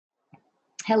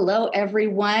Hello,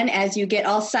 everyone. As you get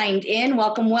all signed in,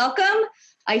 welcome, welcome.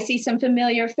 I see some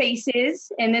familiar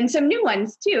faces and then some new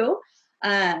ones too.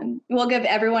 We'll give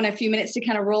everyone a few minutes to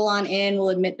kind of roll on in. We'll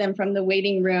admit them from the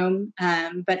waiting room.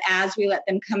 But as we let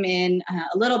them come in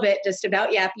a little bit just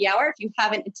about Yappy Hour, if you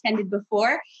haven't attended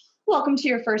before, welcome to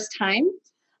your first time.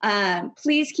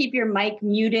 Please keep your mic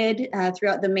muted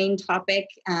throughout the main topic,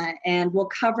 and we'll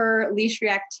cover leash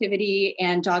reactivity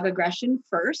and dog aggression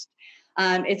first.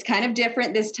 It's kind of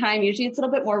different this time. Usually it's a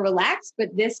little bit more relaxed,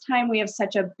 but this time we have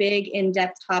such a big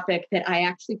in-depth topic that I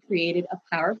actually created a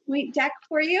PowerPoint deck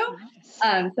for you.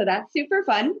 So that's super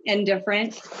fun and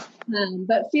different.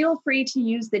 But feel free to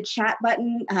use the chat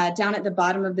button down at the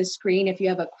bottom of the screen if you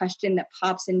have a question that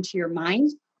pops into your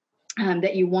mind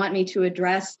that you want me to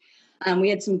address. We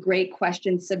had some great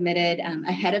questions submitted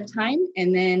ahead of time.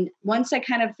 And then once I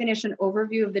kind of finish an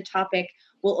overview of the topic,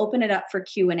 we'll open it up for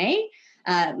Q&A.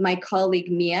 My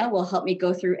colleague Mia will help me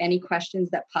go through any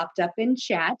questions that popped up in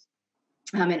chat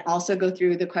and also go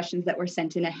through the questions that were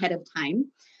sent in ahead of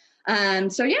time.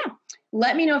 So yeah,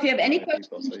 let me know if you have any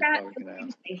questions in chat.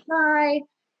 Say hi,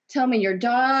 tell me your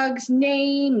dog's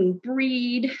name and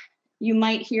breed. You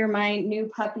might hear my new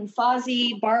puppy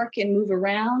Fozzie bark and move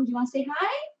around. You want to say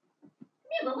hi? Come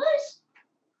here, Bubbles.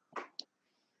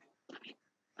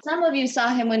 Some of you saw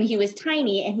him when he was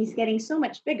tiny and he's getting so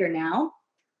much bigger now.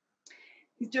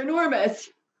 He's ginormous,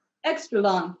 extra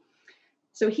long.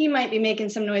 So he might be making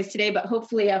some noise today, but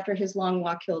hopefully after his long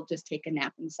walk, he'll just take a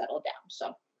nap and settle down.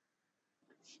 So,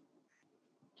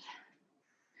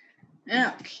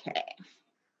 okay.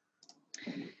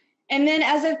 And then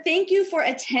as a thank you for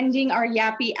attending our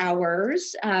Yappy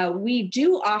Hours, we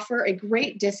do offer a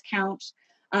great discount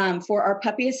for our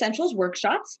Puppy Essentials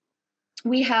workshops.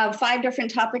 We have 5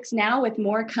 different topics now with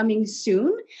more coming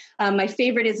soon. My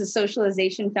favorite is the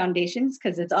socialization foundations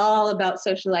because it's all about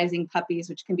socializing puppies,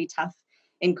 which can be tough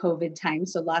in COVID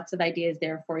times. So lots of ideas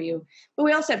there for you. But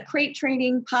we also have crate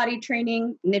training, potty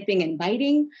training, nipping and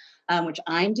biting, which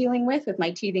I'm dealing with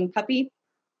my teething puppy.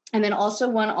 And then also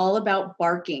one all about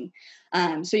barking.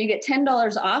 So you get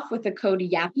 $10 off with the code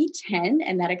YAPPY10,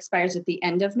 and that expires at the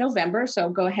end of November. So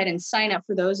go ahead and sign up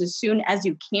for those as soon as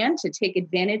you can to take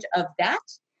advantage of that.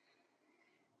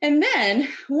 And then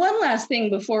one last thing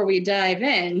before we dive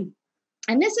in,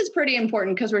 and this is pretty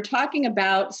important because we're talking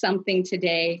about something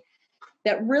today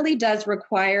that really does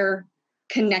require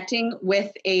connecting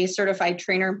with a certified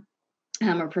trainer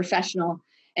or professional.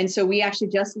 And so we actually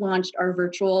just launched our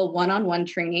virtual one-on-one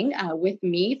training with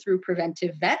me through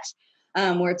Preventive Vet,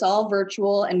 where it's all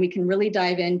virtual and we can really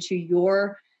dive into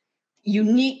your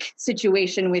unique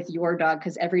situation with your dog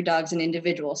because every dog's an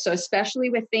individual. So especially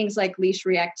with things like leash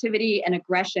reactivity and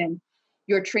aggression,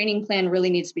 your training plan really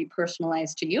needs to be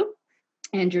personalized to you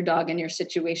and your dog and your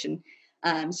situation.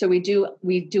 So we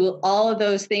do all of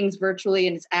those things virtually,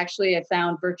 and it's actually, I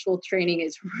found virtual training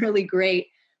is really great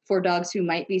for dogs who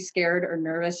might be scared or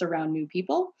nervous around new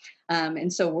people.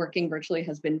 And so working virtually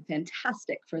has been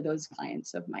fantastic for those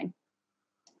clients of mine.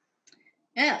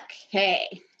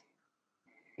 Okay.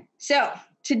 So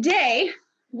today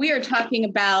we are talking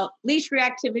about leash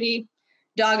reactivity,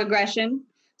 dog aggression,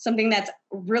 something that's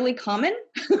really common,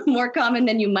 more common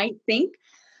than you might think.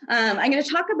 I'm going to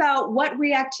talk about what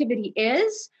reactivity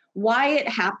is, why it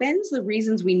happens, the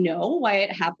reasons we know why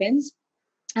it happens.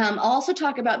 I'll also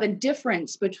talk about the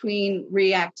difference between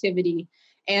reactivity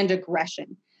and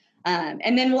aggression.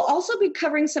 And then we'll also be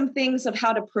covering some things of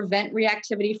how to prevent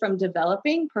reactivity from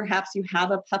developing. Perhaps you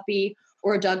have a puppy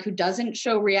or a dog who doesn't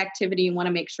show reactivity. You want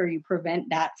to make sure you prevent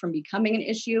that from becoming an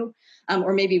issue.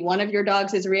 Or maybe one of your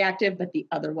dogs is reactive, but the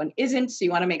other one isn't. So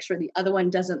you want to make sure the other one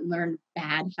doesn't learn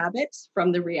bad habits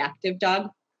from the reactive dog.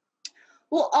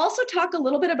 We'll also talk a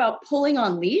little bit about pulling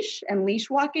on leash and leash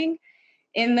walking.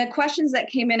 In the questions that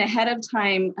came in ahead of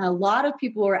time, a lot of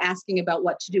people were asking about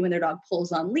what to do when their dog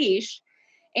pulls on leash.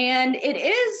 And it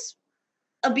is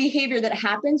a behavior that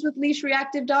happens with leash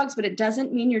reactive dogs, but it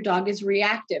doesn't mean your dog is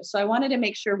reactive. So I wanted to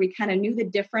make sure we kind of knew the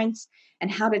difference and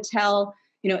how to tell,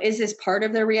 is this part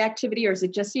of their reactivity or is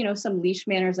it just, some leash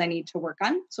manners I need to work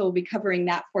on? So we'll be covering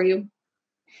that for you.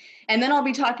 And then I'll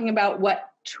be talking about what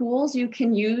tools you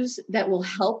can use that will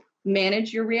help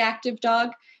manage your reactive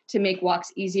dog to make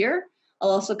walks easier. I'll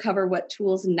also cover what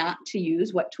tools not to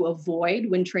use, what to avoid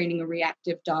when training a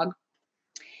reactive dog.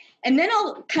 And then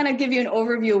I'll kind of give you an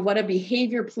overview of what a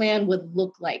behavior plan would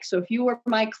look like. So if you were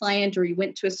my client or you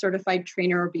went to a certified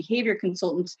trainer or behavior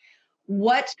consultant,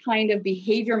 what kind of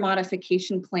behavior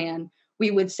modification plan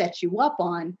we would set you up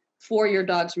on for your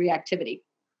dog's reactivity.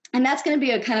 And that's going to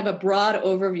be a kind of a broad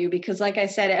overview because like I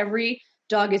said, every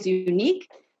dog is unique.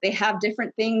 They have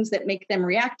different things that make them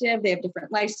reactive. They have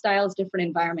different lifestyles, different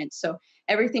environments. So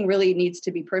everything really needs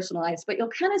to be personalized, but you'll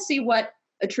kind of see what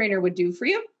a trainer would do for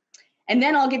you. And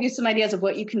then I'll give you some ideas of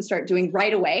what you can start doing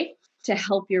right away to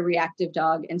help your reactive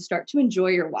dog and start to enjoy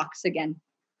your walks again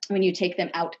when you take them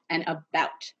out and about.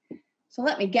 So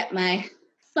let me get my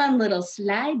fun little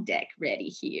slide deck ready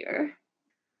here.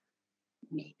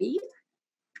 Maybe.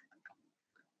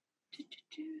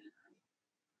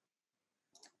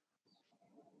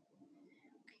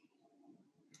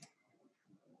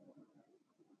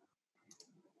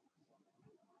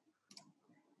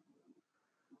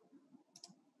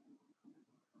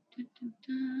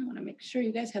 I want to make sure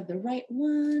you guys have the right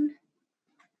one.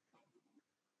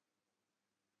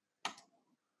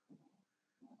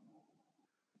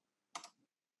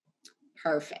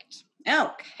 Perfect.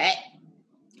 Okay.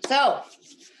 So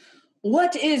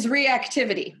what is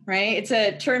reactivity, right? It's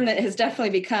a term that has definitely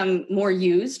become more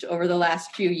used over the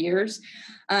last few years.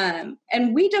 And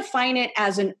we define it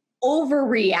as an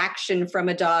overreaction from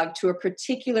a dog to a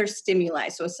particular stimuli.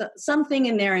 So something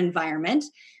in their environment.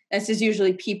 This is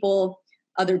usually people,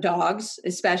 other dogs,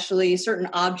 especially certain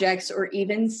objects or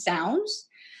even sounds.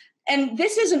 And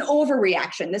this is an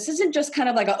overreaction. This isn't just kind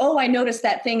of like, I noticed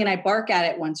that thing and I bark at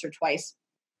it once or twice.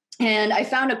 And I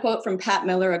found a quote from Pat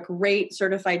Miller, a great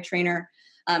certified trainer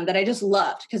that I just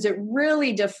loved because it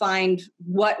really defined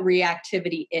what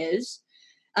reactivity is.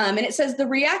 And it says the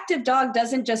reactive dog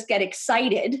doesn't just get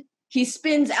excited. He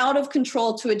spins out of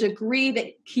control to a degree that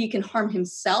he can harm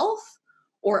himself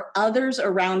or others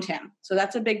around him. So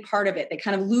that's a big part of it. They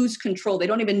kind of lose control. They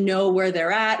don't even know where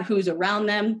they're at, who's around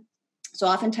them. So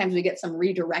oftentimes we get some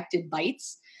redirected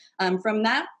bites from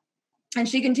that. And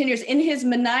she continues, in his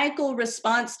maniacal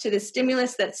response to the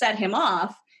stimulus that set him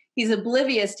off, he's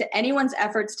oblivious to anyone's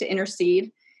efforts to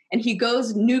intercede, and he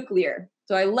goes nuclear.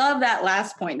 So I love that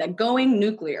last point, that going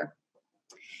nuclear.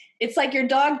 It's like your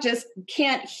dog just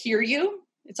can't hear you.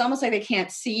 It's almost like they can't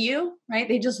see you, right?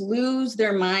 They just lose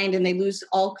their mind and they lose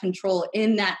all control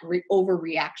in that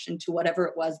overreaction to whatever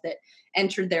it was that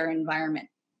entered their environment.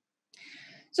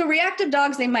 So reactive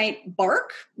dogs, they might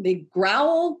bark, they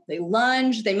growl, they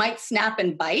lunge, they might snap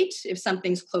and bite if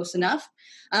something's close enough.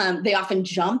 They often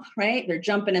jump, right? They're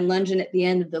jumping and lunging at the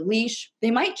end of the leash.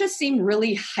 They might just seem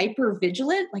really hyper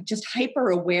vigilant, like just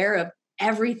hyper aware of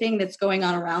everything that's going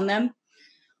on around them.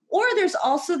 Or there's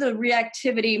also the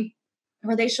reactivity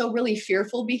where they show really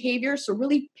fearful behavior, so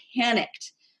really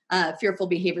panicked fearful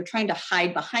behavior, trying to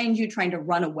hide behind you, trying to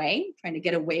run away, trying to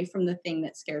get away from the thing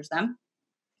that scares them.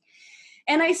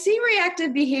 And I see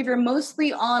reactive behavior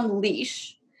mostly on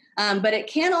leash, but it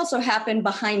can also happen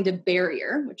behind a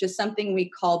barrier, which is something we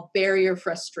call barrier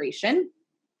frustration.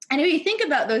 And if you think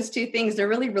about those two things, they're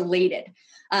really related.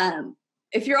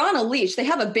 If you're on a leash, they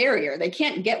have a barrier. They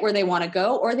can't get where they want to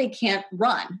go, or they can't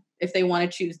run if they want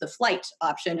to choose the flight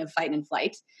option of fight and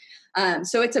flight.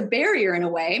 So it's a barrier in a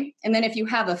way. And then if you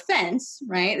have a fence,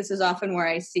 right, this is often where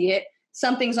I see it,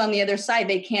 something's on the other side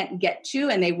they can't get to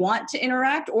and they want to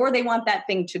interact, or they want that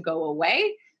thing to go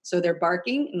away. So they're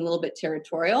barking and a little bit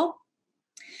territorial.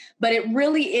 But it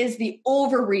really is the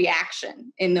overreaction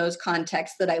in those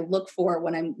contexts that I look for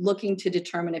when I'm looking to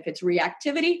determine if it's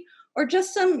reactivity or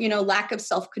just some, lack of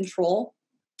self-control,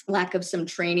 lack of some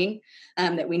training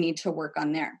that we need to work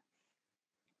on there.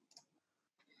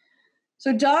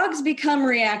 So dogs become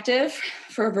reactive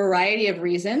for a variety of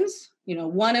reasons.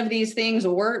 One of these things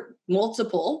or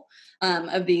multiple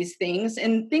of these things.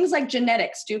 And things like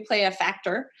genetics do play a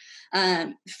factor.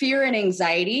 Fear and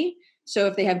anxiety. So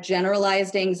if they have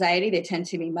generalized anxiety, they tend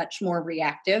to be much more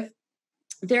reactive.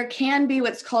 There can be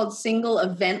what's called single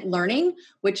event learning,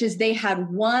 which is they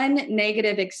had one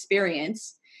negative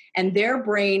experience and their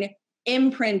brain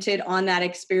imprinted on that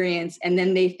experience. And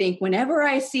then they think, whenever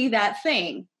I see that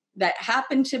thing that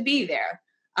happened to be there,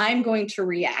 I'm going to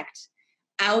react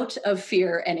out of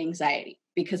fear and anxiety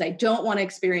because I don't want to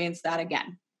experience that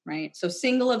again, right? So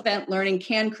single event learning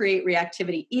can create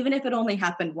reactivity, even if it only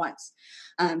happened once.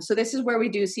 So this is where we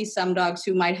do see some dogs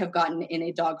who might have gotten in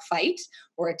a dog fight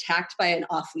or attacked by an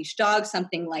off-leash dog,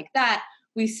 something like that.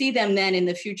 We see them then in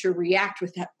the future react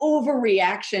with that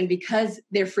overreaction because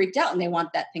they're freaked out and they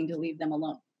want that thing to leave them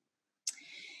alone.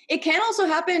 It can also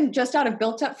happen just out of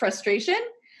built-up frustration.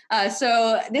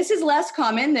 So this is less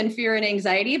common than fear and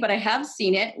anxiety, but I have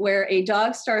seen it where a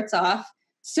dog starts off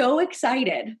so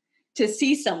excited to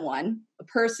see someone, a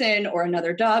person or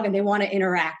another dog, and they want to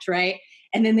interact, right?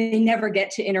 And then they never get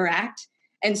to interact.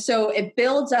 And so it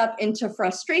builds up into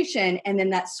frustration, and then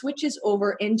that switches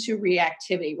over into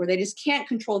reactivity where they just can't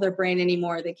control their brain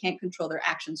anymore. They can't control their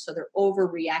actions, so they're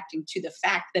overreacting to the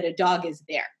fact that a dog is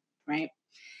there, right?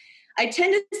 I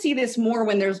tend to see this more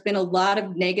when there's been a lot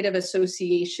of negative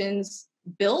associations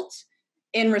built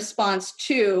in response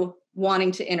to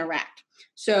wanting to interact.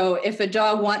 So if a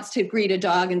dog wants to greet a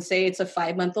dog and say it's a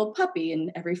 5-month-old puppy,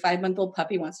 and every 5-month-old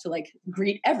puppy wants to like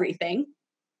greet everything,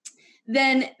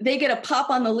 then they get a pop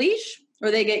on the leash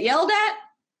or they get yelled at,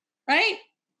 right?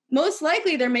 Most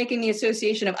likely they're making the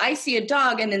association of I see a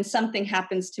dog and then something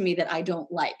happens to me that I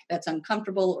don't like, that's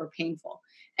uncomfortable or painful.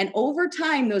 And over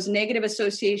time, those negative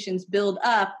associations build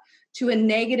up to a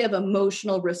negative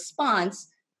emotional response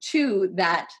to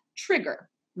that trigger,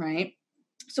 right?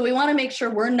 So we want to make sure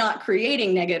we're not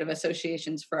creating negative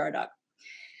associations for our dog.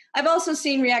 I've also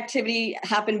seen reactivity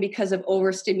happen because of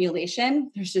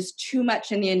overstimulation. There's just too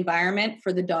much in the environment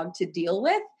for the dog to deal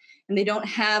with, and they don't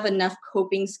have enough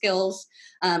coping skills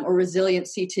or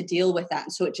resiliency to deal with that.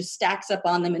 And so it just stacks up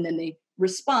on them, and then they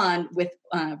respond with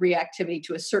reactivity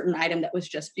to a certain item that was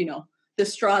just, the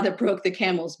straw that broke the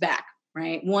camel's back,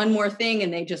 right? One more thing,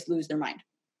 and they just lose their mind.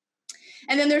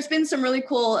 And then there's been some really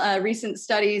cool recent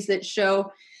studies that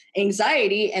show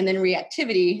anxiety and then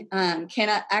reactivity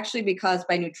can actually be caused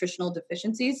by nutritional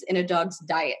deficiencies in a dog's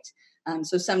diet.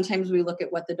 So sometimes we look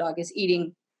at what the dog is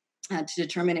eating to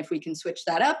determine if we can switch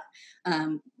that up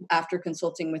after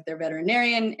consulting with their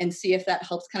veterinarian and see if that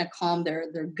helps kind of calm their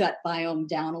gut biome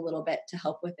down a little bit to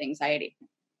help with anxiety.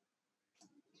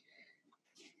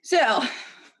 So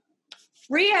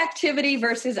reactivity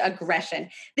versus aggression.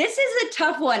 This is a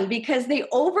tough one because they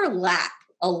overlap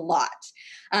a lot.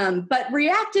 But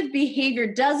reactive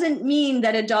behavior doesn't mean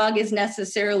that a dog is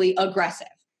necessarily aggressive,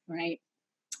 right?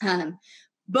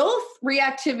 Both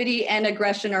reactivity and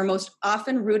aggression are most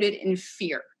often rooted in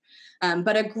fear.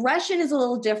 But aggression is a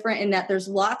little different in that there's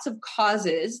lots of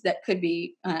causes that could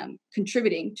be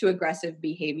contributing to aggressive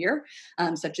behavior,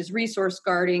 such as resource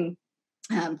guarding,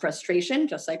 frustration,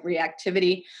 just like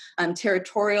reactivity,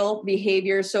 territorial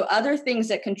behavior. So other things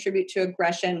that contribute to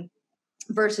aggression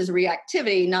versus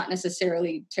reactivity, not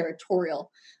necessarily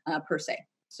territorial per se.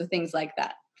 So things like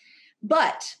that.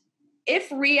 But if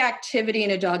reactivity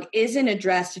in a dog isn't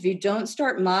addressed, if you don't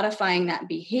start modifying that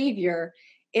behavior,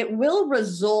 it will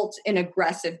result in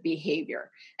aggressive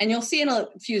behavior. And you'll see in a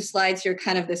few slides here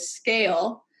kind of the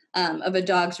scale of a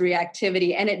dog's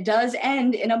reactivity, and it does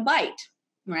end in a bite,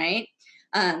 right?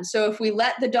 So if we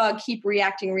let the dog keep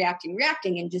reacting,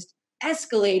 and just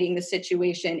escalating the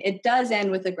situation, it does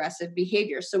end with aggressive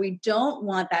behavior. So we don't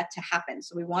want that to happen.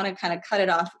 So we want to kind of cut it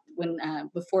off when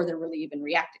before they're really even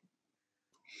reacting.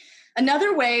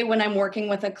 Another way when I'm working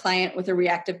with a client with a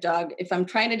reactive dog, if I'm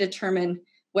trying to determine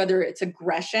whether it's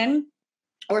aggression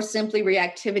or simply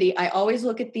reactivity, I always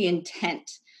look at the intent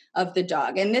of the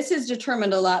dog. And this is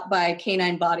determined a lot by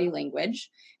canine body language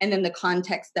and then the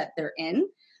context that they're in.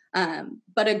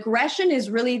 But aggression is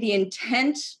really the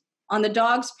intent on the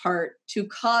dog's part to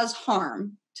cause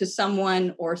harm to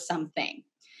someone or something,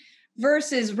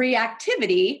 versus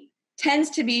reactivity tends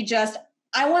to be just,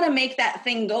 I want to make that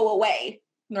thing go away,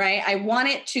 right? I want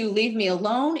it to leave me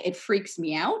alone. It freaks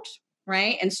me out,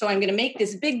 right? And so I'm going to make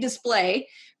this big display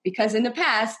because in the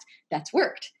past that's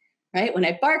worked, right? When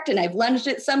I barked and I've lunged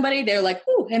at somebody, they're like,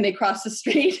 ooh, and they cross the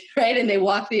street, right? And they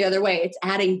walk the other way. It's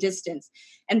adding distance.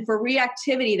 And for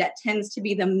reactivity, that tends to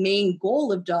be the main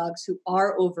goal of dogs who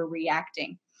are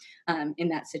overreacting in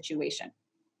that situation.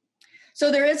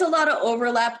 So there is a lot of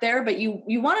overlap there, but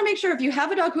you want to make sure if you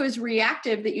have a dog who is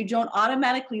reactive that you don't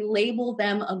automatically label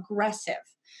them aggressive.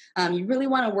 You really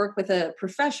want to work with a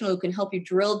professional who can help you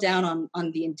drill down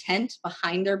on the intent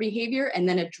behind their behavior and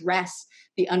then address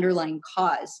the underlying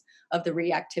cause of the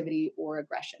reactivity or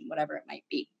aggression, whatever it might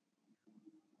be.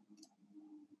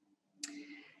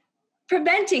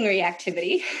 Preventing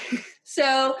reactivity.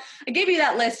 So I gave you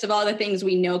that list of all the things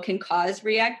we know can cause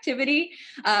reactivity,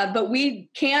 but we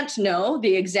can't know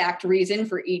the exact reason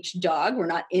for each dog. We're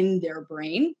not in their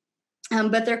brain.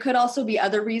 But there could also be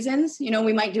other reasons.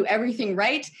 We might do everything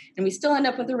right and we still end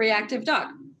up with a reactive dog.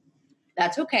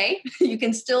 That's okay. You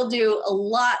can still do a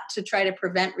lot to try to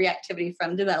prevent reactivity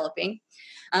from developing.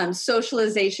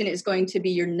 Socialization is going to be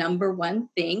your number one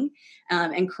thing,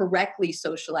 and correctly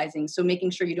socializing. So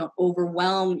making sure you don't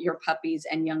overwhelm your puppies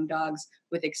and young dogs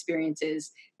with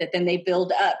experiences that then they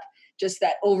build up just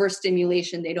that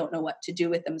overstimulation. They don't know what to do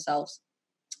with themselves.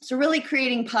 So really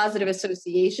creating positive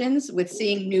associations with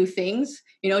seeing new things.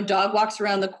 Dog walks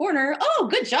around the corner. Oh,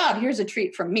 good job. Here's a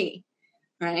treat from me.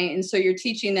 Right. And so you're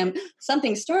teaching them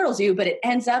something startles you, but it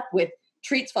ends up with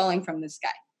treats falling from the sky.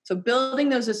 So building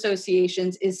those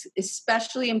associations is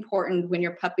especially important when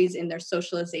your puppy's in their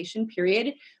socialization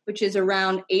period, which is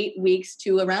around 8 weeks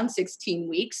to around 16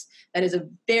 weeks. That is a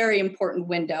very important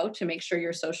window to make sure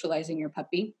you're socializing your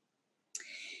puppy.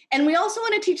 And we also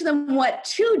want to teach them what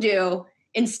to do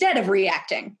instead of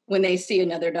reacting when they see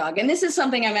another dog. And this is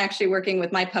something I'm actually working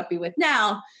with my puppy with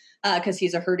now, because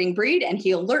he's a herding breed, and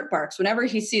he alert barks whenever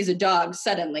he sees a dog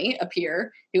suddenly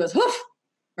appear. He goes, whoof,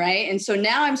 right? And so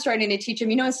now I'm starting to teach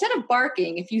him, instead of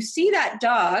barking, if you see that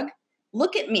dog,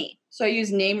 look at me. So I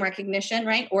use name recognition,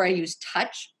 right? Or I use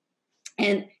touch.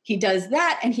 And he does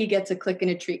that, and he gets a click and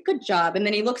a treat. Good job. And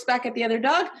then he looks back at the other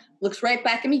dog, looks right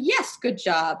back at me. Yes, good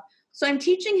job. So I'm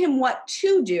teaching him what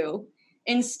to do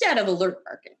instead of alert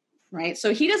barking, right?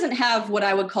 So he doesn't have what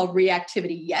I would call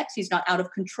reactivity yet. He's not out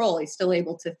of control. He's still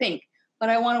able to think. But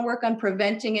I want to work on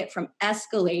preventing it from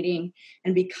escalating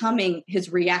and becoming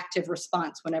his reactive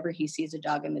response whenever he sees a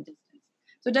dog in the distance.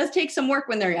 So it does take some work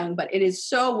when they're young, but it is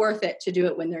so worth it to do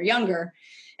it when they're younger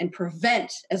and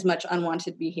prevent as much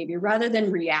unwanted behavior rather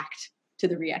than react to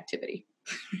the reactivity,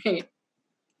 right?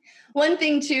 One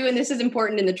thing too, and this is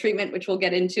important in the treatment, which we'll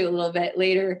get into a little bit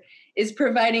later, is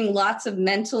providing lots of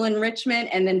mental enrichment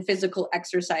and then physical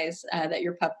exercise that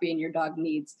your puppy and your dog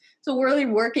needs. So we're really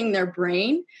working their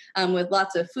brain with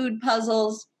lots of food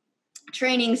puzzles,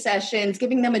 training sessions,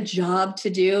 giving them a job to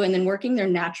do, and then working their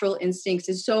natural instincts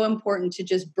is so important to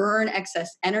just burn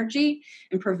excess energy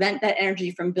and prevent that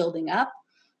energy from building up,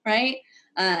 right?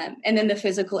 And then the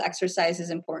physical exercise is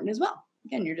important as well.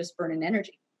 Again, you're just burning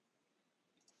energy.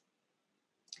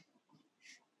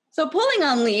 So pulling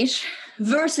on leash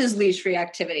versus leash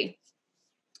reactivity.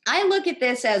 I look at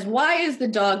this as, why is the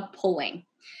dog pulling?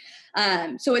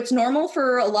 So it's normal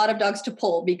for a lot of dogs to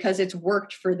pull because it's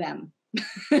worked for them.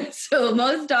 So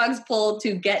most dogs pull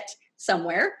to get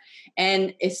somewhere.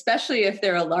 And especially if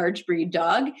they're a large breed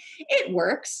dog, it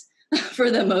works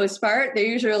for the most part. They're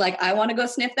usually like, I want to go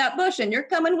sniff that bush and you're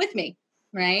coming with me,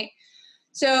 right?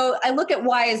 So I look at,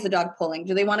 why is the dog pulling?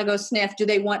 Do they want to go sniff? Do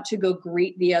they want to go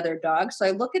greet the other dog? So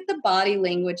I look at the body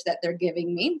language that they're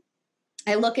giving me.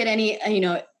 I look at any,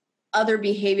 other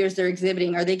behaviors they're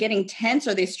exhibiting. Are they getting tense?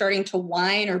 Are they starting to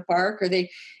whine or bark?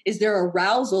 Is their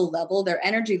arousal level, their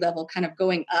energy level kind of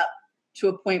going up to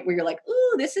a point where you're like,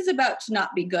 ooh, this is about to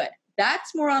not be good?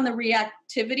 That's more on the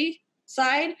reactivity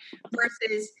side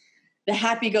versus the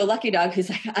happy-go-lucky dog who's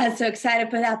like, I'm so excited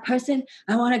for that person.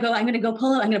 I'm going to go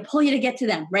pull them. I'm going to pull you to get to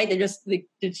them, right? They're just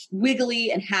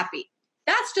wiggly and happy.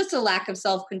 That's just a lack of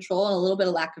self-control and a little bit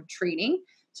of lack of training.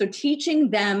 So teaching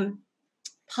them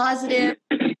positive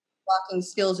walking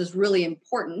skills is really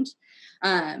important.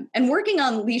 And working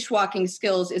on leash walking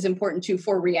skills is important too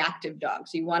for reactive dogs.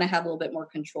 You want to have a little bit more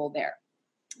control there.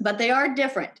 But they are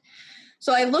different.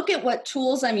 So I look at what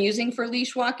tools I'm using for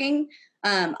leash walking.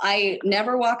 I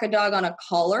never walk a dog on a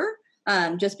collar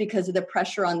just because of the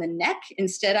pressure on the neck.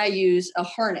 Instead, I use a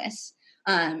harness.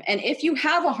 And if you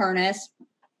have a harness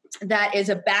that is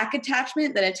a back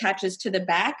attachment that attaches to the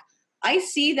back, I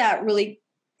see that really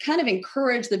kind of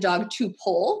encourage the dog to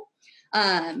pull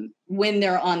when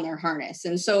they're on their harness.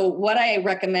 And so what I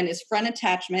recommend is front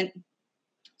attachment.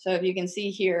 So if you can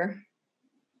see here,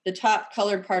 the top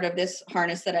colored part of this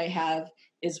harness that I have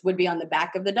would be on the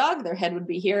back of the dog. Their head would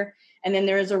be here. And then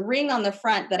there is a ring on the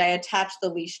front that I attach the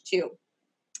leash to.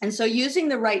 And so using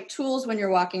the right tools when you're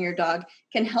walking your dog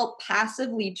can help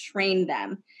passively train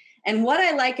them. And what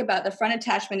I like about the front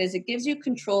attachment is it gives you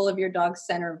control of your dog's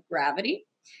center of gravity.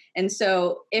 And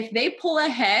so if they pull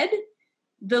ahead,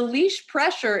 the leash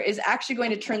pressure is actually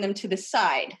going to turn them to the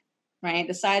side, right?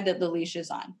 The side that the leash is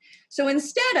on. So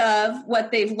instead of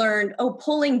what they've learned,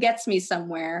 pulling gets me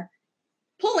somewhere,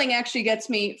 pulling actually gets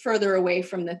me further away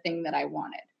from the thing that I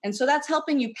wanted. And so that's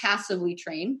helping you passively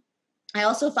train. I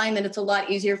also find that it's a lot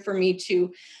easier for me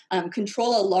to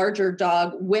control a larger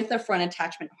dog with a front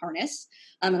attachment harness.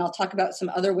 And I'll talk about some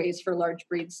other ways for large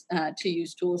breeds to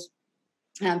use tools.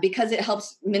 Because it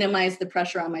helps minimize the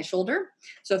pressure on my shoulder.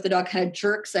 So if the dog kind of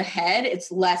jerks ahead,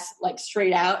 it's less like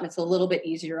straight out and it's a little bit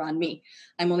easier on me.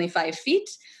 I'm only 5 feet,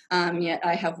 yet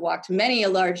I have walked many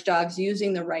large dogs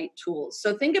using the right tools.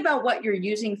 So think about what you're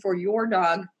using for your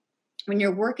dog when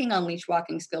you're working on leash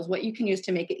walking skills, what you can use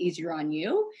to make it easier on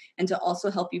you and to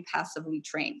also help you passively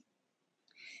train.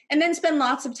 And then spend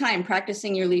lots of time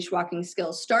practicing your leash walking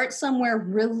skills. Start somewhere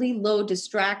really low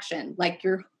distraction, like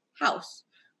your house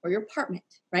or your apartment,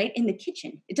 right? In the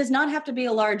kitchen. It does not have to be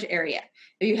a large area.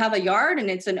 If you have a yard and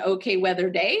it's an okay weather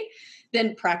day,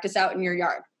 then practice out in your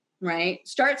yard, right?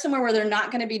 Start somewhere where they're not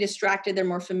going to be distracted. They're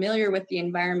more familiar with the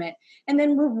environment, and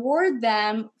then reward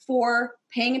them for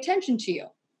paying attention to you,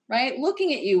 right?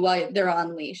 Looking at you while they're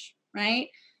on leash, right?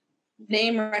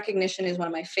 Name recognition is one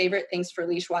of my favorite things for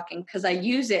leash walking because I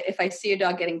use it if I see a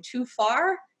dog getting too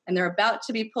far and they're about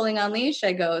to be pulling on leash.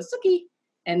 I go, Suki,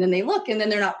 and then they look and then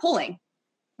they're not pulling.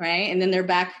 Right? And then they're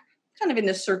back kind of in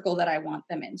the circle that I want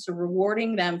them in. So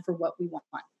rewarding them for what we want.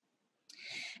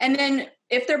 And then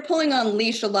if they're pulling on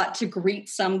leash a lot to greet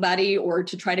somebody or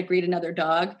to try to greet another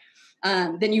dog,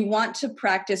 then you want to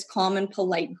practice calm and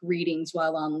polite greetings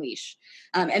while on leash.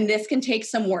 And this can take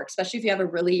some work, especially if you have a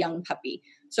really young puppy.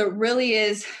 So it really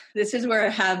is, this is where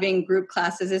having group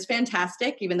classes is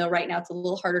fantastic, even though right now it's a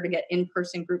little harder to get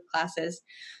in-person group classes.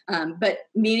 But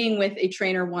meeting with a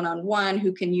trainer one-on-one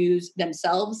who can use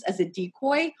themselves as a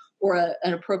decoy or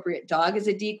an appropriate dog as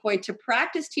a decoy to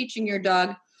practice teaching your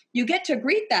dog, you get to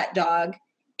greet that dog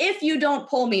if you don't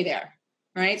pull me there,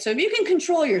 right? So if you can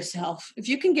control yourself, if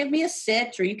you can give me a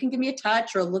sit or you can give me a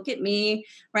touch or look at me,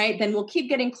 right, then we'll keep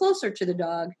getting closer to the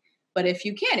dog. But if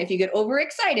you get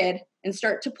overexcited and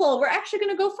start to pull, we're actually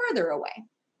going to go further away,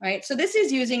 right? So this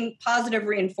is using positive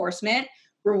reinforcement,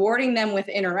 rewarding them with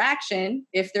interaction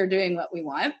if they're doing what we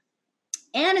want.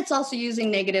 And it's also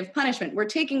using negative punishment. We're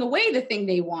taking away the thing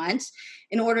they want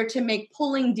in order to make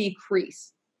pulling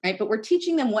decrease, right? But we're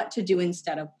teaching them what to do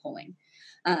instead of pulling.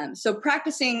 So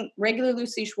practicing regular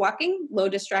loose leash walking, low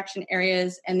distraction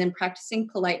areas, and then practicing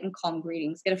polite and calm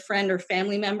greetings. Get a friend or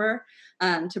family member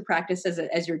to practice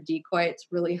as your decoy. It's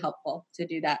really helpful to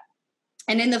do that.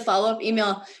 And in the follow-up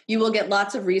email, you will get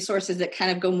lots of resources that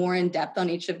kind of go more in depth on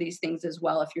each of these things as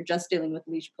well. If you're just dealing with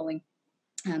leash pulling,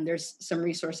 there's some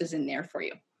resources in there for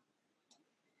you.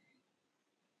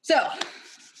 So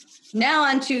now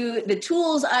on to the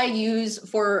tools I use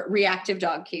for reactive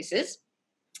dog cases.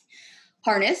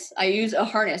 Harness. I use a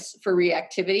harness for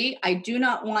reactivity. I do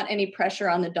not want any pressure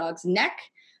on the dog's neck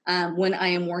when I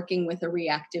am working with a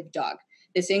reactive dog.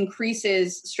 This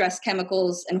increases stress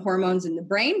chemicals and hormones in the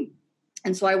brain.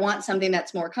 And so I want something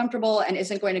that's more comfortable and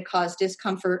isn't going to cause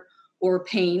discomfort or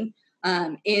pain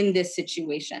in this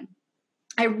situation.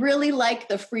 I really like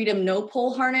the Freedom No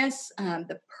Pull harness.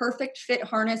 The Perfect Fit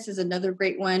harness is another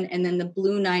great one. And then the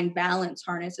Blue 9 Balance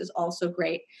harness is also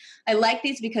great. I like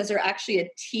these because they're actually a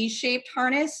T-shaped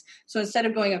harness. So instead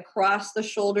of going across the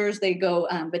shoulders, they go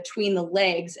between the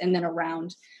legs and then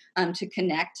around to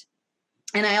connect.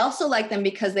 And I also like them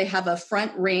because they have a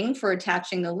front ring for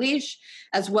attaching the leash,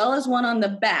 as well as one on the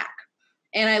back.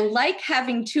 And I like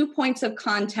having 2 points of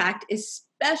contact,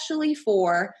 especially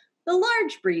for the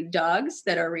large breed dogs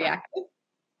that are reactive.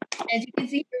 As you can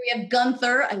see here, we have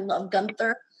Gunther. I love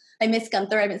Gunther. I miss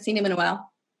Gunther. I haven't seen him in a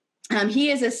while.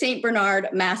 He is a St. Bernard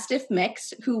Mastiff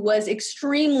mix who was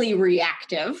extremely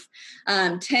reactive,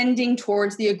 tending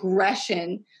towards the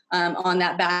aggression on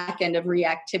that back end of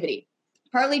reactivity.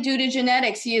 Partly due to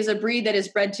genetics, he is a breed that is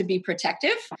bred to be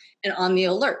protective and on the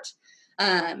alert.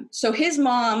 So his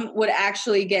mom would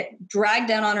actually get dragged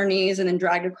down on her knees and then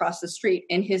dragged across the street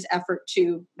in his effort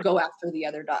to go after the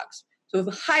other dogs. So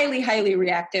highly, highly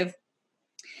reactive.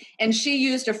 And she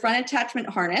used a front attachment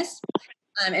harness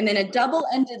and then a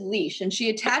double-ended leash. And she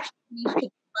attached the leash to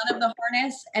the front of the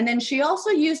harness. And then she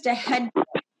also used a head.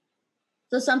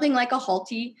 So something like a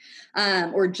Halti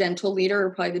or Gentle Leader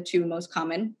are probably the two most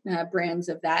common brands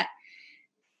of that.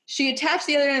 She attached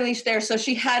the other end of the leash there. So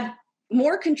she had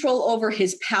more control over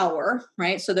his power,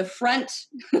 right? So the front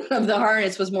of the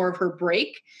harness was more of her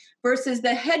brake versus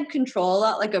the head control, a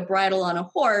lot like a bridle on a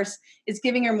horse, is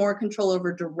giving her more control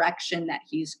over direction that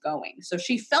he's going. So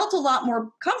she felt a lot more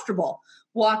comfortable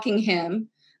walking him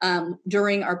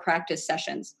during our practice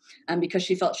sessions because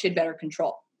she felt she had better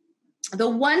control. The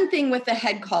one thing with the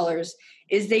head collars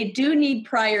is they do need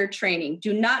prior training.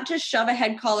 Do not just shove a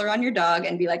head collar on your dog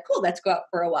and be like, cool, let's go out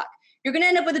for a walk. You're going to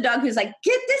end up with a dog who's like,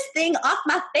 get this thing off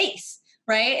my face,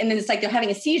 right? And then it's like they're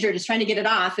having a seizure just trying to get it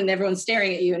off and everyone's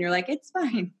staring at you and you're like, it's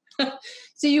fine.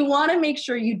 So you want to make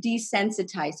sure you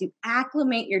desensitize, you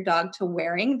acclimate your dog to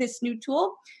wearing this new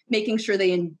tool, making sure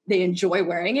they enjoy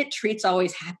wearing it. Treats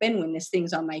always happen when this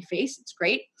thing's on my face. It's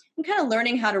great. And kind of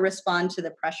learning how to respond to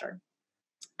the pressure.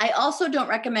 I also don't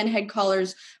recommend head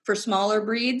collars for smaller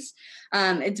breeds.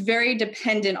 It's very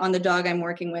dependent on the dog I'm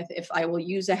working with if I will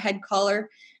use a head collar,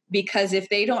 because if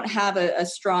they don't have a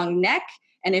strong neck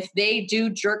and if they do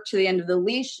jerk to the end of the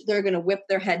leash, they're going to whip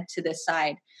their head to the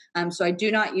side. So I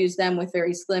do not use them with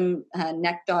very slim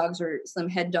neck dogs or slim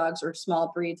head dogs or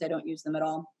small breeds. I don't use them at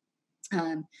all.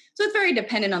 So it's very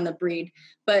dependent on the breed.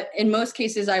 But in most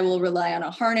cases, I will rely on a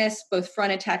harness, both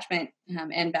front attachment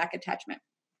and back attachment.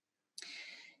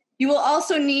 You will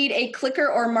also need a clicker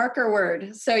or marker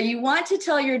word. So you want to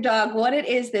tell your dog what it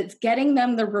is that's getting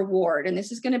them the reward. And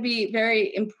this is going to be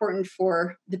very important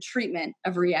for the treatment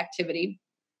of reactivity.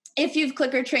 If you've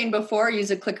clicker trained before, use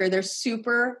a clicker. They're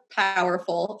super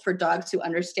powerful for dogs who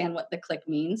understand what the click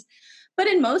means. But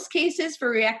in most cases for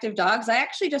reactive dogs, I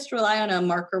actually just rely on a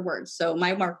marker word. So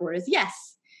my marker word is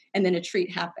yes, and then a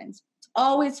treat happens.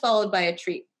 always followed by a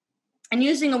treat. And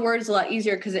using a word is a lot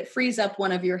easier because it frees up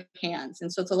one of your hands.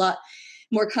 And so it's a lot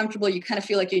more comfortable. You kind of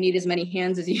feel like you need as many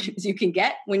hands as you can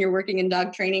get when you're working in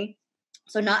dog training.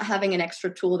 So not having an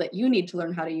extra tool that you need to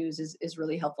learn how to use is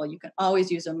really helpful. You can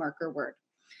always use a marker word.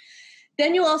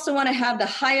 Then you also want to have the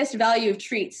highest value of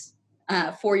treats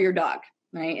for your dog,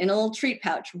 right? In a little treat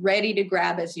pouch, ready to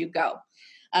grab as you go.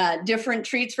 Different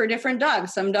treats for different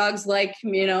dogs. Some dogs like,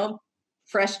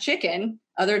 fresh chicken.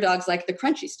 Other dogs like the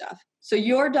crunchy stuff. So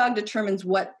your dog determines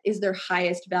what is their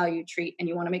highest value treat, and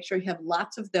you want to make sure you have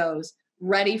lots of those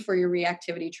ready for your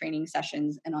reactivity training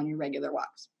sessions and on your regular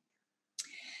walks.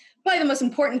 Probably the most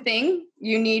important thing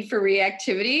you need for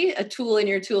reactivity, a tool in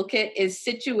your toolkit, is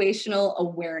situational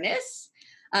awareness.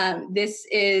 This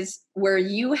is where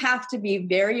you have to be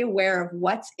very aware of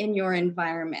what's in your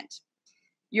environment.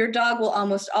 Your dog will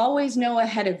almost always know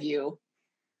ahead of you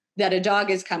that a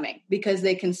dog is coming because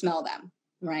they can smell them,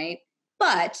 right?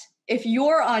 But if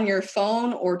you're on your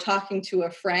phone or talking to a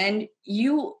friend,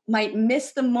 you might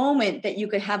miss the moment that you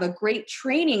could have a great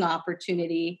training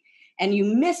opportunity and you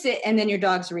miss it, and then your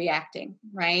dog's reacting,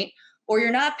 right? Or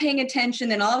you're not paying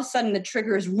attention, and all of a sudden the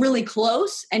trigger is really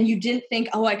close and you didn't think,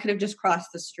 oh, I could have just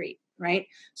crossed the street, right?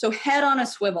 So head on a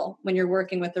swivel when you're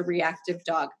working with a reactive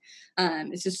dog.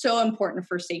 This is so important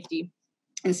for safety.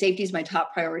 And safety is my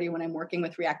top priority when I'm working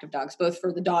with reactive dogs, both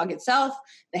for the dog itself,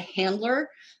 the handler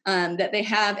that they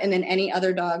have, and then any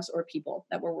other dogs or people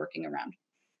that we're working around.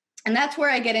 And that's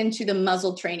where I get into the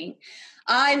muzzle training.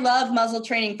 I love muzzle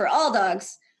training for all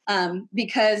dogs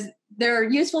because they're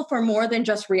useful for more than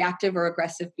just reactive or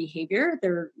aggressive behavior.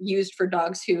 They're used for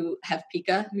dogs who have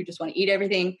pica, who just want to eat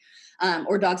everything,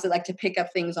 or dogs that like to pick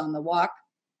up things on the walk.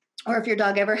 Or if your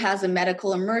dog ever has a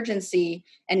medical emergency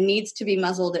and needs to be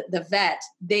muzzled at the vet,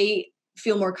 they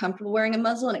feel more comfortable wearing a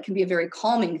muzzle, and it can be a very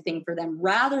calming thing for them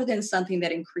rather than something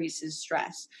that increases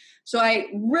stress. So I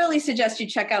really suggest you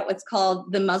check out what's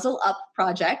called the Muzzle Up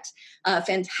Project, a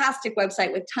fantastic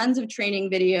website with tons of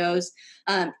training videos,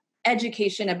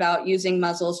 education about using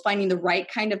muzzles, finding the right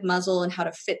kind of muzzle and how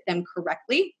to fit them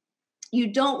correctly. You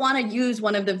don't want to use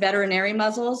one of the veterinary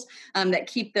muzzles that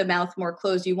keep the mouth more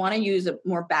closed. You want to use a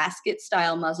more basket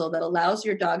style muzzle that allows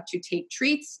your dog to take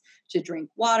treats, to drink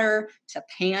water, to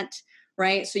pant,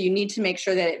 right? So you need to make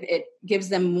sure that it gives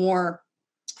them more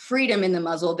freedom in the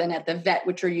muzzle than at the vet,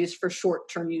 which are used for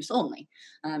short-term use only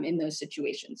in those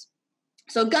situations.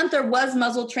 So Gunther was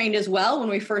muzzle trained as well. When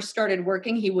we first started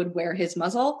working, he would wear his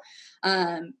muzzle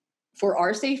for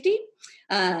our safety.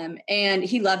 And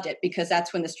he loved it because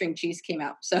that's when the string cheese came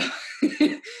out. So,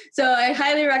 so I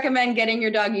highly recommend getting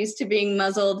your dog used to being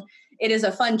muzzled. It is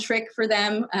a fun trick for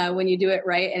them when you do it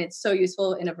right. And it's so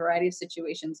useful in a variety of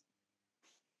situations.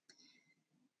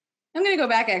 I'm going to go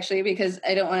back actually, because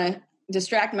I don't want to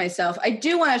distract myself. I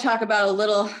do want to talk about a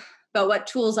little about what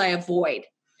tools I avoid.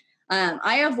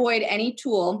 I avoid any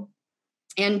tool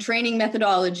and training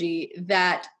methodology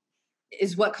that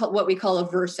is what we call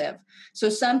aversive. So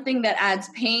something that adds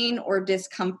pain or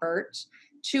discomfort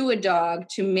to a dog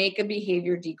to make a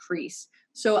behavior decrease.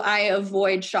 So I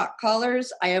avoid shock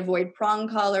collars, I avoid prong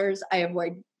collars, I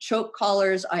avoid choke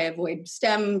collars, I avoid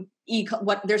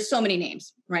there's so many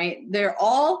names, right? They're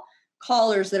all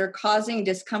collars that are causing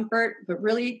discomfort, but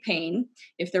really pain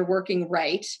if they're working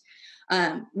right.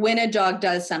 When a dog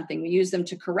does something, we use them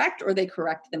to correct or they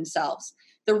correct themselves.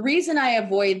 The reason I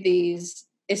avoid these,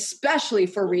 especially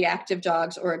for reactive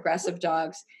dogs or aggressive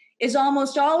dogs, is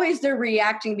almost always they're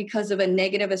reacting because of a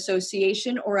negative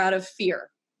association or out of fear.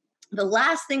 The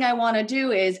last thing I want to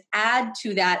do is add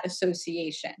to that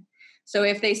association. So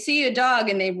if they see a dog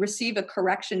and they receive a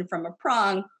correction from a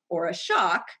prong or a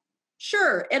shock,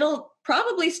 sure, it'll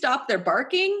probably stop their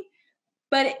barking,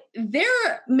 but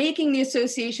they're making the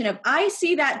association of, I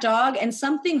see that dog and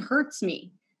something hurts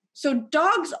me. So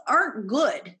dogs aren't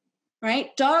good.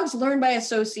 Right? Dogs learn by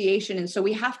association. And so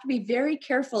we have to be very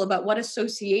careful about what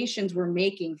associations we're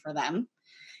making for them.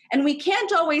 And we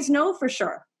can't always know for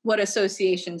sure what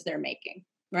associations they're making,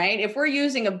 right? If we're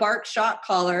using a bark shock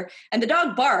collar and the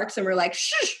dog barks and we're like,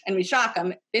 shh, and we shock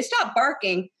them, they stop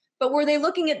barking. But were they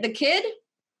looking at the kid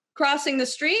crossing the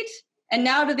street? And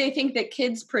now do they think that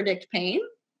kids predict pain?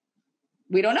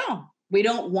 We don't know. We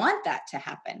don't want that to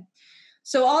happen.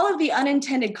 So all of the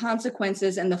unintended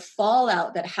consequences and the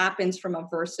fallout that happens from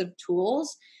aversive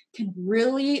tools can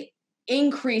really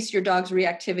increase your dog's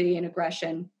reactivity and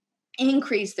aggression,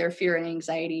 increase their fear and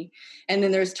anxiety. And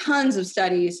then there's tons of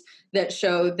studies that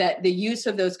show that the use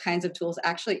of those kinds of tools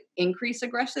actually increase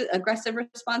aggressive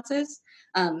responses,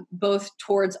 both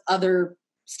towards other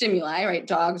stimuli, right,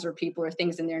 dogs or people or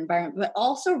things in their environment, but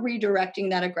also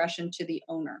redirecting that aggression to the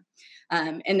owner.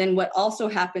 And then what also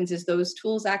happens is those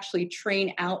tools actually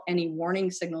train out any warning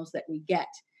signals that we get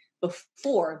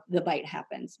before the bite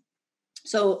happens.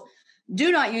 So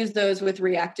do not use those with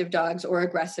reactive dogs or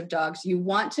aggressive dogs. You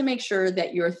want to make sure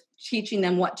that you're teaching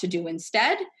them what to do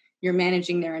instead. You're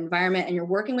managing their environment, and you're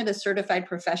working with a certified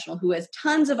professional who has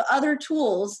tons of other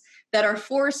tools that are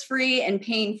force-free and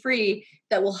pain-free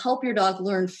that will help your dog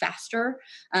learn faster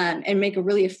and make a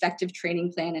really effective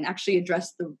training plan and actually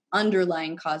address the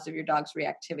underlying cause of your dog's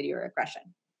reactivity or aggression.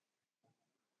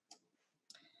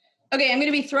 Okay, I'm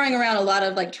going to be throwing around a lot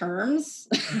of like terms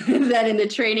that in the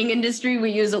training industry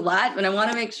we use a lot, but I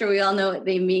want to make sure we all know what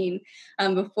they mean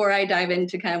before I dive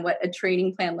into kind of what a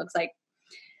training plan looks like.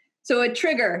 So a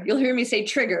trigger, you'll hear me say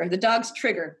trigger, the dog's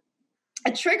trigger.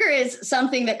 A trigger is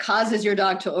something that causes your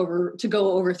dog to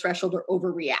go over threshold or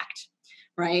overreact,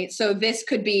 right? So this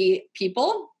could be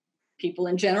people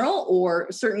in general, or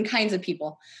certain kinds of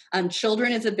people.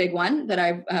 Children is a big one that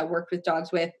I've worked with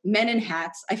dogs with. Men in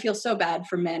hats. I feel so bad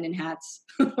for men in hats.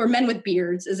 Or men with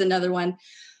beards is another one.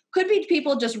 Could be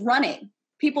people just running.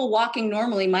 People walking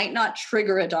normally might not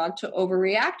trigger a dog to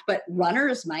overreact, but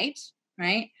runners might,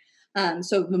 right?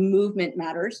 So the movement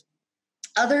matters.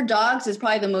 Other dogs is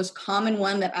probably the most common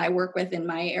one that I work with in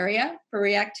my area for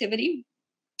reactivity,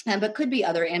 but could be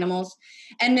other animals.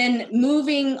 And then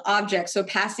moving objects, so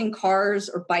passing cars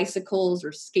or bicycles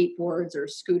or skateboards or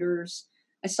scooters.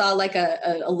 I saw like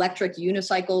a electric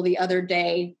unicycle the other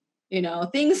day,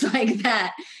 things like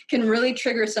that can really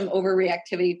trigger some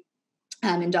overreactivity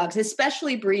in dogs,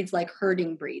 especially breeds like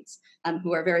herding breeds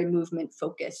who are very movement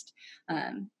focused.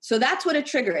 So that's what a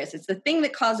trigger is. It's the thing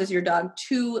that causes your dog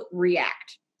to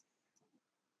react.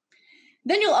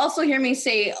 Then you'll also hear me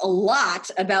say a lot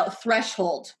about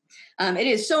threshold. It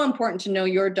is so important to know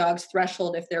your dog's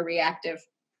threshold if they're reactive.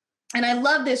 And I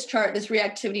love this chart, this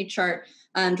reactivity chart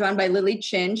drawn by Lily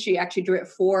Chin. She actually drew it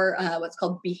for what's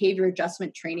called behavior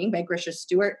adjustment training by Grisha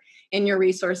Stewart in your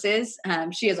resources.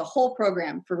 She has a whole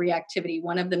program for reactivity,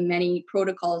 one of the many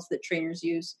protocols that trainers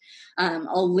use.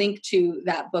 I'll link to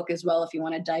that book as well if you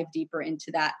want to dive deeper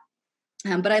into that.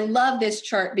 But I love this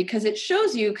chart because it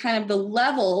shows you kind of the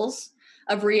levels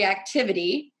of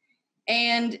reactivity.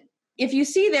 And if you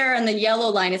see there on the yellow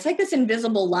line, it's like this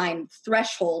invisible line,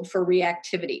 threshold for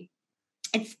reactivity.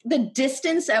 It's the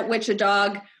distance at which a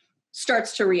dog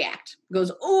starts to react,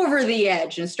 goes over the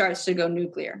edge and starts to go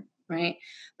nuclear, right?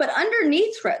 But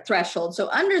underneath threshold, so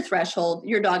under threshold,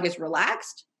 your dog is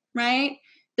relaxed, right?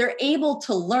 They're able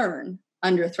to learn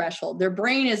under threshold. Their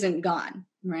brain isn't gone,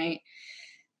 right?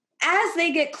 As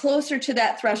they get closer to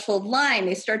that threshold line,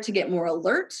 they start to get more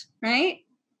alert, right?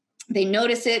 They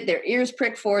notice it, their ears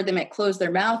prick forward, they might close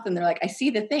their mouth, and they're like, I see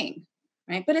the thing,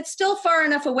 right? But it's still far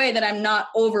enough away that I'm not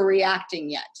overreacting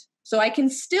yet. So I can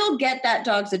still get that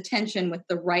dog's attention with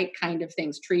the right kind of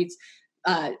things, treats,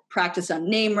 practice on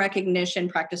name recognition,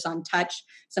 practice on touch,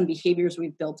 some behaviors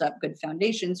we've built up good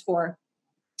foundations for.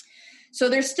 So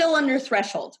they're still under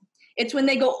threshold. It's when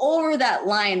they go over that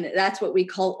line, that's what we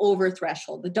call over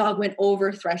threshold. The dog went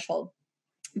over threshold.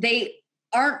 They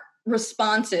aren't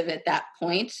responsive at that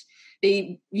point.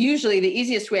 Usually the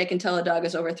easiest way I can tell a dog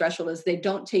is over threshold is they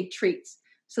don't take treats.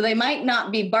 So they might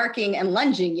not be barking and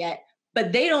lunging yet,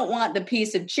 but they don't want the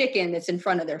piece of chicken that's in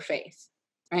front of their face,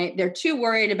 right? They're too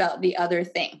worried about the other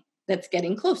thing that's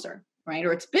getting closer, right?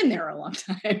 Or it's been there a long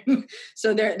time.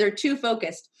 So they're too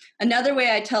focused. Another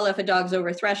way I tell if a dog's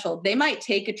over threshold, they might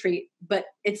take a treat, but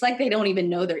it's like they don't even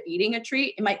know they're eating a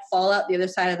treat. It might fall out the other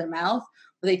side of their mouth,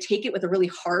 or they take it with a really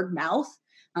hard mouth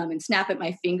and snap at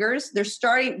my fingers.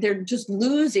 They're just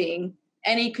losing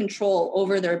any control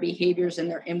over their behaviors and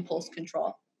their impulse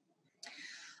control.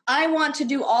 I want to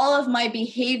do all of my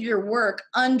behavior work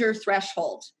under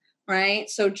threshold, right?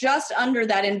 So just under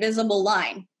that invisible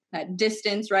line, that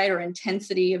distance, right, or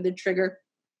intensity of the trigger,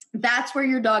 that's where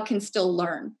your dog can still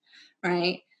learn,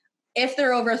 right? If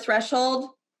they're over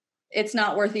threshold, it's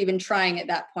not worth even trying at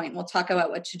that point. We'll talk about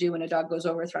what to do when a dog goes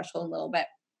over threshold in a little bit.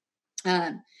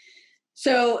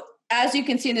 So as you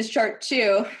can see in this chart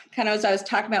too, kind of as I was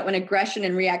talking about when aggression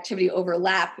and reactivity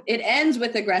overlap, it ends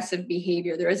with aggressive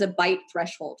behavior. There is a bite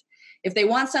threshold. If they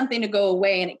want something to go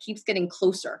away and it keeps getting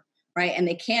closer, right, and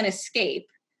they can't escape,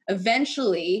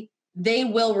 eventually they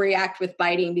will react with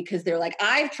biting because they're like,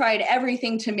 I've tried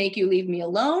everything to make you leave me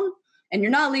alone and you're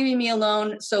not leaving me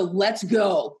alone, so let's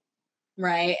go,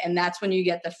 right? And that's when you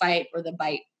get the fight or the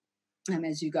bite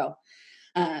as you go.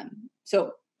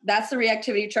 So that's the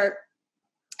reactivity chart.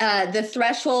 The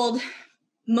threshold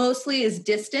mostly is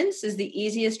distance is the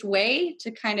easiest way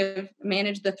to kind of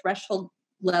manage the threshold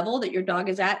level that your dog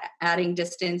is at, adding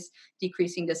distance,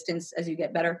 decreasing distance as you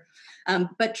get better.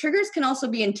 But triggers can also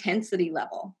be intensity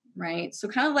level, right? So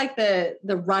kind of like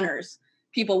the runners.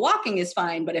 People walking is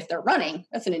fine, but if they're running,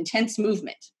 that's an intense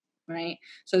movement, right?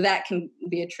 So that can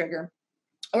be a trigger.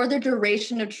 Or the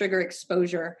duration of trigger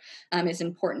exposure is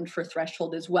important for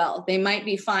threshold as well. They might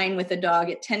be fine with a dog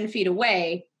at 10 feet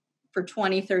away for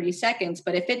 20, 30 seconds,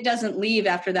 but if it doesn't leave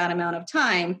after that amount of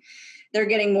time, they're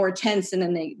getting more tense and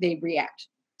then they react.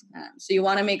 So you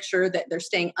want to make sure that they're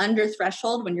staying under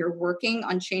threshold when you're working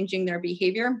on changing their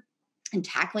behavior and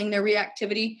tackling their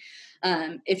reactivity.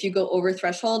 If you go over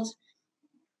threshold,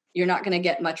 you're not going to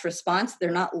get much response.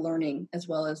 They're not learning as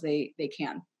well as they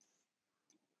can.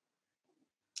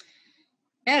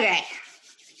 Okay.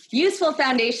 Useful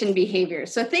foundation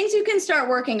behaviors. So things you can start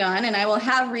working on, and I will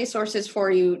have resources for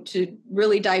you to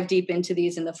really dive deep into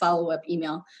these in the follow-up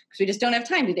email because we just don't have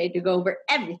time today to go over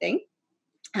everything.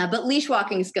 But leash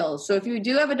walking skills. So if you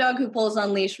do have a dog who pulls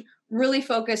on leash, really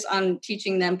focus on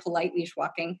teaching them polite leash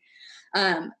walking.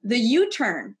 The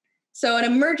U-turn. So an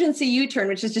emergency U-turn,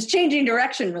 which is just changing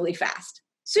direction really fast.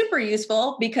 Super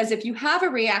useful because if you have a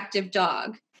reactive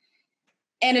dog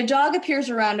and a dog appears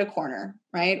around a corner,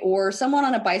 right, or someone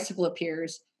on a bicycle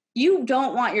appears, you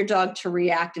don't want your dog to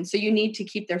react. And so you need to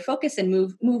keep their focus and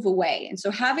move away. And so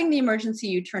having the emergency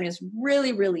U-turn is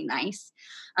really, really nice.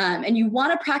 And you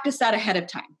want to practice that ahead of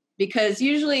time because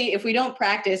usually if we don't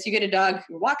practice, you get a dog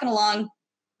who's walking along,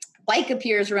 bike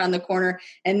appears around the corner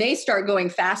and they start going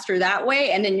faster that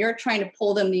way. And then you're trying to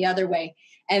pull them the other way.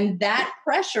 And that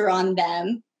pressure on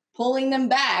them, pulling them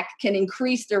back can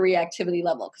increase their reactivity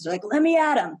level because they're like, let me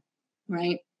at them,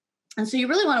 right? And so you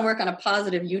really want to work on a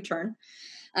positive U-turn.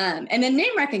 And then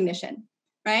name recognition,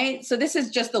 right? So this is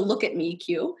just the look at me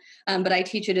cue, but I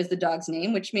teach it as the dog's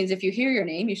name, which means if you hear your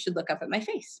name, you should look up at my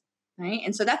face, right?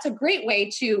 And so that's a great way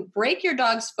to break your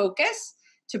dog's focus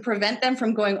to prevent them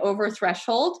from going over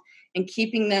threshold and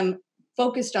keeping them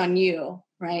focused on you,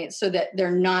 right? So that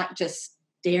they're not just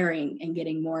staring and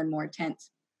getting more and more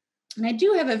tense. And I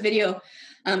do have a video.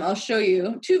 I'll show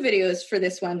you 2 videos for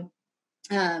this one.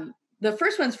 The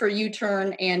first one's for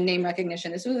U-turn and name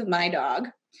recognition. This was with my dog,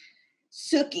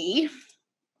 Suki.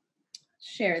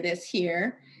 Share this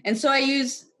here. And so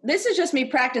this is just me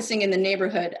practicing in the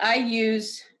neighborhood. I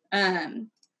use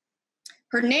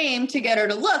her name to get her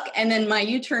to look, and then my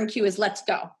U-turn cue is let's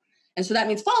go. And so that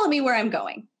means follow me where I'm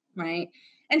going, right?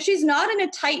 And she's not in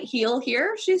a tight heel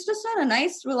here. She's just on a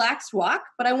nice, relaxed walk.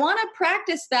 But I want to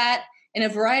practice that in a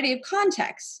variety of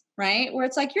contexts, right? Where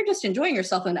it's like you're just enjoying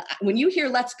yourself. And when you hear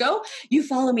let's go, you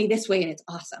follow me this way and it's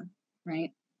awesome,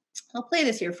 right? I'll play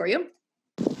this here for you.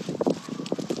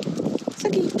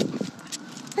 Suki,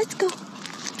 let's go.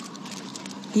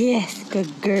 Yes,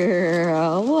 good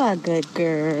girl. What good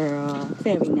girl.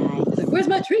 Very nice. Like, where's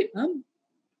my treat, Mom?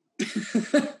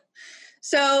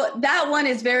 So that one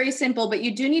is very simple, but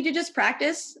you do need to just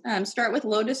practice. Start with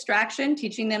low distraction,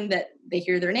 teaching them that they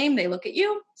hear their name, they look at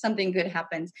you, something good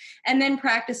happens. And then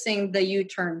practicing the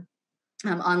U-turn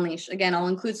on leash. Again, I'll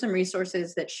include some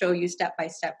resources that show you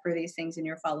step-by-step for these things in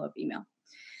your follow-up email.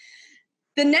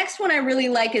 The next one I really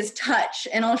like is touch.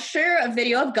 And I'll share a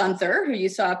video of Gunther, who you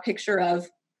saw a picture of,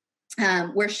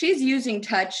 where she's using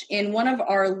touch in one of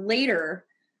our later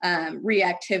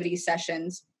reactivity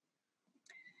sessions,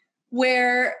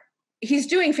 where he's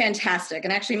doing fantastic.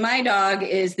 And actually my dog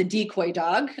is the decoy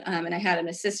dog. And I had an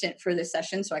assistant for this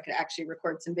session so I could actually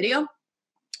record some video,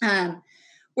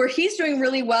 where he's doing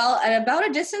really well at about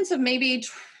a distance of maybe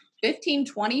 15,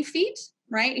 20 feet,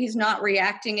 right? He's not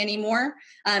reacting anymore.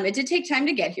 It did take time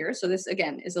to get here. So this,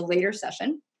 again, is a later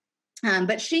session.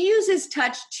 But she uses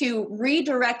touch to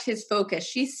redirect his focus.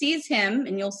 She sees him,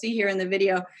 and you'll see here in the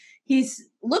video, he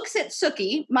looks at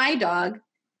Suki, my dog,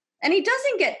 and he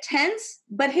doesn't get tense,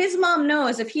 but his mom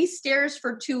knows if he stares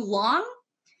for too long,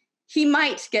 he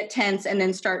might get tense and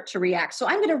then start to react. So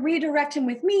I'm going to redirect him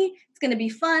with me. It's going to be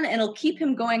fun, and it'll keep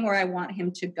him going where I want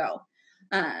him to go.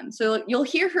 So you'll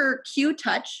hear her cue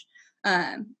touch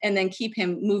and then keep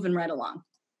him moving right along.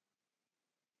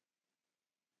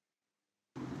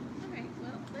 All right,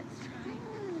 well, let's try.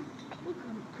 We'll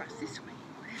come across this way.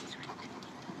 That's right.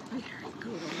 Very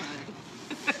good.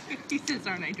 He says,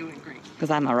 aren't I doing great? Because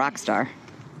I'm a rock star.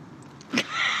 Good.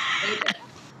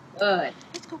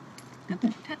 Let's go.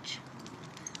 Touch.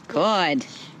 Good.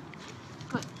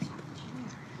 Good.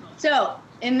 So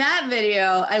in that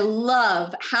video, I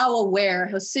love how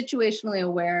situationally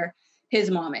aware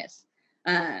his mom is.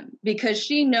 Because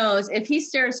she knows if he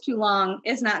stares too long,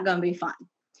 it's not going to be fun.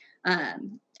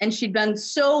 And she'd done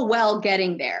so well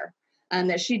getting there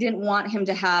that she didn't want him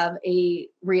to have a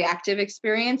reactive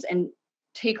experience and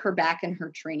take her back in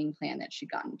her training plan that she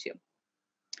got into.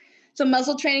 So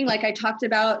muzzle training, like I talked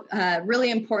about,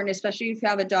 really important, especially if you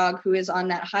have a dog who is on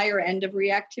that higher end of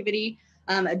reactivity,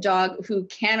 a dog who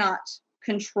cannot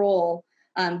control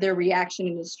their reaction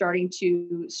and is starting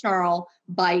to snarl,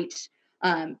 bite,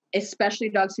 especially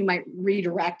dogs who might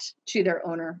redirect to their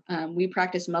owner. We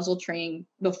practice muzzle training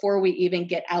before we even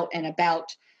get out and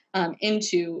about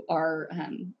into our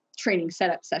training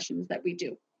setup sessions that we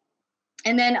do.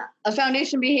 And then a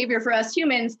foundation behavior for us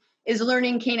humans is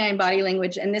learning canine body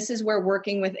language. And this is where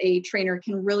working with a trainer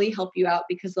can really help you out,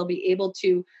 because they'll be able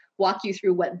to walk you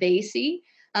through what they see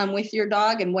with your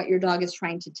dog and what your dog is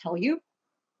trying to tell you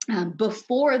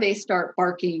before they start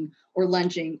barking or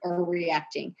lunging or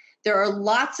reacting. There are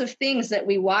lots of things that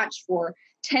we watch for: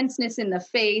 tenseness in the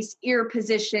face, ear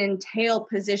position, tail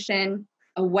position.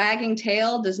 A wagging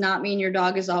tail does not mean your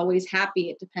dog is always happy.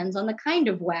 It depends on the kind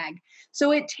of wag.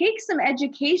 So it takes some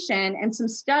education and some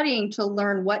studying to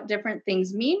learn what different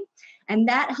things mean. And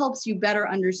that helps you better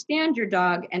understand your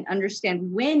dog and understand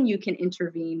when you can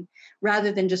intervene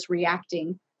rather than just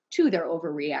reacting to their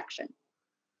overreaction.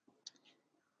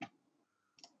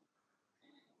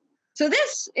 So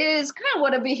this is kind of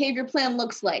what a behavior plan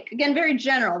looks like. Again, very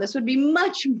general. This would be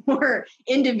much more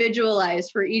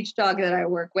individualized for each dog that I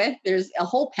work with. There's a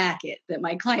whole packet that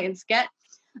my clients get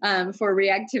for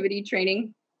reactivity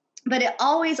training. But it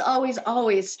always, always,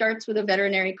 always starts with a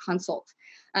veterinary consult.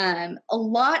 A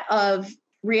lot of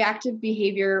reactive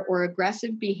behavior or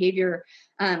aggressive behavior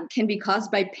can be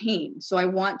caused by pain. So I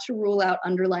want to rule out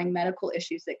underlying medical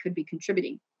issues that could be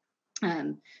contributing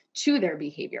to their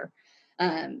behavior.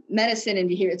 Medicine and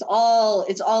behavior, it's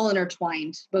all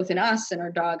intertwined, both in us and our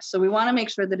dogs. So we want to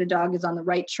make sure that a dog is on the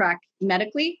right track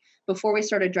medically before we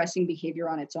start addressing behavior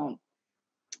on its own.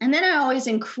 And then I always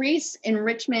increase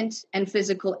enrichment and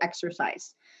physical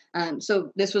exercise.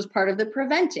 So this was part of the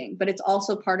preventing, but it's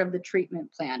also part of the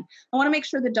treatment plan. I want to make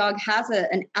sure the dog has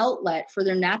an outlet for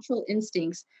their natural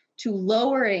instincts to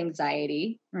lower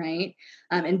anxiety, right?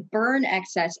 And burn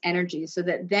excess energy so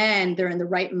that then they're in the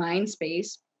right mind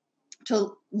space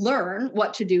to learn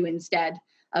what to do instead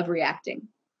of reacting.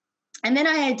 And then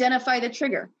I identify the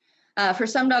trigger. For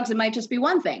some dogs, it might just be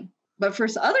one thing, but for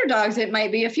other dogs, it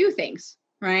might be a few things,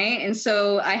 right? And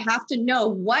so I have to know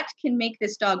what can make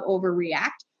this dog overreact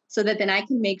so that then I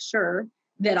can make sure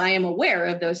that I am aware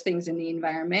of those things in the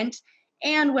environment.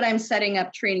 And when I'm setting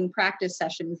up training practice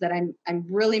sessions, that I'm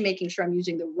really making sure I'm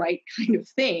using the right kind of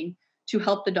thing to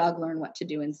help the dog learn what to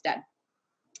do instead.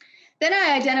 Then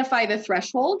I identify the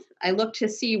threshold. I look to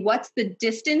see what's the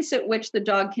distance at which the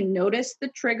dog can notice the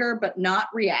trigger but not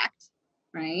react,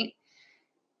 right?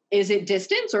 Is it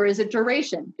distance or is it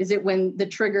duration? Is it when the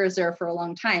trigger is there for a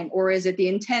long time, or is it the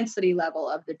intensity level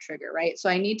of the trigger, right? So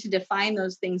I need to define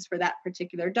those things for that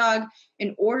particular dog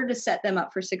in order to set them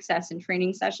up for success in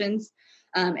training sessions.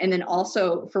 And then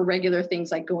also for regular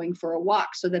things like going for a walk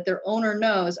so that their owner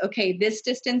knows, okay, this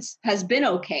distance has been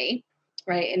okay,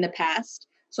 right, in the past.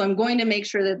 So I'm going to make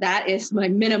sure that that is my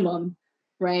minimum,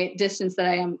 right, distance that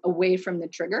I am away from the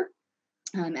trigger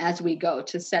as we go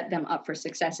to set them up for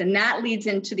success. And that leads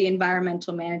into the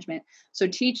environmental management. So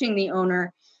teaching the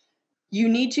owner, you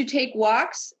need to take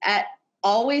walks at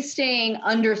always staying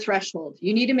under threshold.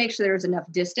 You need to make sure there's enough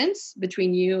distance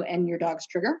between you and your dog's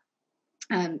trigger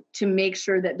to make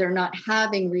sure that they're not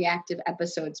having reactive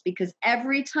episodes, because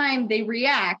every time they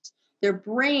react, their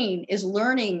brain is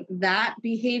learning that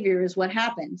behavior is what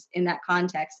happens in that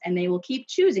context, and they will keep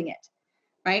choosing it,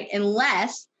 right?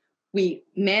 Unless we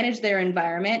manage their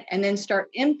environment and then start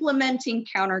implementing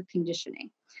counter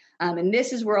conditioning. And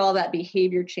this is where all that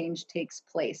behavior change takes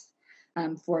place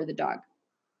for the dog.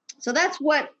 So that's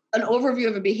what an overview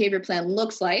of a behavior plan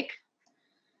looks like.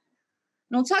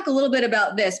 And I'll talk a little bit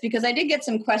about this because I did get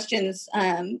some questions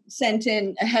sent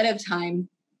in ahead of time,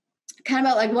 kind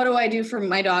of about like, what do I do for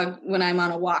my dog when I'm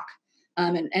on a walk?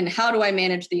 And how do I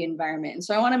manage the environment? And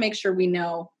so I want to make sure we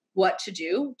know what to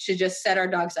do to just set our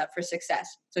dogs up for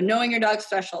success. So knowing your dog's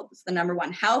threshold is the number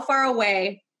one. How far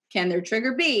away can their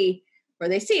trigger be where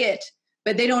they see it,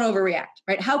 but they don't overreact,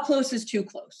 right? How close is too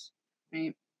close,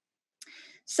 right?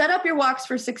 Set up your walks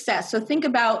for success. So think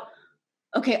about,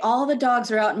 okay, all the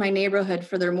dogs are out in my neighborhood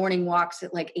for their morning walks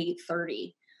at like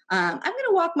 8:30. I'm going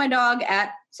to walk my dog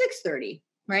at 6:30,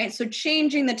 right? So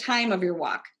changing the time of your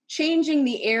walk, changing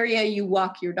the area you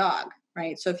walk your dog,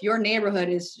 right? So if your neighborhood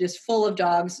is just full of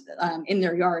dogs in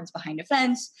their yards behind a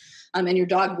fence, and your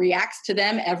dog reacts to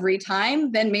them every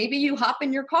time, then maybe you hop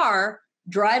in your car,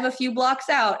 drive a few blocks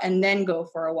out, and then go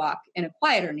for a walk in a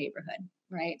quieter neighborhood,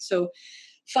 right? So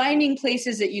finding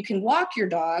places that you can walk your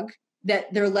dog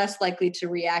that they're less likely to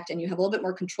react, and you have a little bit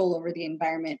more control over the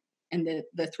environment and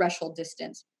the threshold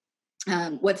distance.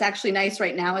 What's actually nice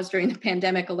right now is during the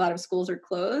pandemic, a lot of schools are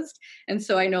closed. And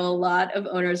so I know a lot of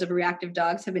owners of reactive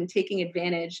dogs have been taking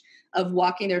advantage of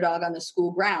walking their dog on the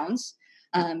school grounds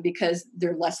because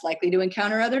they're less likely to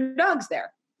encounter other dogs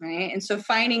there, right? And so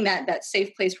finding that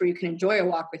safe place where you can enjoy a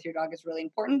walk with your dog is really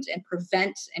important and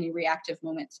prevent any reactive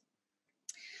moments.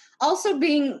 Also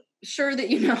being sure that,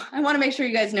 I want to make sure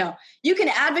you guys know, you can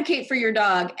advocate for your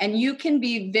dog and you can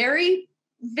be very,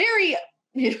 very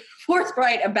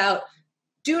forthright about,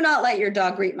 do not let your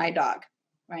dog greet my dog,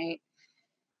 right?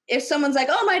 If someone's like,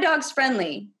 oh, my dog's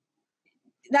friendly,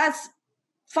 that's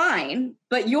fine,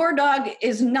 but your dog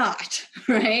is not,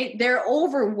 right? They're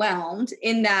overwhelmed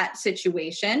in that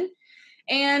situation.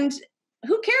 And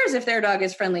who cares if their dog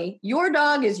is friendly? Your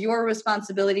dog is your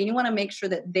responsibility. And you want to make sure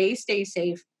that they stay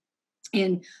safe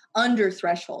and under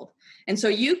threshold. And so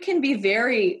you can be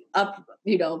very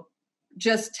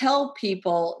just tell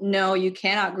people, no, you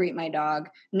cannot greet my dog.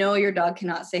 No, your dog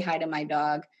cannot say hi to my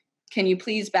dog. Can you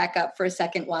please back up for a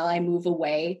second while I move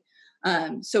away?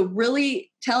 So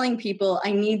really telling people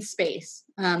I need space.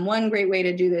 One great way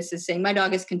to do this is saying my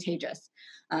dog is contagious.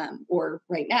 Or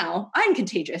right now, I'm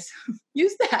contagious.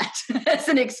 Use that as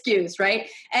an excuse, right?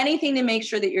 Anything to make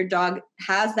sure that your dog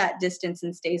has that distance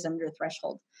and stays under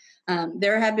threshold.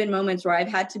 There have been moments where I've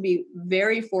had to be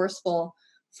very forceful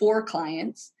for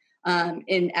clients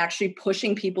in actually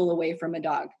pushing people away from a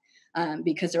dog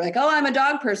because they're like, oh, I'm a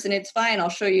dog person. It's fine. I'll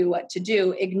show you what to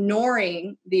do,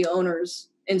 ignoring the owner's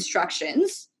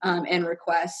instructions and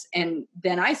requests. And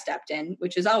then I stepped in,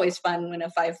 which is always fun when a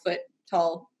 5-foot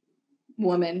tall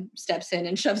woman steps in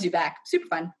and shoves you back. Super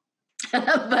fun.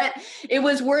 But it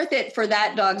was worth it for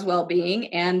that dog's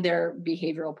well-being and their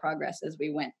behavioral progress as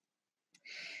we went.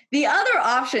 The other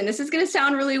option, this is going to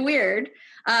sound really weird,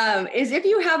 is if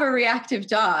you have a reactive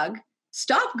dog,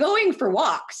 stop going for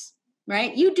walks,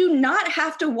 right? You do not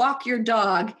have to walk your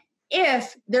dog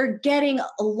if they're getting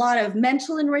a lot of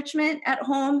mental enrichment at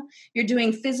home, you're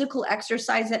doing physical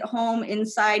exercise at home,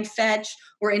 inside fetch,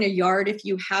 or in a yard if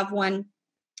you have one.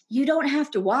 You don't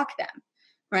have to walk them,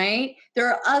 right? There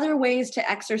are other ways to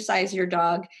exercise your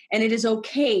dog, and it is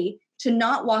okay to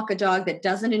not walk a dog that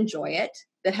doesn't enjoy it,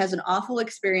 that has an awful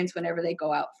experience whenever they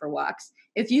go out for walks.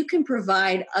 If you can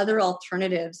provide other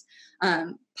alternatives,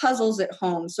 puzzles at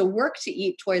home. So work to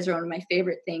eat toys are one of my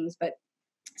favorite things, but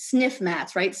sniff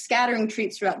mats, right? Scattering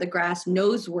treats throughout the grass,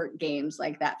 nose work games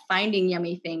like that, finding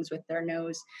yummy things with their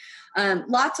nose,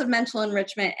 lots of mental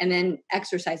enrichment, and then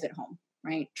exercise at home,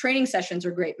 right? Training sessions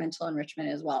are great mental enrichment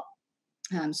as well.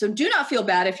 So do not feel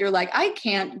bad if you're like, I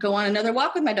can't go on another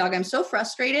walk with my dog. I'm so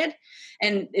frustrated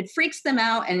and it freaks them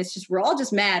out. And it's just, we're all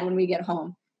just mad when we get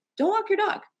home. Don't walk your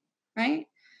dog, right?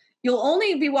 You'll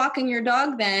only be walking your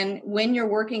dog then when you're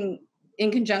working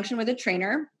in conjunction with a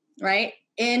trainer, right?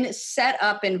 In set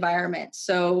up environments.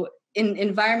 So in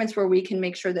environments where we can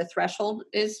make sure the threshold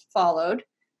is followed,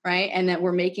 right? And that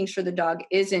we're making sure the dog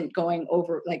isn't going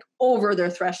over their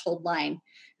threshold line.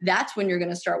 That's when you're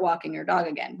going to start walking your dog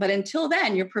again. But until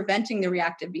then, you're preventing the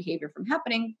reactive behavior from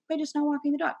happening by just not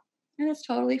walking the dog. And that's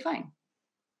totally fine.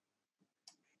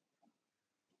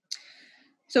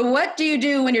 So what do you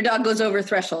do when your dog goes over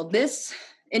threshold? This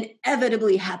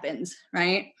inevitably happens,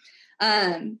 right?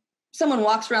 Someone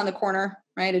walks around the corner,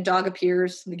 right? A dog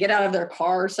appears, they get out of their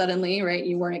car suddenly, right?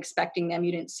 You weren't expecting them.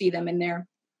 You didn't see them in there.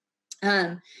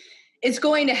 It's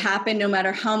going to happen no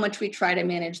matter how much we try to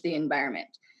manage the environment.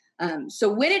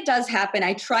 So when it does happen,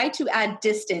 I try to add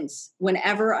distance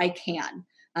whenever I can.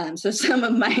 So some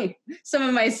of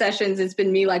my sessions, it's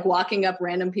been me like walking up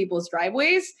random people's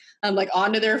driveways, like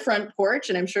onto their front porch.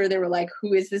 And I'm sure they were like,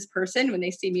 who is this person when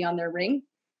they see me on their ring?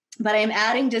 But I'm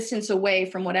adding distance away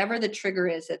from whatever the trigger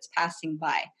is that's passing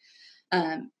by.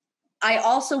 I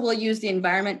also will use the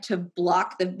environment to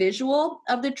block the visual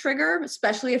of the trigger,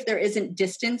 especially if there isn't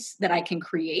distance that I can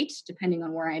create, depending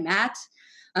on where I'm at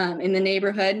in the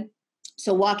neighborhood.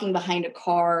 So walking behind a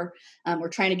car, or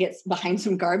trying to get behind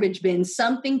some garbage bins,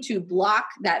 something to block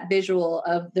that visual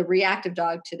of the reactive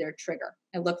dog to their trigger.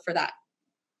 I look for that.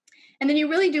 And then you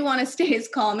really do want to stay as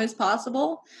calm as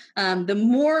possible. The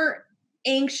more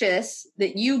anxious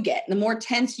that you get, the more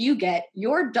tense you get,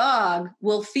 your dog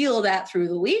will feel that through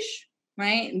the leash,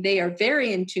 right? They are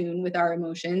very in tune with our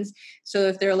emotions. So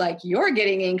if they're like, you're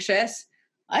getting anxious,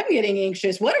 I'm getting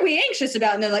anxious. What are we anxious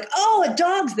about? And they're like, oh, a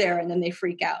dog's there. And then they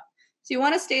freak out. So you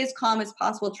want to stay as calm as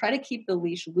possible. Try to keep the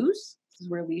leash loose. This is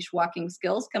where leash walking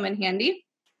skills come in handy.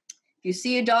 If you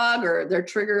see a dog or their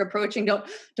trigger approaching,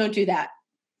 don't do that.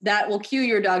 That will cue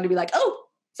your dog to be like, oh,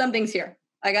 something's here.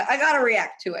 I got to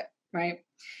react to it, right?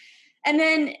 And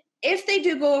then if they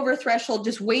do go over threshold,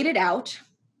 just wait it out,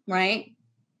 right?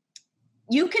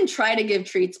 You can try to give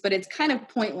treats, but it's kind of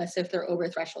pointless if they're over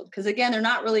threshold, because again, they're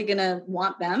not really going to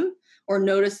want them or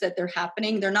notice that they're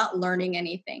happening. They're not learning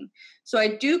anything. So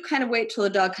I do kind of wait till the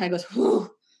dog kind of goes, whoo,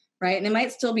 right? And they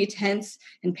might still be tense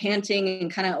and panting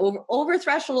and kind of over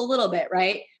threshold a little bit,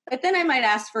 right? But then I might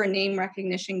ask for a name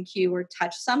recognition cue or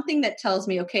touch, something that tells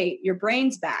me, okay, your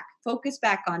brain's back, focus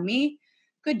back on me.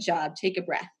 Good job. Take a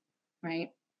breath, right?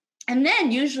 And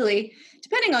then usually,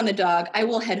 depending on the dog, I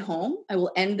will head home. I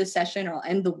will end the session or I'll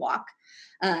end the walk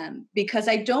because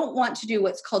I don't want to do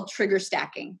what's called trigger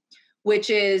stacking,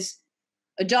 which is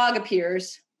a dog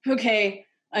appears, okay,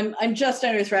 I'm just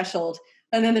under threshold,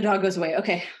 and then the dog goes away,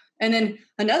 okay. And then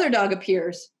another dog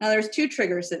appears. Now there's 2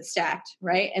 triggers that stacked,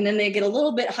 right? And then they get a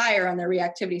little bit higher on their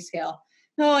reactivity scale.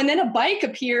 Oh, and then a bike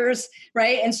appears,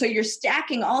 right? And so you're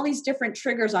stacking all these different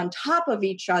triggers on top of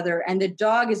each other, and the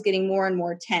dog is getting more and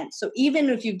more tense. So even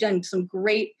if you've done some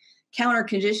great counter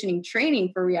conditioning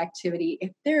training for reactivity,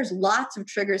 if there's lots of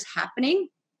triggers happening,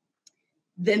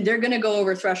 then they're going to go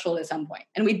over threshold at some point.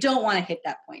 And we don't want to hit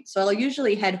that point. So I'll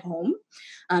usually head home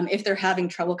if they're having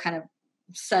trouble kind of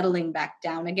settling back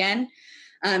down again.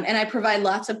 And I provide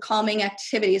lots of calming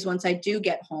activities once I do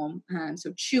get home.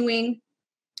 So chewing,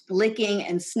 licking,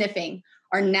 and sniffing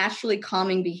are naturally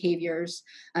calming behaviors,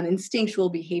 instinctual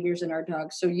behaviors in our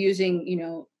dogs. So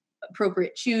using,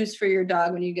 appropriate chews for your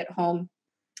dog when you get home,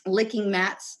 licking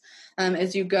mats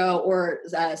as you go, or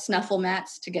snuffle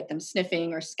mats to get them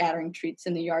sniffing, or scattering treats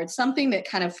in the yard, something that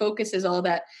kind of focuses all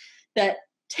that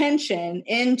tension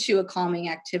into a calming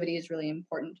activity is really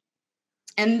important.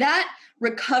 And that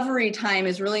recovery time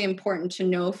is really important to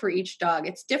know for each dog.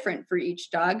 It's different for each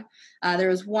dog. There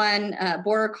was one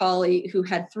border collie who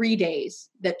had 3 days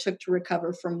that took to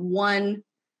recover from one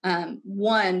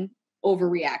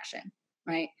overreaction,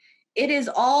 right? It is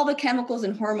all the chemicals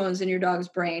and hormones in your dog's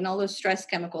brain, all those stress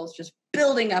chemicals just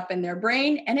building up in their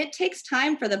brain. And it takes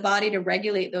time for the body to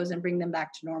regulate those and bring them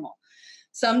back to normal.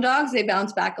 Some dogs, they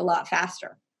bounce back a lot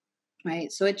faster.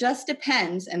 Right. So it just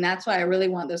depends. And that's why I really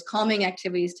want those calming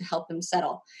activities to help them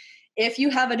settle. If you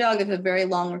have a dog with a very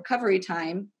long recovery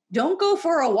time, don't go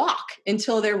for a walk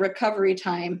until their recovery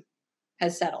time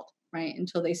has settled, right?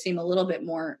 Until they seem a little bit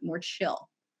more chill.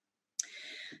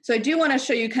 So I do want to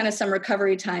show you kind of some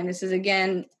recovery time. This is,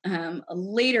 again, a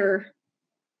later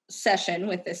session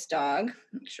with this dog.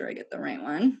 Make sure I get the right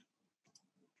one.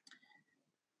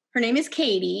 Her name is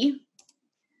Katie.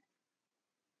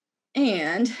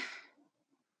 And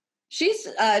she's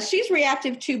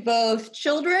reactive to both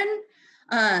children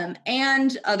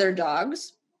and other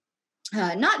dogs.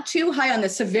 Not too high on the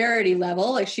severity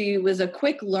level. Like, she was a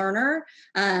quick learner,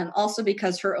 also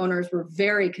because her owners were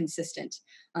very consistent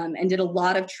and did a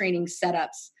lot of training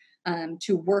setups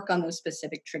to work on those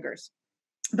specific triggers.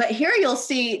 But here you'll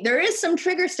see there is some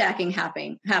trigger stacking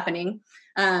happening.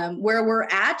 Where we're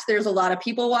at, there's a lot of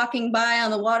people walking by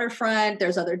on the waterfront.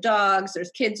 There's other dogs,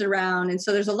 there's kids around. And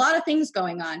so there's a lot of things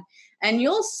going on. And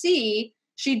you'll see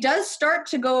she does start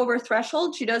to go over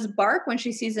threshold. She does bark when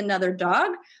she sees another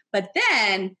dog. But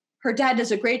then her dad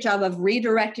does a great job of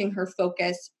redirecting her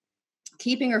focus,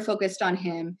 keeping her focused on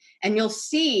him. And you'll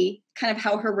see kind of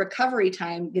how her recovery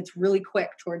time gets really quick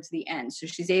towards the end. So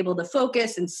she's able to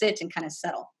focus and sit and kind of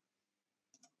settle.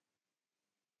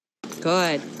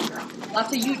 Good.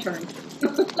 Lots of U-turns.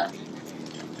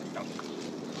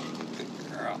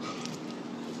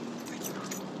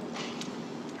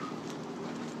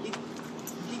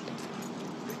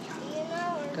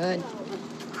 Good.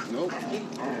 Nope.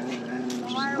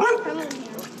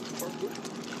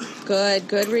 Good.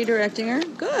 Good redirecting her.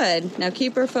 Good. Now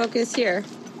keep her focused here.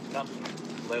 No.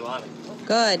 Lay on it.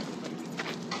 Good.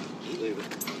 Leave it.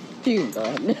 You can go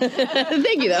ahead.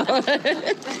 Thank you, though.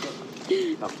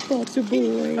 That's a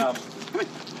boy. Come on.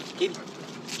 Kitty.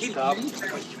 Kitty. Come.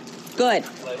 Good.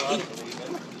 Lay on it.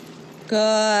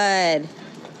 Good.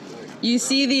 You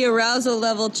see the arousal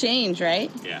level change, right?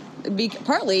 Yeah.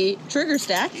 Partly trigger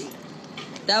stack.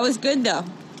 That was good, though.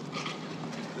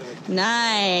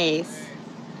 Nice.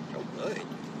 Oh, good.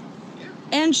 Yeah.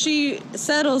 And she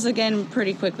settles again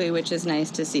pretty quickly, which is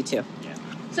nice to see, too. Yeah.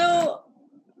 So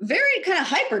very kind of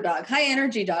hyper dog, high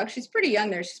energy dog. She's pretty young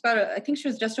there. She's about, I think she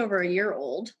was just over a year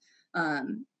old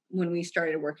when we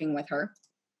started working with her.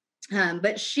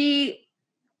 But she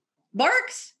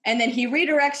barks, and then he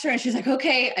redirects her, and she's like,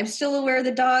 okay, I'm still aware of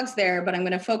the dog's there, but I'm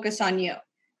going to focus on you,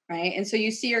 right? And so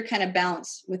you see her kind of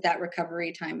bounce with that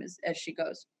recovery time as she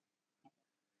goes.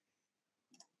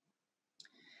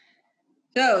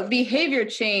 So behavior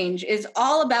change is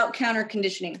all about counter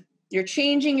conditioning. You're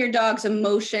changing your dog's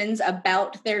emotions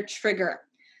about their trigger.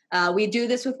 We do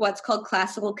this with what's called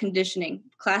classical conditioning.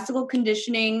 Classical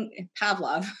conditioning,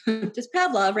 Pavlov, does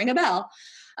Pavlov ring a bell?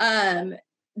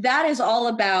 That is all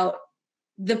about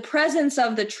the presence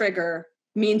of the trigger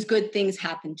means good things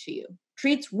happen to you.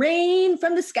 Treats rain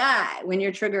from the sky when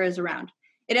your trigger is around.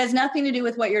 It has nothing to do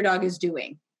with what your dog is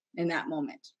doing in that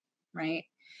moment, right?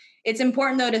 It's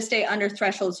important, though, to stay under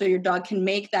threshold so your dog can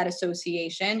make that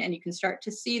association and you can start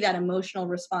to see that emotional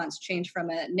response change from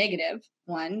a negative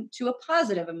one to a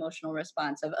positive emotional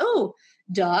response of, oh,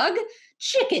 dog,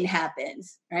 chicken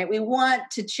happens, right? We want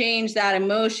to change that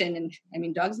emotion. And I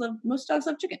mean, most dogs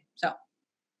love chicken. So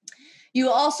you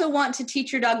also want to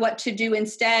teach your dog what to do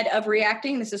instead of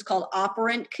reacting. This is called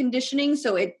operant conditioning.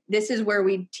 So this is where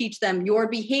we teach them your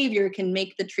behavior can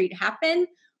make the treat happen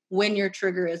when your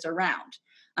trigger is around.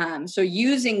 So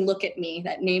using look at me,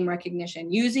 that name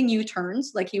recognition, using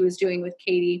U-turns like he was doing with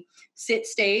Katie, sit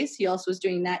stays. He also was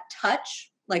doing that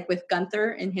touch like with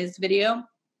Gunther in his video,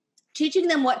 teaching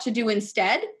them what to do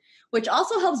instead, which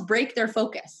also helps break their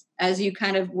focus as you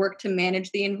kind of work to manage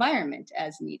the environment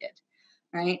as needed,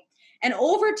 right? And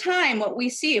over time, what we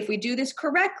see if we do this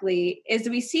correctly is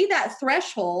we see that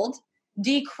threshold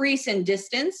decrease in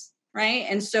distance, right?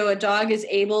 And so a dog is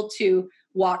able to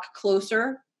walk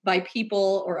closer by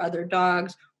people or other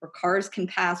dogs, or cars can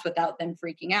pass without them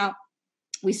freaking out.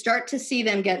 We start to see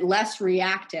them get less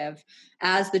reactive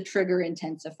as the trigger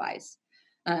intensifies.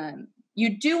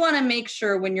 You do want to make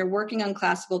sure when you're working on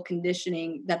classical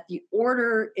conditioning that the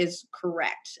order is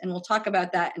correct. And we'll talk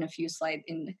about that in a few slides,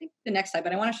 in I think the next slide,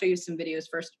 but I want to show you some videos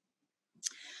first.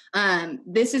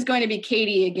 This is going to be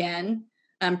Katie again,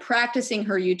 practicing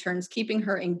her U-turns, keeping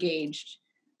her engaged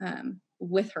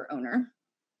with her owner.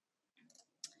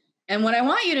 And what I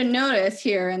want you to notice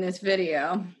here in this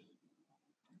video,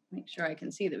 make sure I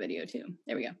can see the video too.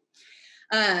 There we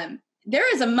go.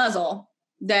 There is a muzzle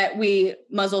that we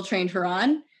muzzle trained her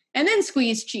on, and then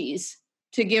squeeze cheese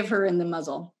to give her in the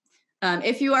muzzle.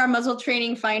 If you are muzzle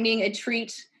training, finding a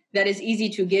treat that is easy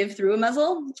to give through a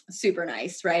muzzle, super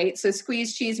nice, right? So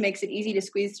squeeze cheese makes it easy to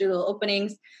squeeze through little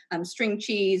openings. String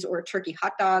cheese or turkey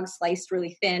hot dogs sliced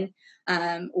really thin,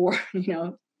 or,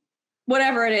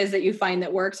 whatever it is that you find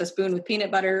that works, a spoon with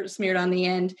peanut butter smeared on the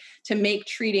end to make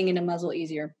treating in a muzzle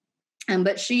easier.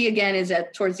 But she, again, is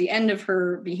towards the end of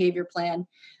her behavior plan.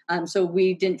 So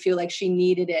we didn't feel like she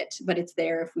needed it, but it's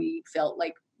there if we felt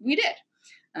like we did.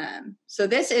 So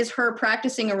this is her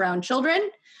practicing around children.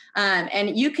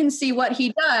 And you can see what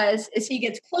he does is he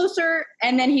gets closer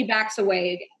and then he backs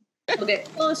away again. He'll get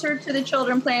closer to the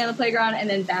children playing on the playground and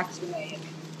then backs away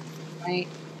again, right?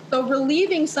 So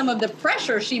relieving some of the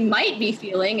pressure she might be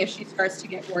feeling if she starts to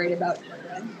get worried about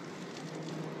children.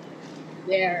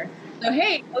 There. So,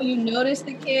 hey, you notice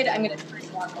the kid, I'm going to try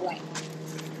to walk away.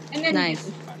 And then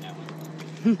nice.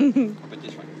 But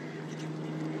this one.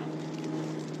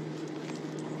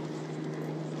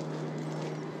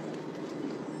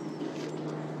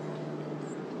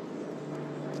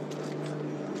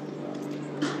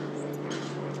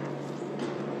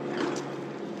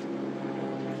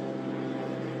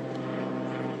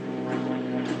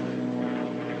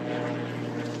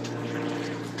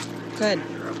 Good.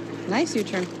 Nice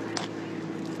U-turn.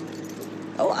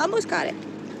 Oh, almost got it.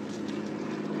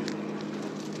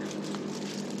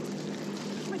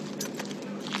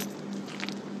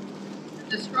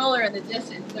 the stroller in the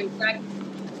distance. So he's back.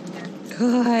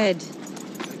 Good.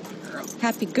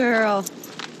 Happy girl.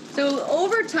 So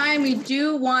over time, we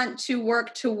do want to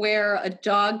work to where a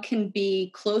dog can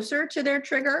be closer to their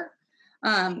trigger,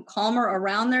 calmer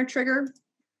around their trigger.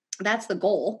 That's the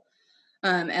goal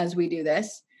as we do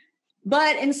this.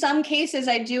 But in some cases,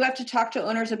 I do have to talk to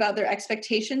owners about their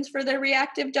expectations for their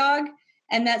reactive dog,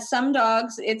 and that some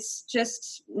dogs, it's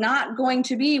just not going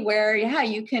to be where, yeah,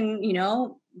 you can,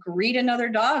 greet another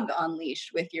dog on leash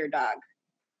with your dog.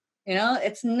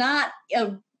 It's not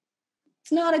a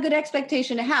good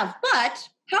expectation to have. But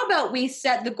how about we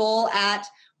set the goal at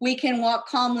we can walk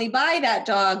calmly by that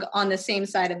dog on the same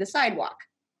side of the sidewalk,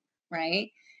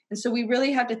 right? And so we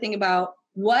really have to think about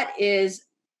what is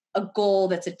a goal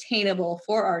that's attainable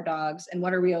for our dogs and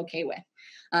what are we okay with.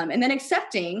 And then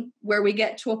accepting where we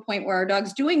get to a point where our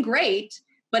dog's doing great,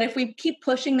 but if we keep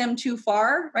pushing them too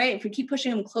far, right? If we keep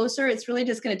pushing them closer, it's really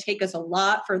just going to take us a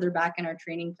lot further back in our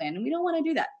training plan. And we don't want to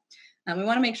do that. We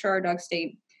want to make sure our dogs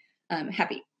stay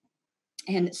happy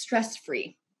and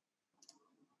stress-free.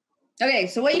 Okay,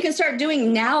 so what you can start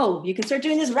doing now, you can start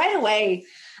doing this right away.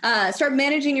 Start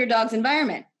managing your dog's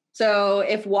environment. So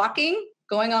if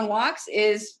going on walks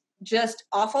is just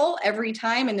awful every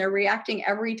time and they're reacting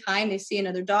every time they see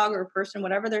another dog or a person,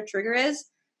 whatever their trigger is,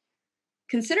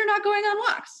 consider not going on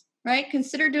walks. right?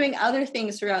 Consider doing other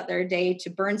things throughout their day to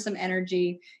burn some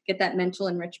energy, get that mental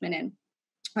enrichment in,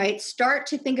 right? Start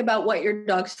to think about what your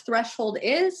dog's threshold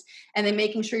is, and then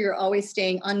making sure you're always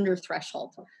staying under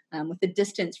threshold with the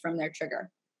distance from their trigger.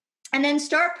 And then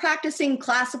start practicing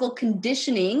classical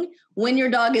conditioning when your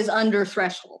dog is under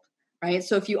threshold, right?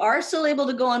 So if you are still able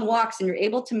to go on walks and you're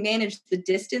able to manage the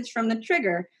distance from the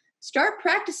trigger, start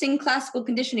practicing classical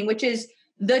conditioning, which is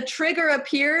the trigger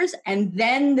appears and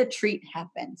then the treat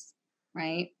happens,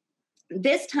 right?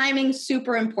 This timing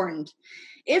super important.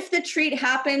 If the treat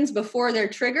happens before their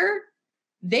trigger,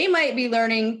 they might be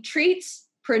learning treats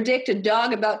predict a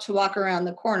dog about to walk around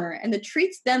the corner, and the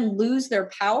treats then lose their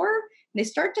power. And they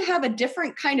start to have a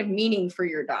different kind of meaning for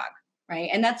your dog, right?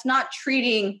 And that's not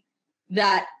treating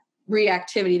that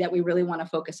reactivity that we really want to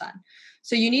focus on.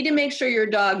 So you need to make sure your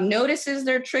dog notices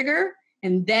their trigger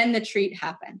and then the treat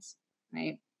happens,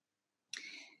 right?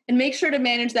 And make sure to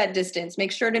manage that distance.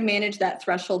 Make sure to manage that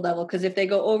threshold level, because if they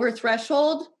go over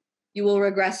threshold, you will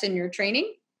regress in your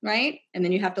training, right? And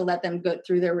then you have to let them go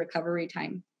through their recovery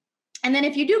time. And then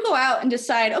if you do go out and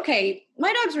decide, okay,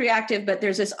 my dog's reactive, but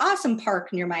there's this awesome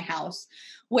park near my house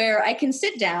where I can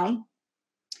sit down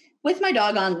with my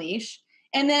dog on leash,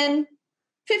 and then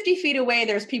 50 feet away,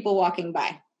 there's people walking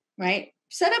by, right?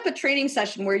 Set up a training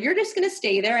session where you're just going to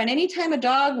stay there. And anytime a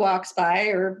dog walks by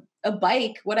or a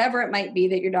bike, whatever it might be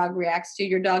that your dog reacts to,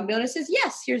 your dog notices,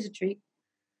 yes, here's a treat.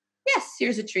 Yes,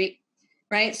 here's a treat,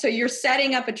 right? So you're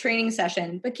setting up a training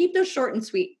session, but keep those short and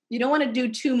sweet. You don't want to do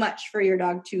too much for your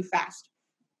dog too fast.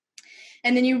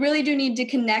 And then you really do need to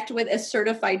connect with a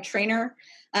certified trainer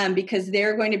because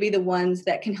they're going to be the ones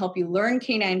that can help you learn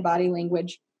canine body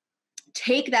language,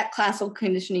 take that classical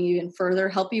conditioning even further,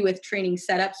 help you with training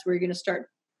setups where you're going to start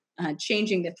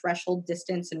changing the threshold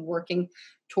distance and working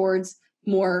towards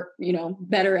more,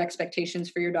 better expectations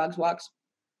for your dog's walks.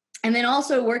 And then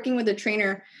also working with a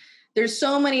trainer, there's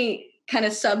so many kind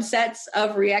of subsets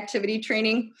of reactivity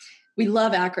training. We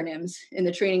love acronyms in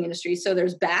the training industry. So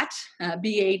there's BAT,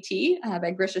 B-A-T,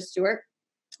 by Grisha Stewart.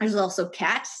 There's also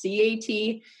CAT,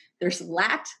 C-A-T. There's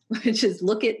LAT, which is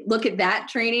look at that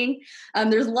training.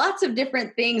 There's lots of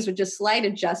different things with just slight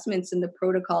adjustments in the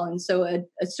protocol. And so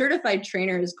a certified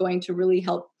trainer is going to really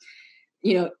help,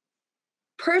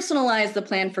 personalize the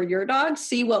plan for your dog,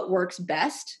 see what works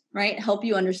best, right? Help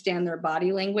you understand their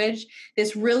body language.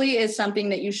 This really is something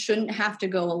that you shouldn't have to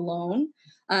go alone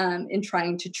in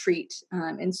trying to treat.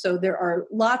 And so there are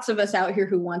lots of us out here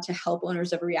who want to help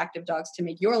owners of reactive dogs to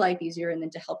make your life easier and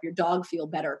then to help your dog feel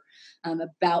better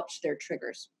about their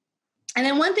triggers. And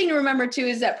then one thing to remember too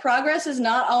is that progress is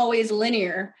not always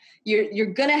linear.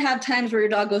 You're going to have times where your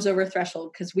dog goes over a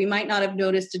threshold because we might not have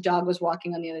noticed a dog was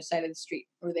walking on the other side of the street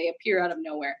or they appear out of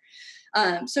nowhere.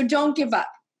 So don't give up,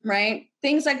 right?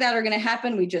 Things like that are going to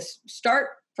happen. We just start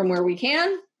from where we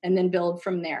can and then build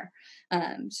from there.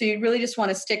 So you really just want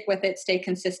to stick with it, stay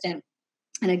consistent.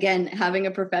 And again, having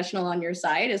a professional on your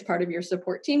side as part of your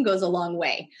support team goes a long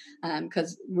way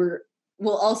because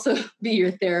we'll also be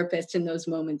your therapist in those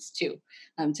moments too,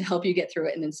 to help you get through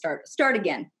it and then start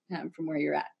again from where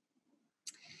you're at.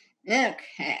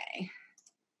 Okay.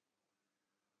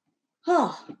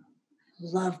 Oh,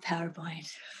 love PowerPoint.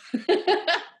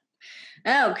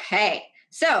 Okay.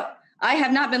 So I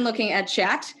have not been looking at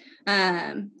chat.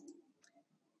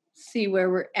 See where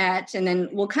we're at, and then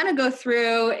we'll kind of go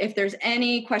through if there's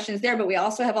any questions there, but we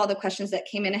also have all the questions that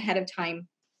came in ahead of time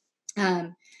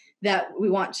that we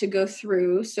want to go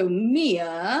through. So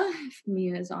Mia, if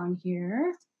Mia's on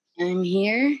here. I'm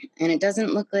here, and it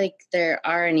doesn't look like there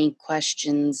are any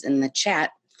questions in the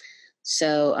chat.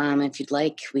 So if you'd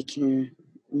like, we can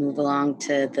move along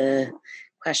to the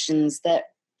questions that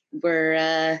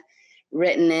were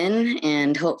written in,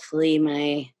 and hopefully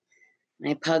my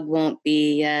pug won't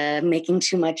be making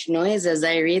too much noise as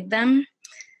I read them.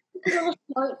 Little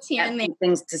shorts here and there.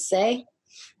 Things to say,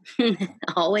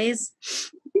 always.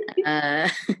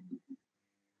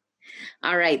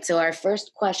 All right, so our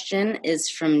first question is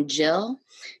from Jill,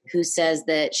 who says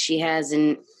that she has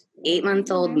an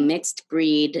 8-month-old mixed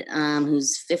breed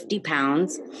who's 50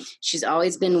 pounds. She's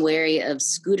always been wary of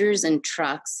scooters and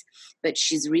trucks, but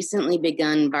she's recently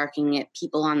begun barking at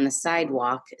people on the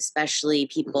sidewalk, especially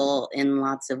people in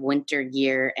lots of winter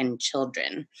gear and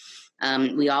children.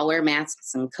 We all wear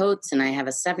masks and coats, and I have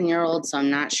a 7-year-old, so I'm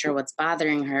not sure what's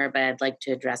bothering her, but I'd like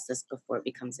to address this before it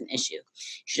becomes an issue.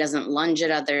 She doesn't lunge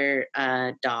at other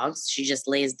dogs. She just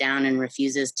lays down and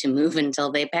refuses to move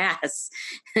until they pass.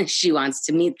 She wants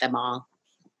to meet them all.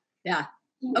 Yeah.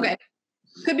 Okay.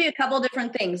 Could be a couple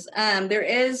different things. There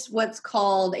is what's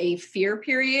called a fear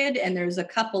period, and there's a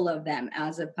couple of them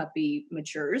as a puppy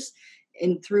matures.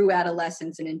 through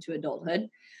adolescence and into adulthood.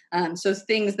 So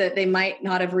things that they might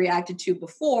not have reacted to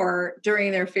before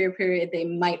during their fear period, they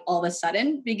might all of a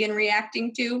sudden begin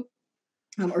reacting to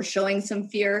or showing some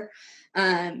fear.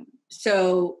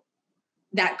 So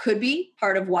that could be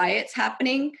part of why it's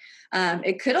happening.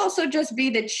 It could also just be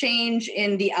the change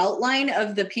in the outline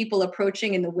of the people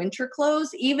approaching in the winter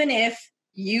clothes. Even if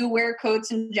you wear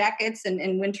coats and jackets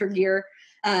and winter gear,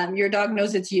 your dog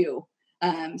knows it's you.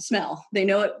 Smell. They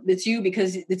know it's you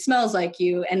because it smells like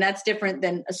you. And that's different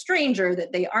than a stranger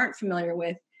that they aren't familiar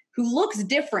with who looks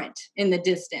different in the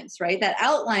distance, right? That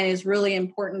outline is really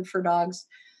important for dogs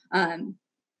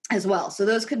as well. So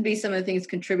those could be some of the things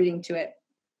contributing to it.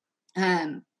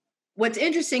 What's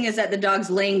interesting is that the dog's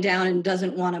laying down and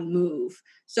doesn't want to move.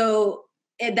 So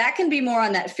that can be more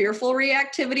on that fearful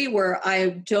reactivity where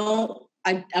I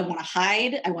want to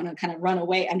hide. I want to kind of run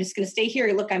away. I'm just going to stay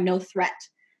here. Look, I'm no threat,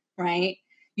 right?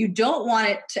 You don't want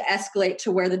it to escalate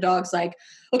to where the dog's like,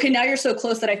 okay, now you're so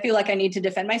close that I feel like I need to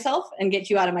defend myself and get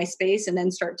you out of my space and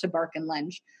then start to bark and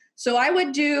lunge. So I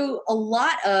would do a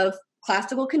lot of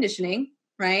classical conditioning,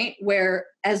 right? Where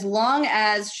as long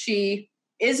as she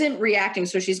isn't reacting,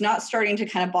 so she's not starting to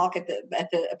kind of balk at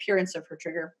the appearance of her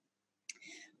trigger,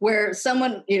 where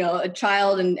someone, a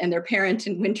child and their parent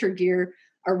in winter gear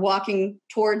are walking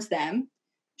towards them,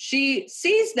 she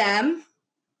sees them,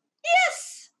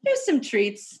 yes, there's some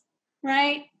treats,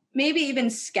 right? Maybe even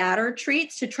scatter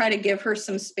treats to try to give her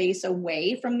some space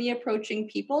away from the approaching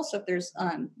people. So if there's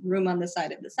room on the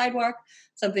side of the sidewalk,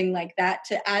 something like that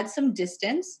to add some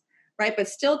distance, right? But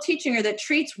still teaching her that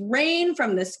treats rain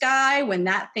from the sky when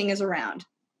that thing is around,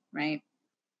 right?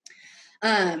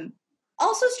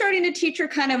 Also starting to teach her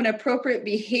kind of an appropriate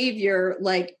behavior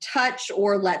like touch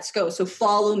or let's go. So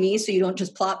follow me so you don't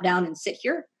just plop down and sit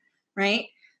here, right?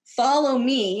 Follow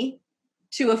me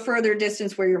to a further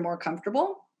distance where you're more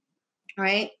comfortable,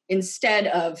 right? Instead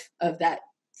of that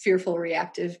fearful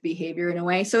reactive behavior in a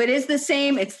way. So it's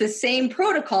the same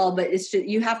protocol, but it's just,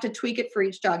 you have to tweak it for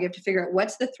each dog. You have to figure out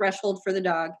what's the threshold for the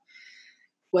dog,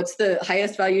 what's the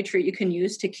highest value treat you can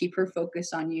use to keep her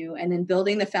focused on you, and then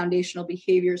building the foundational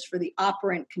behaviors for the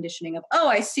operant conditioning of, oh,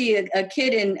 I see a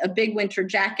kid in a big winter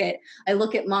jacket. I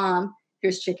look at mom,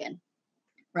 here's chicken,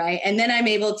 right? And then I'm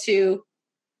able to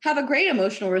have a great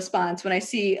emotional response when I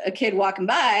see a kid walking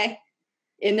by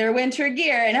in their winter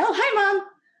gear and, oh, hi, mom,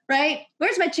 right?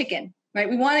 Where's my chicken, right?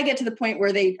 We want to get to the point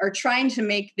where they are trying to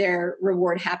make their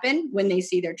reward happen when they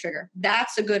see their trigger.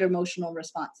 That's a good emotional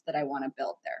response that I want to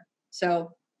build there.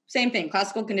 So same thing,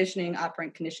 classical conditioning,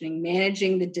 operant conditioning,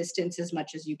 managing the distance as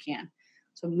much as you can.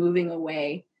 So moving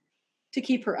away to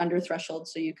keep her under threshold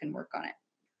so you can work on it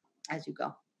as you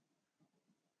go.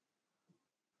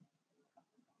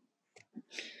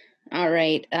 All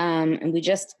right. And we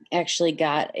just actually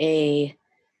got a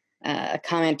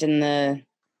comment in the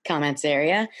comments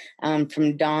area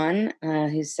from Dawn,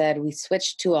 who said, we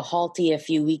switched to a Halti a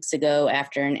few weeks ago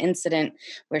after an incident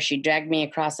where she dragged me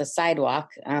across a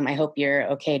sidewalk. I hope you're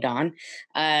okay, Dawn.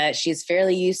 She's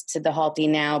fairly used to the Halti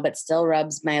now, but still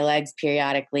rubs my legs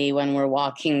periodically when we're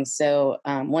walking. So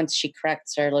once she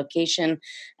corrects her location,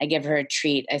 I give her a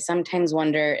treat. I sometimes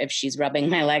wonder if she's rubbing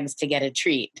my legs to get a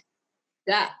treat.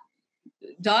 Yeah.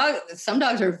 Some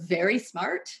dogs are very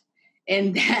smart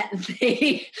in that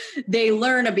they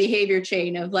learn a behavior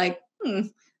chain of like,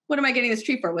 what am I getting this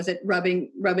treat for? Was it rubbing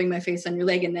my face on your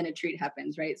leg and then a treat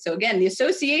happens, right? So again, the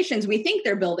associations we think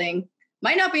they're building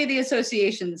might not be the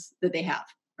associations that they have,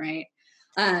 right?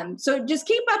 So just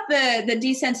keep up the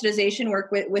desensitization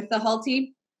work with the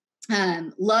Halti.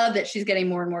 Love that she's getting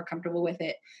more and more comfortable with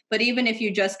it. But even if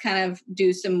you just kind of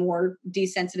do some more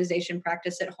desensitization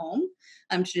practice at home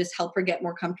to just help her get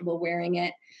more comfortable wearing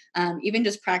it, even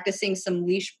just practicing some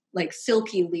leash, like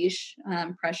silky leash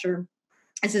pressure.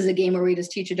 This is a game where we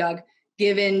just teach a dog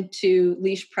give in to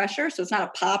leash pressure. So it's not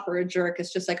a pop or a jerk.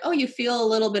 It's just like, oh, you feel a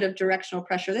little bit of directional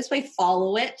pressure. This way,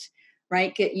 follow it,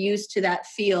 right? Get used to that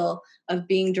feel of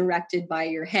being directed by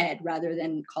your head rather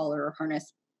than collar or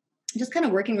harness. Just kind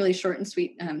of working really short and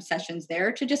sweet sessions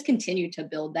there to just continue to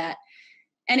build that.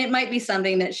 And it might be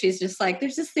something that she's just like,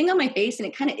 there's this thing on my face and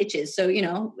it kind of itches. So,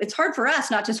 it's hard for us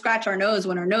not to scratch our nose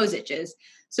when our nose itches.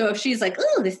 So if she's like,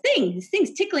 oh, this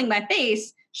thing's tickling my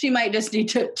face, she might just need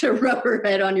to rub her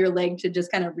head on your leg to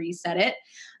just kind of reset it.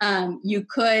 You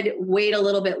could wait a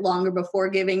little bit longer before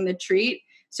giving the treat.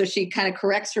 So she kind of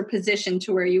corrects her position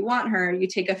to where you want her. You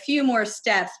take a few more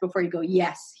steps before you go,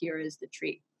 yes, here is the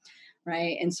treat.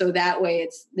 Right. And so that way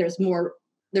there's more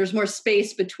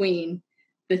space between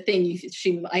the thing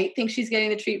she might think she's getting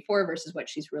the treat for versus what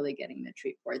she's really getting the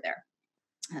treat for there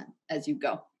as you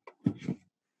go.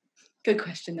 Good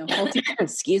question though.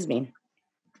 Excuse me.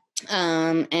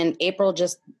 And April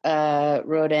just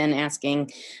wrote in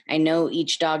asking, I know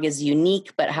each dog is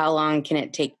unique, but how long can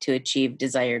it take to achieve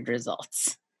desired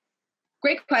results?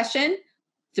 Great question.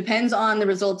 Depends on the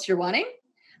results you're wanting.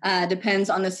 Depends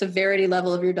on the severity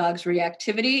level of your dog's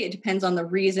reactivity. It depends on the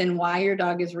reason why your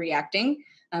dog is reacting,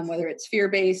 whether it's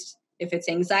fear-based. If it's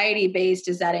anxiety-based,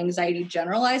 is that anxiety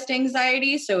generalized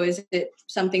anxiety? So is it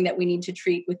something that we need to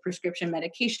treat with prescription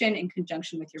medication in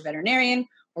conjunction with your veterinarian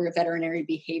or your veterinary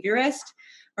behaviorist,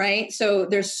 right? So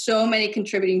there's so many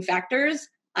contributing factors.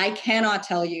 I cannot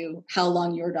tell you how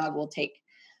long your dog will take.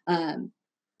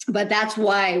 But that's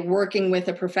why working with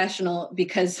a professional,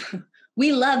 because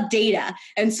we love data.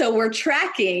 And so we're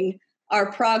tracking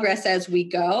our progress as we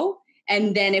go.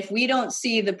 And then if we don't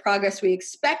see the progress we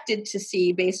expected to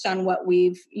see based on what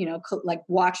we've, like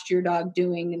watched your dog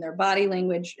doing in their body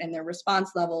language and their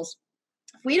response levels,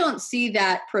 if we don't see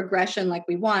that progression like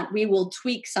we want, we will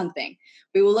tweak something.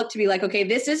 We will look to be like, okay,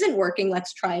 this isn't working.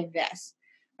 Let's try this,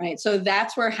 right? So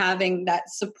that's where having that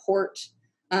support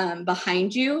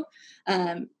behind you,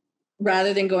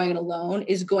 rather than going it alone,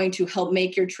 is going to help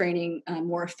make your training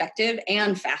more effective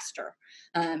and faster.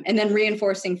 And then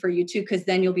reinforcing for you too, because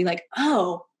then you'll be like,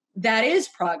 oh, that is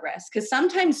progress. Because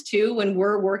sometimes too, when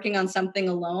we're working on something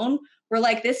alone, we're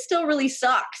like, this still really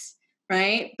sucks,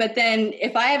 right? But then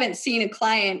if I haven't seen a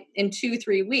client in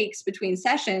 2-3 weeks between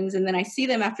sessions, and then I see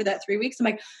them after that 3 weeks, I'm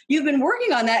like, you've been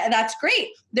working on that, and that's great.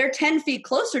 They're 10 feet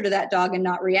closer to that dog and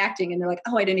not reacting. And they're like,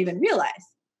 oh, I didn't even realize.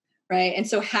 Right. And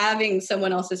so having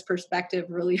someone else's perspective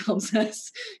really helps us,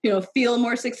 feel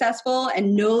more successful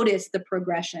and notice the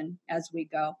progression as we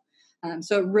go.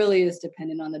 So it really is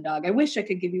dependent on the dog. I wish I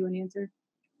could give you an answer.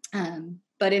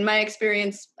 But in my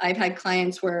experience, I've had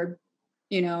clients where,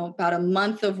 about a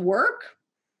month of work,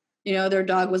 their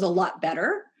dog was a lot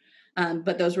better.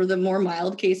 But those were the more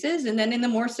mild cases. And then in the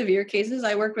more severe cases,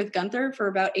 I worked with Gunther for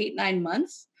about 8-9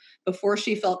 months before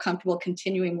she felt comfortable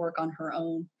continuing work on her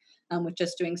own. With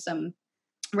just doing some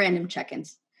random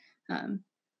check-ins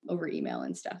over email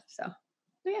and stuff. So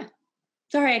yeah,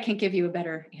 sorry, I can't give you a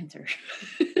better answer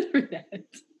for that.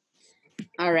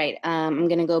 All right. I'm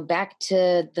going to go back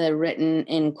to the written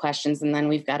in questions, and then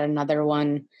we've got another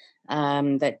one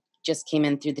that just came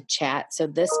in through the chat. So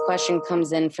this question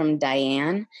comes in from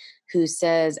Diane, who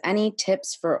says, any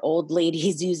tips for old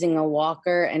ladies using a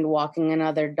walker and walking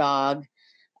another dog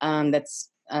that's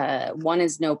one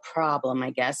is no problem, I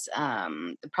guess.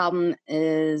 The problem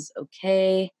is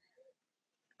okay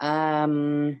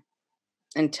until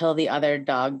the other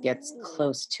dog gets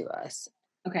close to us.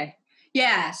 Okay.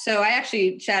 Yeah. So I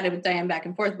actually chatted with Diane back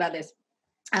and forth about this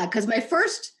because my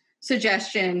first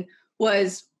suggestion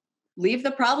was leave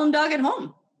the problem dog at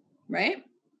home, right?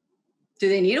 Do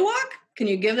they need a walk? Can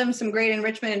you give them some great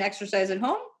enrichment and exercise at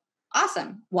home?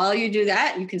 Awesome. While you do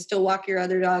that, you can still walk your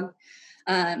other dog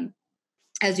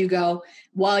as you go,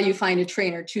 while you find a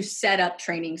trainer to set up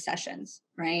training sessions,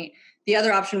 right? The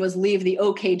other option was leave the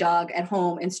okay dog at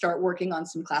home and start working on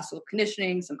some classical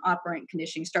conditioning, some operant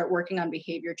conditioning, start working on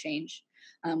behavior change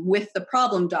with the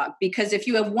problem dog. Because if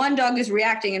you have one dog who's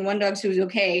reacting and one dog who's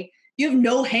okay, you have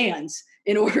no hands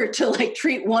in order to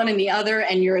treat one and the other,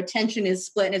 and your attention is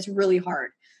split, and it's really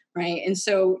hard, right? And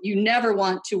so you never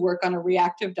want to work on a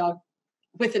reactive dog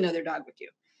with another dog with you.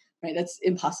 Right, that's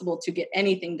impossible to get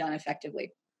anything done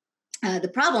effectively.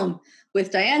 The problem with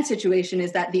Diane's situation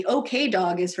is that the okay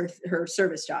dog is her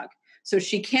service dog. So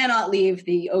she cannot leave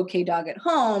the okay dog at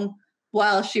home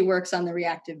while she works on the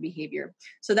reactive behavior.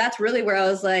 So that's really where I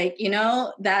was like,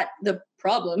 that the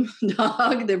problem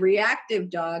dog, the reactive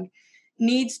dog,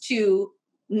 needs to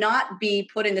not be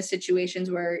put in the situations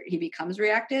where he becomes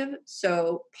reactive.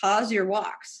 So pause your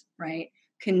walks, right?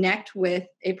 Connect with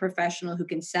a professional who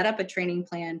can set up a training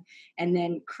plan and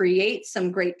then create some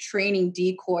great training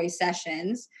decoy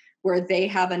sessions where they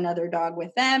have another dog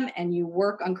with them, and you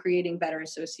work on creating better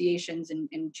associations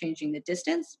and changing the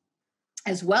distance,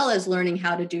 as well as learning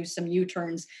how to do some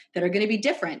U-turns that are going to be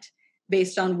different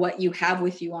based on what you have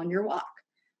with you on your walk,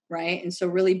 right? And so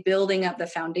really building up the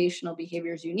foundational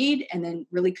behaviors you need, and then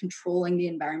really controlling the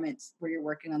environments where you're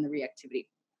working on the reactivity.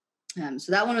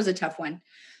 So that one was a tough one.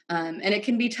 And it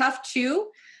can be tough too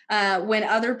when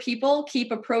other people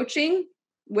keep approaching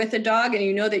with a dog and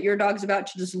you know that your dog's about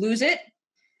to just lose it.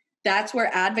 That's where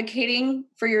advocating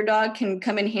for your dog can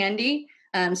come in handy.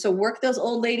 So work those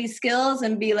old lady skills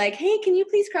and be like, hey, can you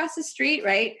please cross the street,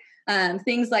 right?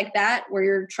 Things like that, where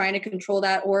you're trying to control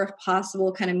that, or if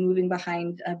possible, kind of moving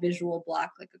behind a visual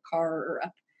block like a car, or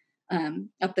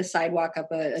up the sidewalk, up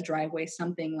a driveway,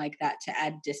 something like that to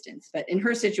add distance. But in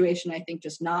her situation, I think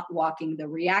just not walking the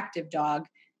reactive dog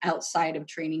outside of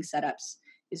training setups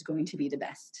is going to be the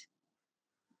best.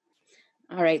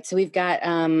 All right. So we've got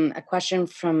a question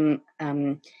from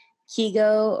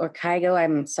Kygo.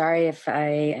 I'm sorry if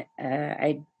I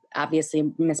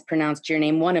obviously mispronounced your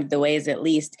name one of the ways at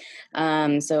least.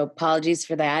 So apologies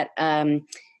for that.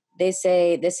 They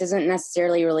say this isn't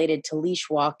necessarily related to leash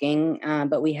walking,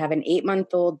 but we have an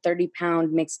 8-month-old,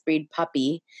 30-pound mixed breed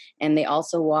puppy, and they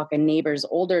also walk a neighbor's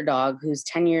older dog who's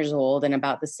 10 years old and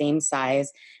about the same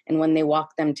size. And when they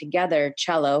walk them together,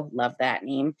 Cello, love that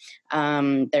name,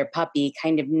 their puppy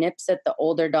kind of nips at the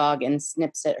older dog and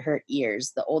snips at her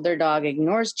ears. The older dog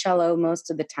ignores Cello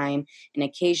most of the time, and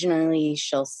occasionally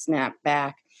she'll snap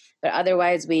back, but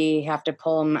otherwise we have to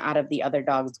pull him out of the other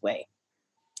dog's way.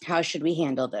 How should we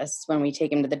handle this? When we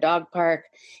take him to the dog park,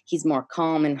 he's more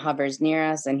calm and hovers near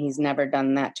us, and he's never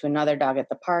done that to another dog at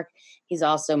the park. He's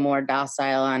also more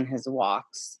docile on his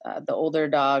walks. The older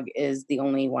dog is the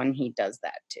only one he does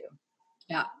that to.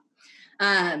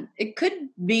 Yeah. It could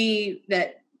be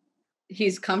that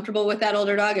he's comfortable with that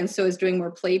older dog and so is doing more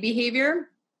play behavior,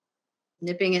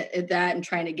 nipping at that and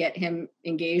trying to get him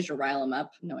engaged or rile him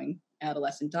up, knowing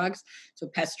adolescent dogs. So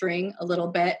pestering a little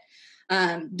bit.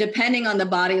 Depending on the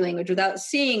body language, without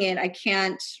seeing it, I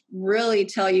can't really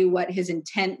tell you what his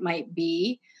intent might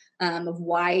be, of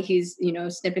why he's,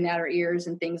 snipping at her ears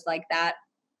and things like that.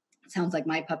 It sounds like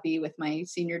my puppy with my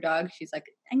senior dog. She's like,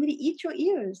 I'm going to eat your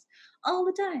ears all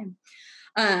the time.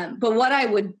 But what I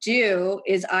would do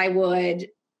is I would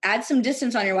add some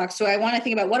distance on your walk. So I want to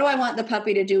think about, what do I want the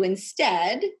puppy to do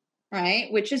instead?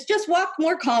 Right? Which is just walk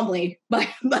more calmly by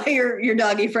your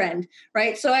doggy friend,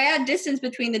 right? So I add distance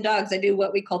between the dogs. I do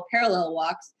what we call parallel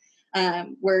walks,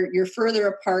 where you're further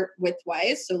apart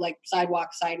width-wise. So like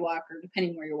sidewalk, or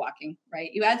depending where you're walking,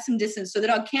 right? You add some distance so the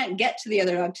dog can't get to the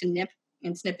other dog to nip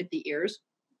and snip at the ears.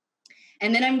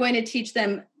 And then I'm going to teach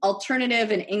them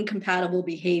alternative and incompatible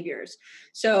behaviors.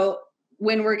 So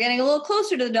when we're getting a little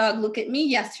closer to the dog, look at me.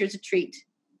 Yes, here's a treat,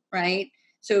 right?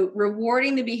 So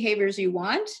rewarding the behaviors you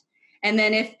want. And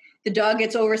then if the dog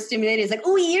gets overstimulated, it's like,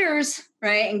 oh, ears,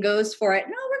 right? And goes for it.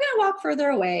 No, we're going to walk further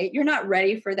away. You're not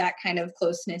ready for that kind of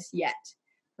closeness yet,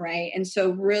 right? And so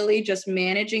really just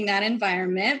managing that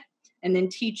environment and then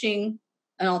teaching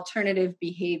an alternative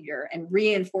behavior and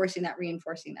reinforcing that.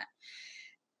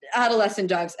 Adolescent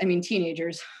dogs,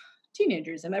 teenagers,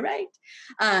 am I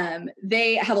right?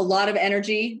 They have a lot of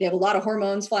energy. They have a lot of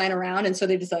hormones flying around. And so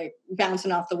they're just like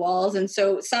bouncing off the walls. And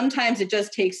so sometimes it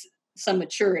just takes some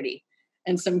maturity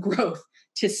and some growth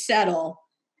to settle.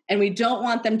 And we don't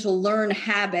want them to learn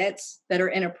habits that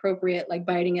are inappropriate, like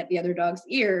biting at the other dog's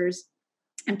ears,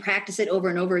 and practice it over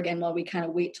and over again while we kind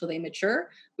of wait till they mature.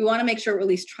 We want to make sure we're at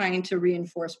least trying to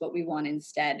reinforce what we want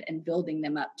instead and building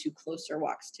them up to closer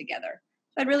walks together.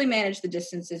 So I'd really manage the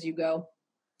distance as you go.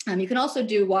 You can also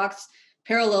do walks,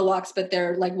 parallel walks, but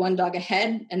they're like one dog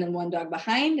ahead and then one dog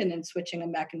behind, and then switching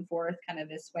them back and forth kind of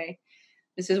this way.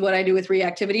 This is what I do with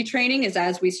reactivity training, is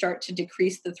as we start to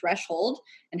decrease the threshold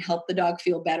and help the dog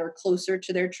feel better, closer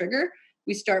to their trigger,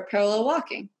 we start parallel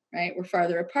walking, right? We're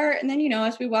farther apart. And then,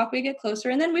 as we walk, we get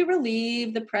closer, and then we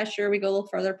relieve the pressure. We go a little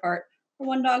farther apart.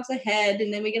 One dog's ahead,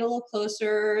 and then we get a little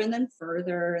closer and then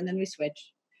further, and then we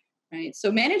switch, right?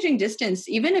 So managing distance,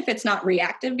 even if it's not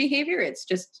reactive behavior, it's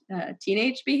just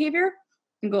teenage behavior,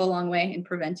 can go a long way in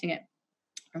preventing it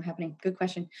from happening. Good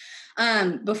question.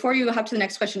 Before you hop to the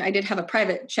next question, I did have a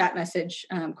private chat message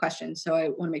question, so I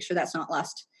want to make sure that's not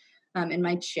lost in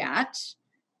my chat.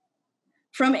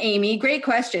 From Amy, great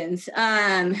questions.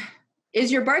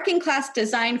 Is your barking class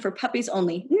designed for puppies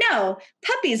only? No,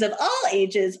 puppies of all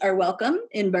ages are welcome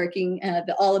in barking,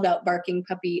 the All About Barking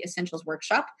Puppy Essentials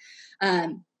Workshop.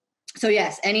 So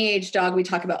yes, any age dog, we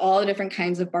talk about all the different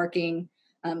kinds of barking.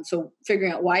 So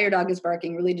figuring out why your dog is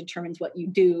barking really determines what you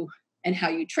do and how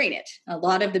you train it. A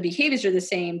lot of the behaviors are the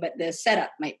same, but the setup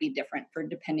might be different for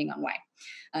depending on why.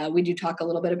 We do talk a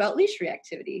little bit about leash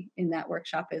reactivity in that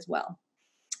workshop as well.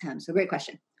 So great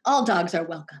question. All dogs are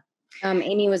welcome.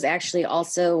 Amy was actually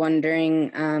also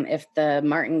wondering if the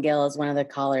martingale is one of the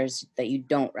collars that you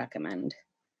don't recommend.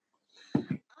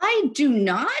 I do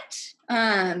not,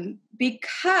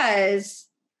 because,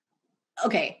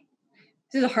 okay,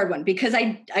 this is a hard one, because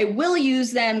I will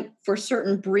use them for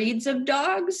certain breeds of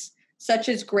dogs, such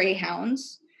as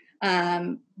greyhounds,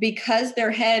 because their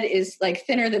head is like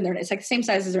thinner than it's like the same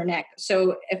size as their neck.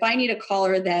 So if I need a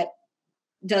collar that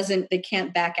they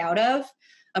can't back out of,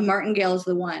 a martingale is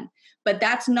the one. But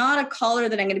that's not a collar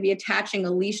that I'm going to be attaching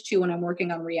a leash to when I'm working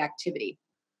on reactivity.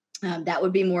 That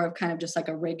would be more of kind of just like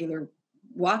a regular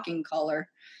walking collar.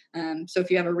 So if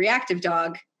you have a reactive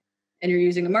dog and you're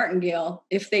using a martingale,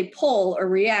 if they pull or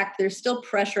react, there's still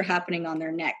pressure happening on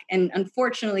their neck. And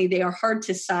unfortunately, they are hard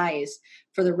to size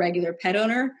for the regular pet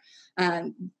owner.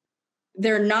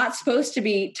 they're not supposed to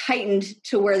be tightened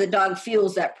to where the dog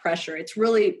feels that pressure. It's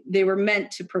really, they were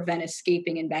meant to prevent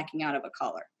escaping and backing out of a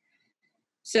collar.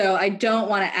 So I don't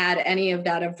want to add any of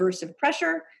that aversive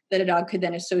pressure that a dog could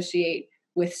then associate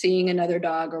with seeing another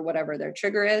dog or whatever their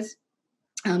trigger is.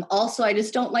 Also, I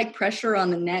just don't like pressure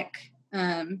on the neck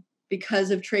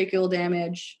because of tracheal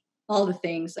damage, all the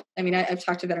things. I mean, I've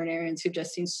talked to veterinarians who've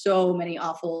just seen so many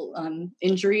awful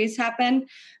injuries happen.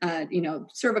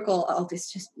 Cervical, all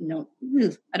this, just no,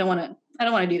 I don't want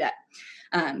to do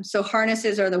that. So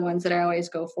harnesses are the ones that I always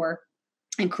go for,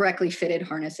 and correctly fitted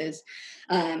harnesses.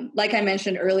 Like I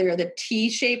mentioned earlier, the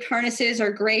T-shaped harnesses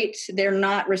are great. They're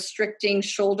not restricting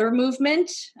shoulder movement.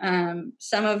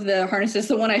 Some of the harnesses,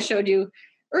 the one I showed you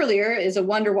earlier is a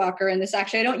Wonder Walker, and this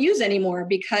actually I don't use anymore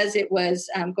because it was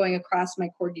going across my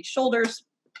corgi's shoulders.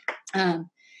 And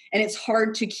it's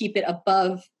hard to keep it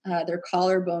above their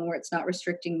collarbone where it's not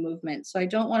restricting movement. So I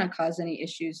don't want to cause any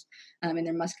issues in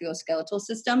their musculoskeletal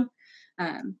system.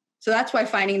 So that's why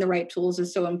finding the right tools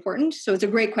is so important. So it's a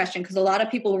great question because a lot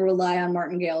of people rely on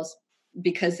martingales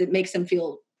because it makes them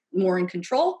feel more in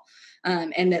control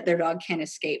and that their dog can't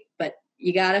escape. But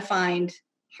you got to find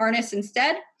harness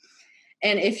instead.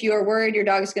 And if you're worried your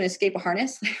dog is going to escape a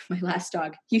harness, like my last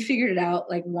dog, he figured it out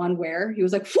like one wear. He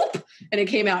was like, whoop, and it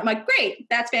came out. I'm like, great,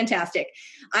 that's fantastic.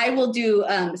 I will do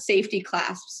safety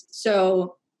clasps.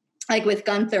 So like with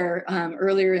Gunther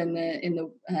earlier in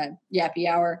the Yappy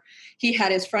Hour, he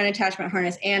had his front attachment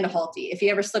harness and a halty. If he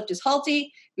ever slipped his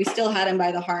halty, we still had him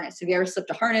by the harness. If he ever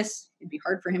slipped a harness, it'd be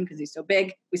hard for him because he's so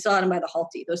big. We still had him by the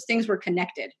halty. Those things were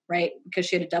connected, right? Because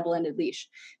she had a double-ended leash.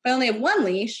 If I only have one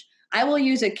leash, I will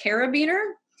use a carabiner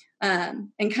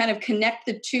and kind of connect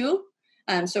the two.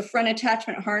 So front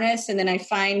attachment harness, and then I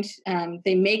find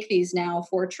they make these now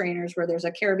for trainers where there's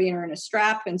a carabiner and a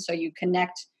strap, and so you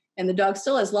connect, and the dog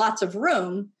still has lots of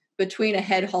room between a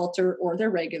head halter or their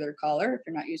regular collar, if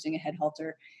they're not using a head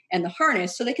halter, and the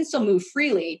harness, so they can still move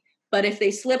freely. But if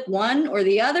they slip one or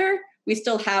the other, we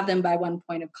still have them by one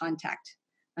point of contact,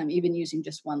 even using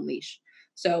just one leash.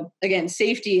 So again,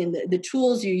 safety and the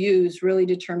tools you use really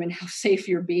determine how safe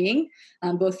you're being,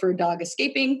 both for a dog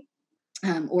escaping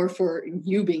or for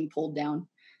you being pulled down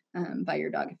by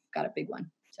your dog if you've got a big one.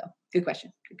 So good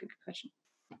question. Good question.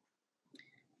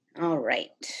 All right.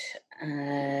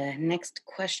 Next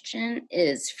question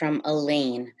is from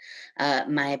Elaine.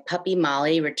 My puppy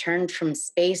Molly returned from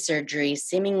space surgery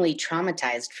seemingly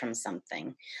traumatized from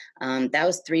something. That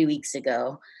was 3 weeks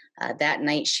ago. That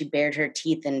night she bared her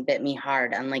teeth and bit me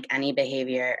hard, unlike any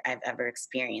behavior I've ever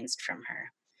experienced from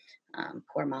her.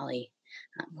 Poor Molly.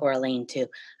 Poor Elaine too.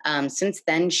 Since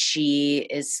then, she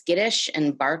is skittish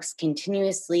and barks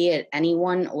continuously at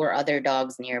anyone or other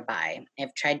dogs nearby.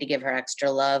 I've tried to give her extra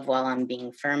love while I'm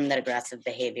being firm that aggressive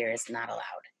behavior is not allowed.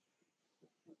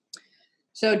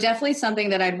 So definitely something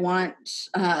that I'd want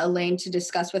Elaine to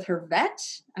discuss with her vet.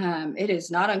 It is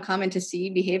not uncommon to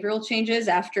see behavioral changes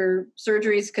after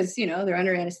surgeries because, they're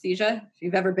under anesthesia. If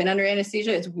you've ever been under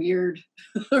anesthesia, it's weird,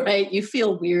 right? You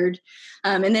feel weird.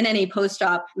 And then any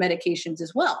post-op medications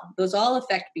as well. Those all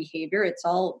affect behavior. It's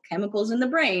all chemicals in the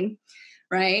brain,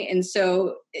 right? And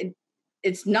so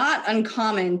it's not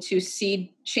uncommon to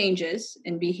see changes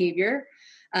in behavior.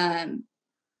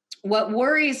 What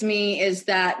worries me is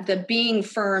that the being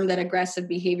firm that aggressive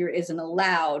behavior isn't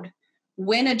allowed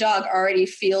when a dog already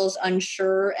feels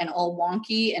unsure and all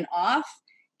wonky and off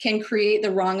can create the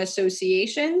wrong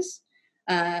associations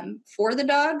for the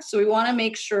dog. So we want to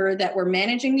make sure that we're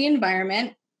managing the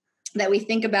environment, that we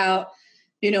think about,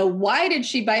 why did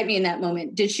she bite me in that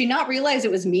moment? Did she not realize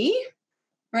it was me?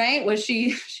 Right? Was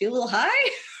she a little high?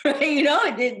 Right? You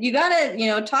got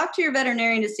to, talk to your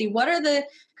veterinarian to see what are the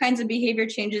kinds of behavior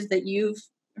changes that you've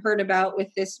heard about with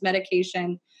this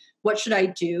medication. What should I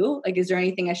do? Like, is there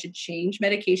anything I should change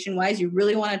medication wise? You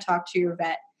really want to talk to your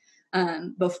vet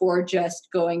before just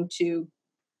going to,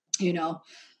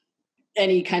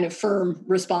 any kind of firm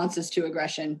responses to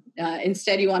aggression.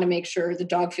 Instead, you want to make sure the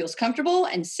dog feels comfortable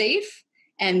and safe,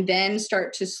 and then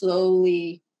start to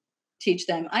slowly teach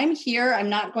them, I'm here. I'm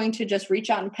not going to just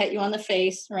reach out and pet you on the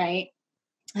face, right?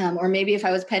 Or maybe if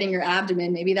I was petting your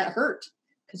abdomen, maybe that hurt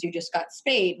because you just got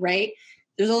spayed, right?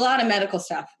 There's a lot of medical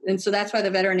stuff. And so that's why the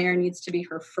veterinarian needs to be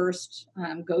her first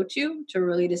go-to to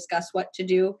really discuss what to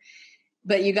do.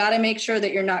 But you got to make sure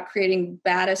that you're not creating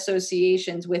bad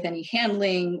associations with any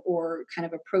handling or kind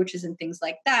of approaches and things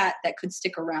like that could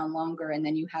stick around longer. And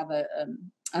then you have a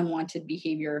unwanted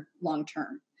behavior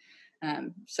long-term.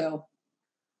 So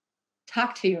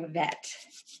talk to your vet.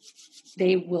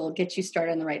 They will get you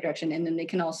started in the right direction. And then they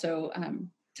can also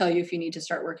tell you if you need to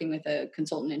start working with a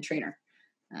consultant and trainer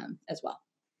as well.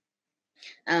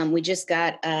 We just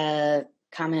got a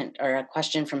comment or a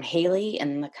question from Haley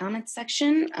in the comments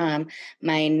section.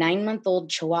 My 9-month-old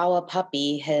Chihuahua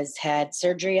puppy has had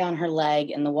surgery on her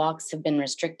leg, and the walks have been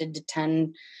restricted to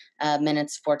 10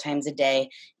 minutes 4 times a day,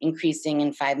 increasing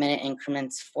in 5-minute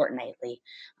increments fortnightly.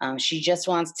 She just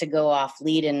wants to go off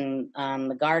lead in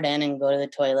the garden and go to the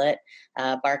toilet,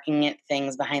 barking at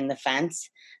things behind the fence.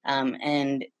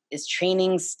 And is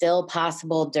training still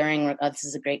possible during, this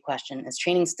is a great question. Is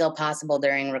training still possible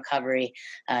during recovery?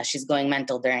 She's going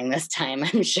mental during this time.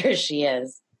 I'm sure she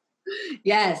is.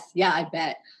 Yes. Yeah, I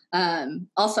bet.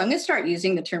 Also, I'm going to start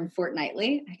using the term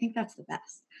fortnightly. I think that's the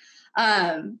best.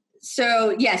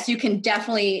 So yes, you can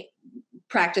definitely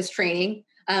practice training,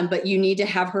 but you need to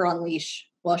have her on leash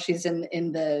while she's in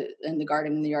the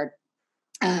garden, in the yard.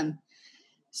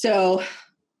 So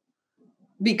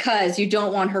because you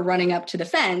don't want her running up to the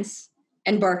fence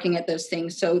and barking at those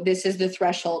things. So this is the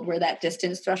threshold where that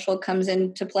distance threshold comes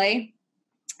into play,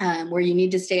 where you need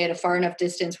to stay at a far enough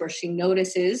distance where she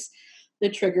notices the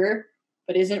trigger,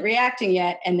 but isn't reacting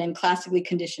yet, and then classically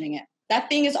conditioning it. That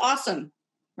thing is awesome,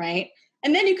 right?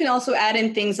 And then you can also add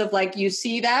in things of like, you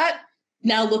see that,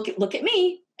 now look at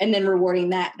me, and then rewarding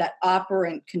that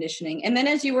operant conditioning. And then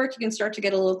as you work, you can start to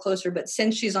get a little closer. But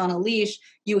since she's on a leash,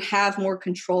 you have more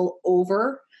control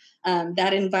over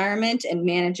that environment and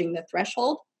managing the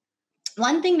threshold.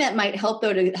 One thing that might help,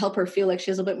 though, to help her feel like she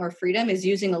has a bit more freedom is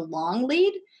using a long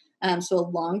lead, so a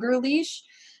longer leash.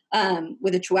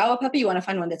 With a Chihuahua puppy, you want to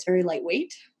find one that's very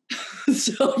lightweight.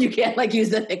 So you can't like use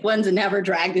the thick ones and have her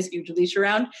drag this huge leash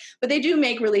around. But they do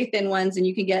make really thin ones, and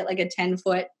you can get like a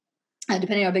 10-foot,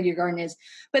 depending on how big your garden is.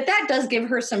 But that does give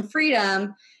her some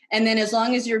freedom. And then as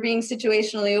long as you're being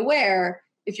situationally aware,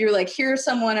 if you're like, here's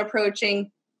someone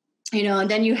approaching, and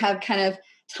then you have kind of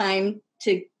time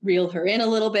to reel her in a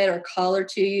little bit or call her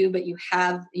to you, but you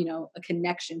have, a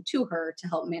connection to her to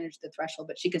help manage the threshold,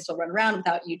 but she can still run around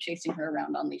without you chasing her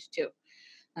around on leash too.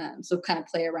 So kind of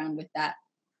play around with that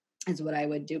is what I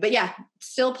would do. But yeah,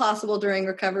 still possible during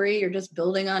recovery. You're just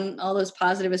building on all those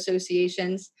positive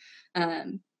associations.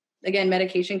 Again,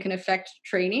 medication can affect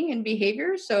training and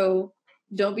behavior. So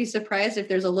don't be surprised if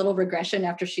there's a little regression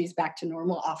after she's back to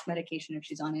normal off medication if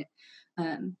she's on it.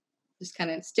 Just kind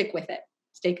of stick with it.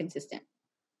 Stay consistent.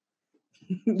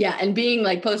 Yeah, and being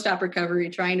like post-op recovery,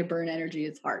 trying to burn energy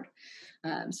is hard.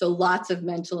 So lots of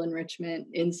mental enrichment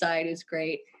inside is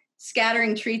great.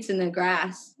 Scattering treats in the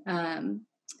grass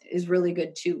is really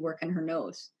good too, working her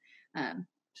nose.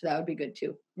 So that would be good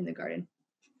too in the garden.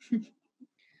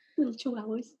 Little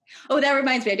chihuahuas. Oh, that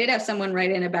reminds me, I did have someone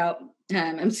write in about,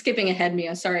 I'm skipping ahead,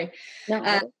 Mia, sorry.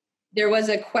 No, there was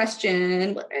a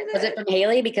question. Was it from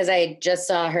Haley? Because I just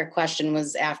saw her question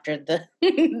was after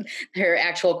her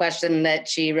actual question that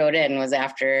she wrote in was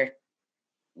the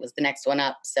next one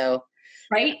up. So.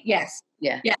 Right? Yes.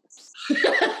 Yeah. Yes.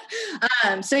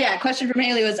 So yeah, question from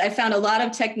Haley was, I found a lot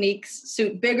of techniques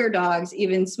suit bigger dogs,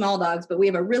 even small dogs, but we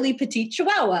have a really petite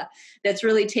Chihuahua that's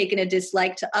really taken a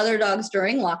dislike to other dogs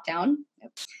during lockdown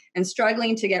and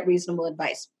struggling to get reasonable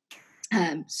advice.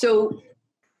 So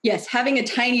yes, having a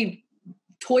tiny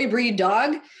toy breed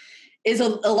dog is a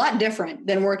lot different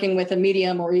than working with a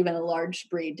medium or even a large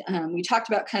breed. We talked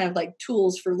about kind of like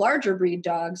tools for larger breed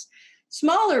dogs.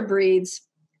 Smaller breeds,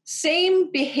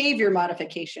 same behavior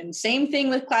modification, same thing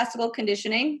with classical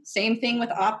conditioning, same thing with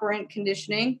operant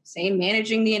conditioning, same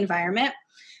managing the environment.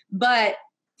 But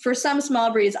for some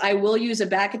small breeds, I will use a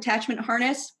back attachment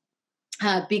harness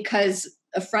because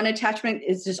a front attachment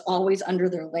is just always under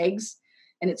their legs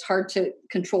and it's hard to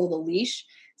control the leash.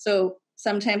 So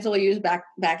sometimes I'll use back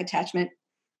attachment.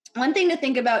 One thing to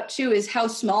think about too is how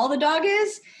small the dog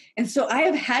is. And so I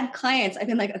have had clients, I've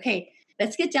been like, okay,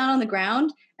 let's get down on the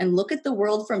ground and look at the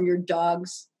world from your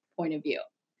dog's point of view.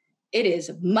 It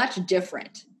is much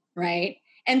different, right?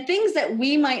 And things that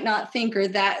we might not think are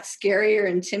that scary or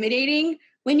intimidating,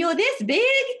 when you're this big,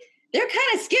 they're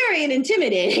kind of scary and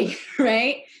intimidating,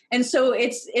 right? And so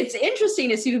it's interesting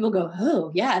to see people go,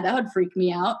 oh yeah, that would freak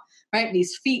me out, right?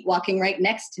 These feet walking right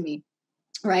next to me,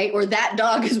 right? Or that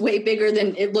dog is way bigger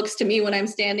than it looks to me when I'm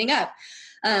standing up.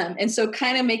 And so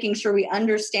kind of making sure we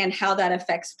understand how that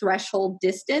affects threshold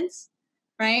distance,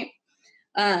 right?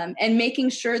 And making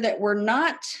sure that we're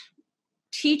not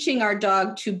teaching our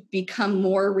dog to become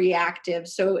more reactive.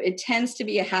 So it tends to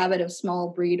be a habit of small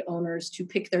breed owners to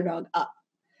pick their dog up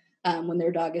when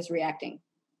their dog is reacting.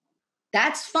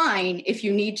 That's fine if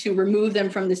you need to remove them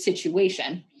from the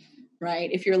situation, right?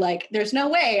 If you're like, there's no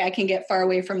way I can get far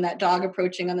away from that dog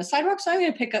approaching on the sidewalk, so I'm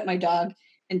going to pick up my dog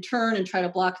and turn and try to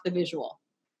block the visual,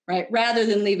 right? Rather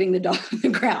than leaving the dog on the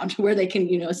ground where they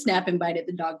can, snap and bite at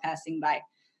the dog passing by.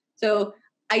 So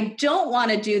I don't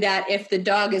want to do that if the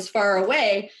dog is far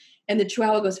away and the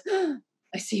Chihuahua goes, oh,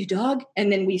 I see you, dog.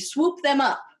 And then we swoop them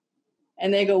up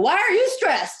and they go, why are you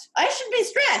stressed? I should be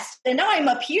stressed. And now I'm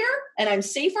up here and I'm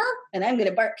safer and I'm going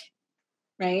to bark.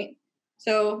 Right?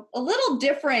 So a little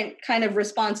different kind of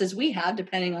responses we have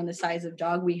depending on the size of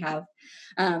dog we have.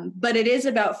 But it is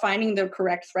about finding the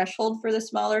correct threshold for the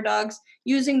smaller dogs,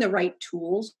 using the right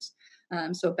tools.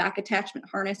 So back attachment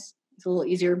harness is a little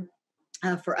easier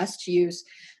for us to use.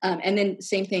 And then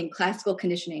same thing, classical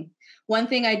conditioning. One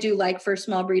thing I do like for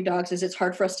small breed dogs is it's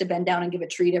hard for us to bend down and give a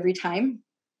treat every time.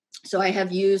 So I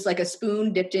have used like a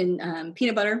spoon dipped in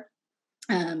peanut butter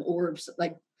or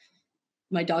like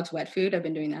my dog's wet food. I've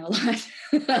been doing that a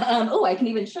lot. I can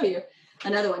even show you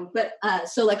another one. But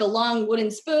so like a long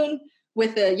wooden spoon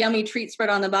with a yummy treat spread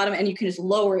on the bottom, and you can just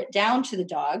lower it down to the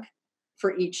dog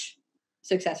for each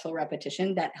successful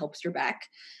repetition. That helps your back.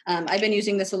 I've been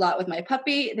using this a lot with my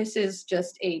puppy. This is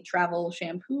just a travel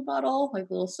shampoo bottle, like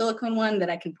a little silicone one that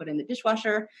I can put in the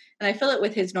dishwasher, and I fill it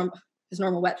with his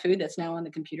normal wet food that's now on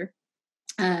the computer.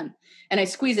 And I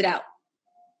squeeze it out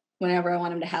whenever I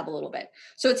want him to have a little bit.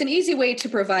 So it's an easy way to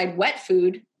provide wet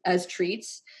food as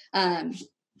treats,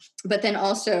 but then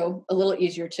also a little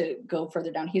easier to go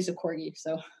further down. He's a corgi,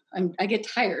 so I get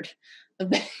tired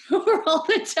of bending over all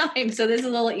the time. So this is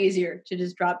a little easier to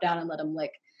just drop down and let him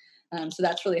lick. So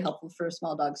that's really helpful for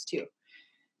small dogs too,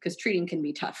 because treating can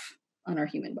be tough on our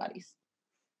human bodies.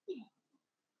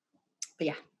 But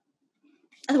yeah,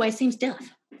 otherwise seems tough.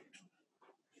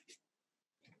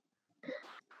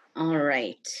 All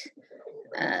right.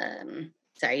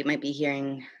 Sorry, you might be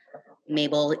hearing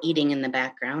Mabel eating in the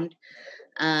background.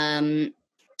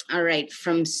 All right,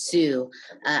 from Sue.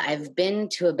 I've been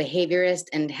to a behaviorist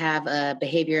and have a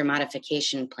behavior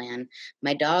modification plan.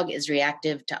 My dog is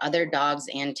reactive to other dogs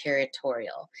and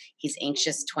territorial. He's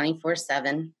anxious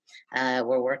 24/7.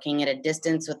 We're working at a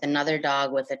distance with another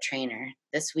dog with a trainer.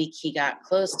 This week he got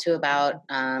close to about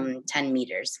 10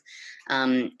 meters.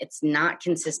 It's not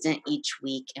consistent each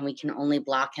week, and we can only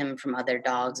block him from other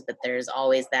dogs, but there's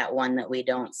always that one that we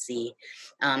don't see.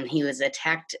 He was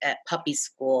attacked at puppy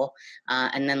school,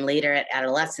 and then later at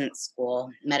adolescent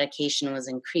school. Medication was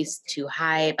increased too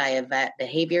high by a vet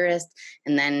behaviorist,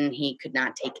 and then he could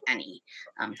not take any.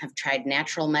 Have tried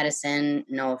natural medicine,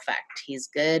 no effect. He's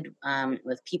good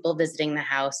with people visiting the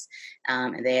house.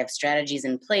 They have strategies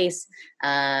in place,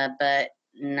 but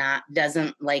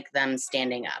doesn't like them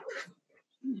standing up.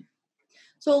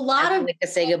 So a lot of like to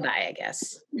say goodbye, I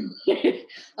guess.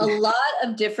 A lot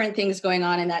of different things going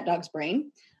on in that dog's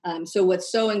brain. So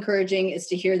what's so encouraging is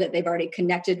to hear that they've already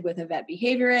connected with a vet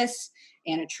behaviorist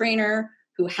and a trainer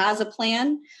who has a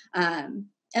plan. And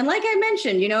like I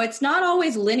mentioned, it's not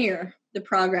always linear, the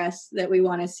progress that we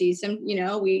want to see. Some,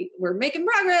 we're making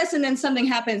progress and then something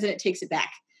happens and it takes it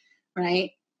back,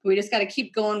 right? We just got to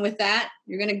keep going with that.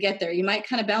 You're going to get there. You might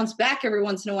kind of bounce back every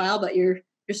once in a while, but you're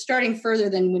starting further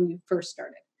than when you first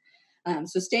started.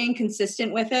 So staying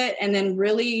consistent with it, and then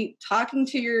really talking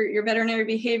to your veterinary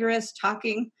behaviorist,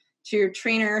 talking to your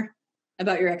trainer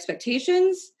about your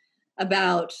expectations,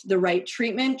 about the right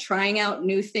treatment, trying out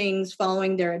new things,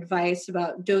 following their advice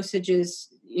about dosages,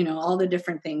 all the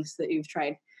different things that you've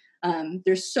tried.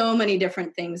 There's so many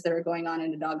different things that are going on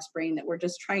in a dog's brain that we're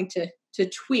just trying to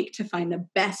tweak to find the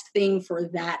best thing for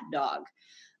that dog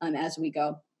as we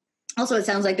go. Also, it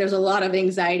sounds like there's a lot of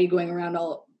anxiety going on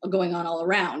all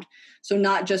around. So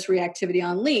not just reactivity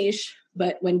on leash,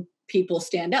 but when people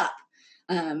stand up,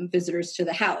 visitors to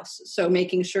the house. So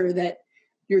making sure that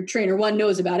your trainer, one,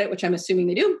 knows about it, which I'm assuming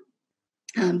they do,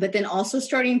 but then also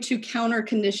starting to counter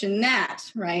condition that,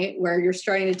 right? Where you're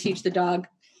starting to teach the dog,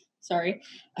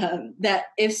 that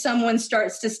if someone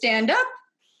starts to stand up,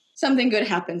 something good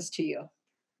happens to you.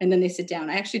 And then they sit down.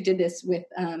 I actually did this with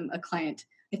a client.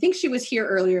 I think she was here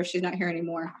earlier. She's not here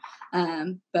anymore.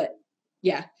 But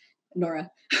yeah,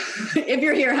 Nora, if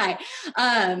you're here, hi.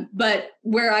 But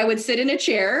where I would sit in a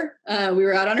chair, we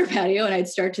were out on her patio and I'd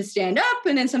start to stand up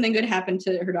and then something good happened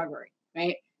to her dog, Rory,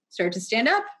 right? Start to stand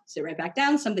up, sit right back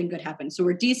down, something good happened. So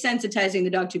we're desensitizing the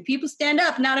dog to people stand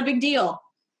up, not a big deal,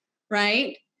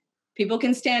 right? People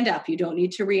can stand up. You don't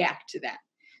need to react to that.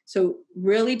 So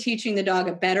really teaching the dog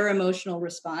a better emotional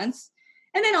response.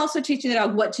 And then also teaching the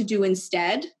dog what to do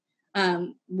instead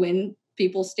when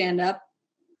people stand up,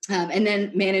 and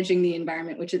then managing the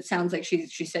environment, which it sounds like she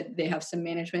said they have some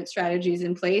management strategies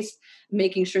in place,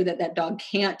 making sure that dog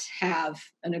can't have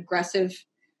an aggressive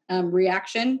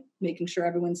reaction, making sure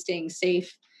everyone's staying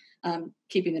safe,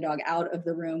 keeping the dog out of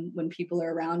the room when people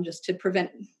are around, just to prevent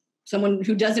someone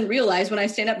who doesn't realize when I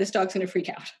stand up, this dog's going to freak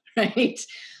out, right?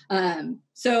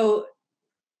 So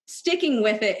sticking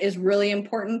with it is really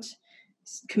important.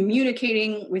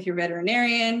 Communicating with your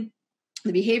veterinarian,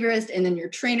 the behaviorist, and then your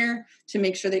trainer to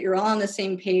make sure that you're all on the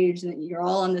same page and that you're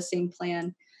all on the same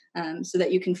plan, so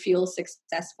that you can feel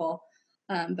successful.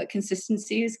 But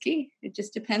consistency is key. It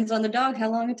just depends on the dog, how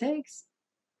long it takes.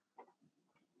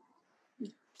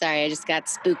 Sorry, I just got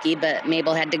spooky, but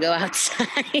Mabel had to go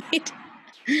outside.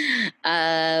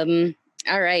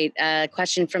 All right.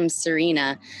 Question from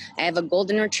Serena. I have a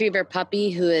golden retriever puppy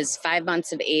who is 5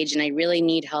 months of age, and I really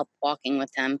need help walking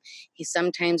with him. He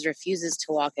sometimes refuses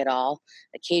to walk at all,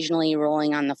 occasionally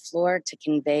rolling on the floor to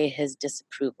convey his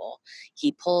disapproval.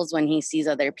 He pulls when he sees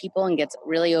other people and gets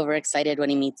really overexcited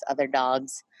when he meets other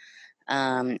dogs,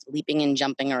 leaping and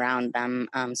jumping around them,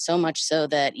 so much so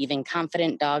that even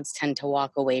confident dogs tend to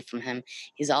walk away from him.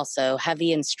 He's also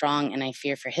heavy and strong, and I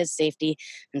fear for his safety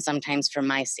and sometimes for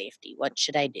my safety. What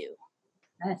should I do?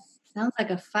 Yes, sounds like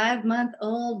a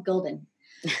 5-month-old golden.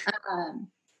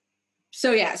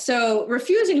 So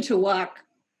refusing to walk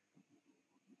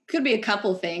could be a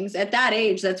couple things. At that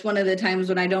age, that's one of the times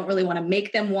when I don't really want to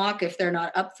make them walk if they're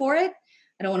not up for it.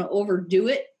 I don't want to overdo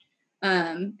it.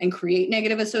 And create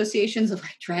negative associations of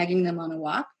like dragging them on a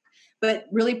walk, but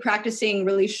really practicing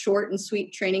really short and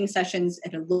sweet training sessions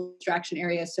at a low distraction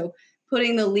area. So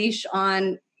putting the leash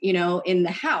on, in the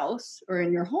house or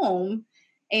in your home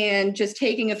and just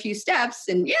taking a few steps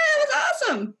and it was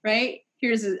awesome, right?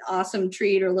 Here's an awesome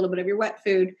treat or a little bit of your wet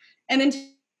food. And then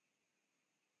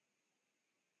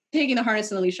taking the harness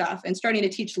and the leash off and starting to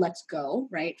teach let's go,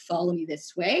 right? Follow me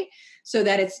this way, so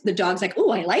that it's the dog's like,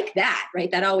 oh, I like that, right?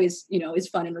 That always, is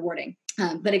fun and rewarding.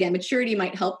 But again, maturity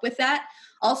might help with that.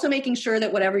 Also making sure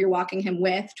that whatever you're walking him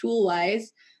with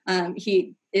tool-wise,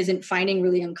 he isn't finding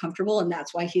really uncomfortable, and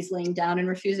that's why he's laying down and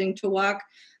refusing to walk.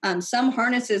 Some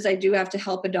harnesses I do have to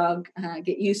help a dog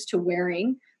get used to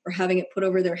wearing, or having it put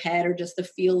over their head, or just the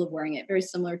feel of wearing it, very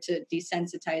similar to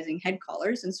desensitizing head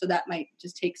collars. And so that might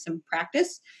just take some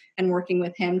practice and working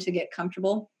with him to get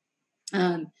comfortable.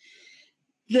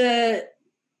 The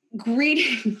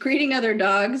greeting other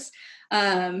dogs,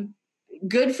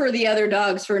 good for the other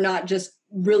dogs for not just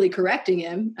really correcting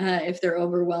him if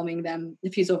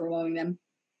he's overwhelming them.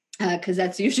 Because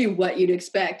that's usually what you'd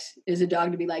expect is a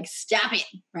dog to be like, stop it,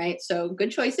 right? So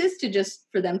good choices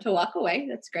for them to walk away.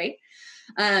 That's great.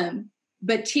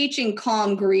 But teaching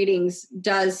calm greetings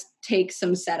does take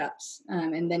some setups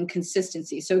and then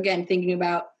consistency. So again, thinking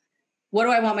about, what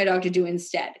do I want my dog to do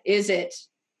instead? Is it,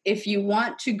 if you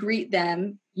want to greet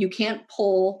them, you can't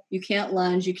pull, you can't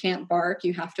lunge, you can't bark,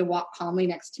 you have to walk calmly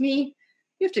next to me.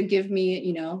 You have to give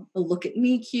me, a look at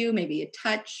me cue, maybe a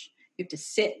touch. You have to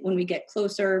sit when we get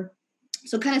closer.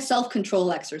 So kind of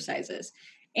self-control exercises.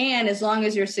 And as long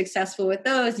as you're successful with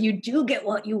those, you do get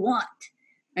what you want,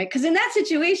 right? Because in that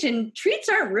situation, treats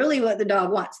aren't really what the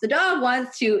dog wants. The dog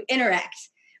wants to interact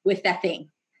with that thing,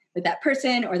 with that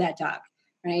person or that dog,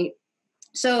 right?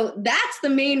 So that's the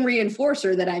main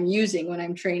reinforcer that I'm using when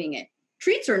I'm training it.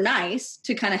 Treats are nice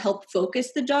to kind of help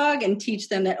focus the dog and teach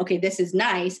them that, okay, this is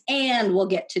nice, and we'll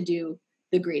get to do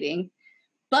the greeting.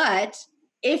 But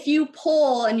if you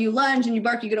pull and you lunge and you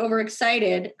bark, you get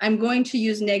overexcited, I'm going to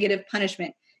use negative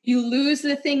punishment. You lose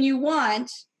the thing you want,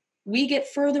 we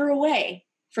get further away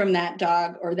from that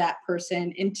dog or that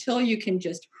person until you can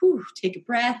just take a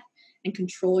breath and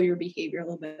control your behavior a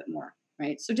little bit more,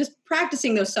 right? So just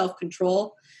practicing those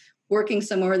self-control, working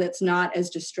somewhere that's not as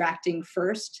distracting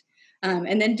first,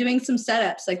 and then doing some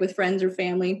setups like with friends or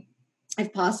family,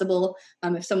 if possible.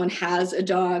 If someone has a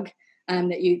dog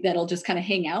that'll just kind of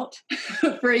hang out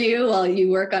for you while you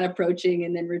work on approaching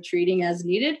and then retreating as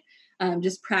needed.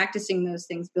 Just practicing those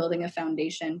things, building a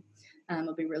foundation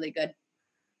will be really good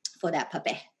for that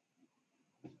puppy.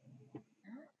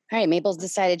 All right, Mabel's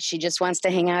decided she just wants to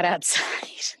hang out outside.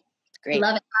 Great.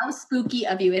 Love it. How spooky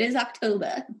of you. It is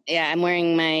October. Yeah, I'm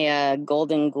wearing my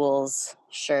Golden Ghouls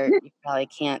shirt. You probably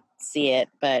can't see it,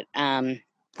 but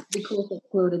It'd be cool if it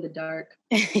glowed in the dark.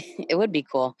 it would be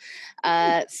cool.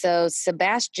 So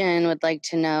Sebastian would like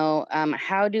to know,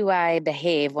 how do I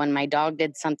behave when my dog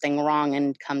did something wrong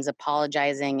and comes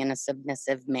apologizing in a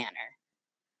submissive manner?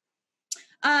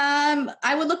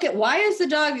 I would look at, why is the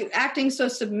dog acting so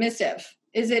submissive?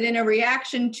 Is it in a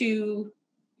reaction to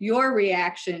your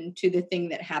reaction to the thing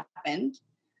that happened?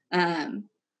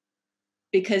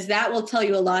 Because that will tell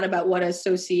you a lot about what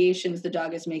associations the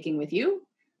dog is making with you,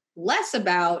 less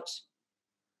about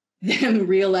them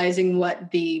realizing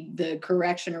what the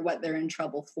correction or what they're in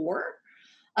trouble for.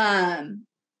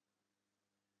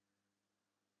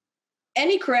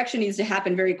 Any correction needs to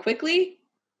happen very quickly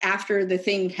after the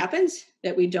thing happens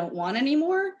that we don't want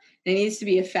anymore. It needs to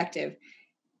be effective.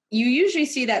 you usually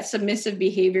see that submissive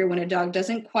behavior when a dog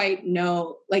doesn't quite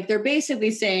know, like they're basically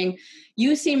saying,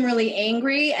 you seem really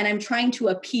angry and I'm trying to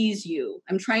appease you.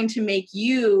 I'm trying to make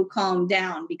you calm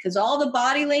down because all the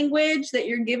body language that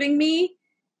you're giving me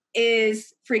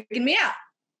is freaking me out,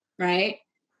 right?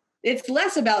 It's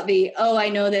less about the, oh, I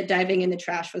know that diving in the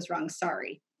trash was wrong,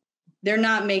 sorry. They're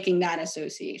not making that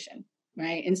association,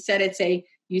 right? Instead, it's a,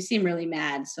 you seem really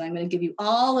mad, so I'm going to give you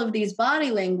all of these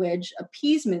body language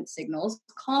appeasement signals,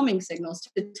 calming signals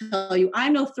to tell you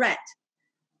I'm no threat,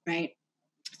 right?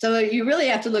 So you really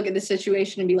have to look at the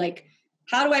situation and be like,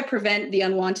 how do I prevent the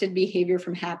unwanted behavior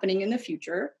from happening in the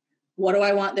future? What do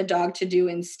I want the dog to do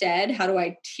instead? How do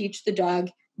I teach the dog,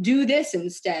 do this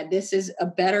instead? This is a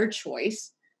better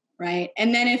choice, right?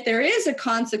 And then if there is a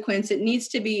consequence, it needs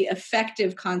to be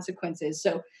effective consequences.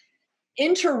 So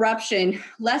interruption,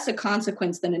 less a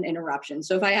consequence than an interruption.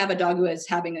 So if I have a dog who is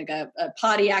having like a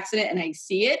potty accident and I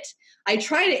see it, I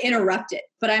try to interrupt it,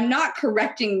 but I'm not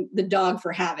correcting the dog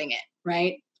for having it,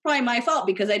 right? It's probably my fault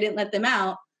because I didn't let them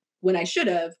out when I should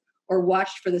have, or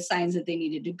watched for the signs that they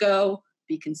needed to go,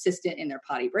 be consistent in their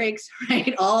potty breaks,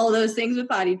 right? All those things with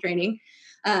potty training.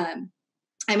 I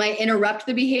might interrupt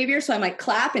the behavior. So I might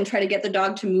clap and try to get the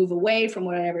dog to move away from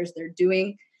whatever they're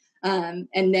doing. And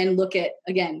then look at,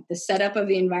 again, the setup of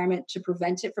the environment to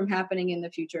prevent it from happening in the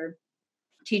future,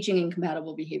 teaching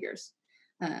incompatible behaviors.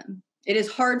 It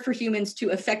is hard for humans to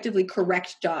effectively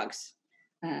correct dogs.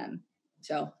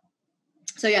 So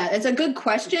yeah, it's a good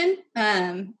question,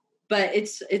 but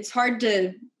it's hard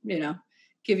to,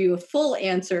 give you a full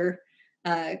answer,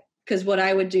 because what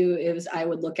I would do is I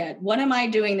would look at what am I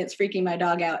doing that's freaking my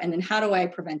dog out, and then how do I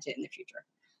prevent it in the future?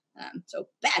 So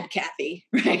bad Cathy,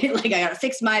 right? Like I got to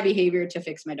fix my behavior to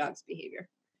fix my dog's behavior.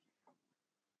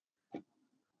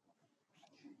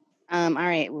 All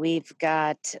right, we've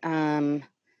got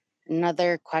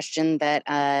another question that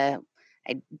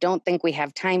I don't think we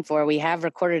have time for. We have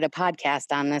recorded a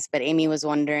podcast on this, but Amy was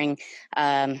wondering,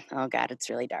 oh God,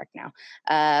 it's really dark now,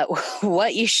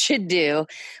 what you should do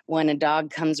when a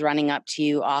dog comes running up to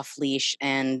you off leash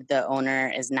and the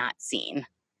owner is not seen.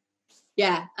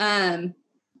 Yeah.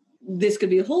 This could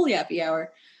be a whole Yappy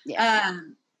Hour. Yeah.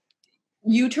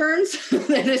 U-turns.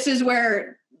 This is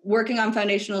where working on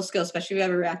foundational skills, especially if you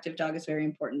have a reactive dog, is very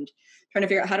important. Trying to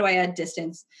figure out, how do I add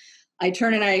distance? I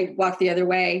turn and I walk the other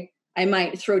way. I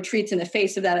might throw treats in the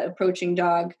face of that approaching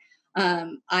dog.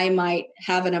 I might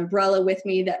have an umbrella with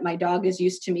me that my dog is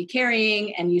used to me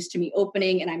carrying and used to me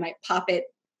opening, and I might pop it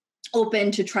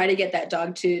open to try to get that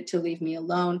dog to leave me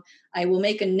alone. I will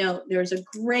make a note. There's a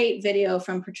great video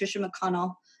from Patricia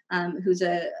McConnell, who's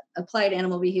a applied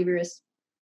animal behaviorist,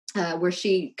 where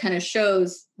she kind of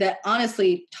shows that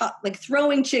honestly, like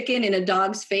throwing chicken in a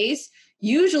dog's face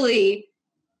usually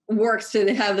works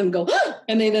to have them go,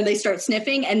 and then they start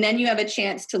sniffing, and then you have a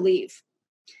chance to leave,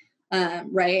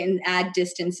 right? And add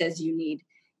distance as you need.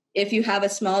 If you have a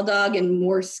small dog in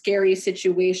more scary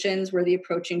situations where the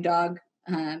approaching dog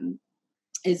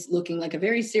is looking like a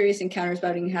very serious encounter is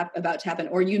about to happen,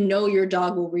 or your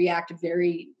dog will react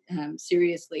very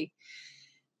seriously,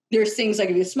 there's things like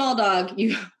if you're a small dog,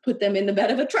 you put them in the bed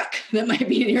of a truck that might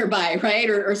be nearby, right?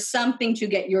 Or something to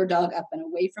get your dog up and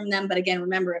away from them. But again,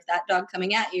 remember, if that dog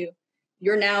coming at you,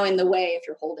 you're now in the way if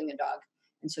you're holding a dog.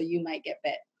 And so you might get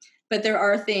bit. But there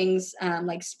are things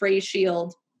like spray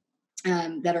shield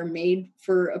that are made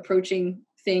for approaching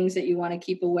things that you want to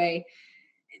keep away.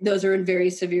 Those are in very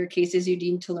severe cases. You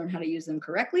need to learn how to use them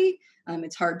correctly.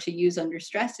 It's hard to use under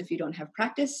stress if you don't have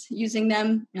practice using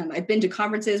them. I've been to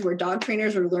conferences where dog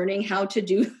trainers are learning how to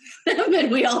do them,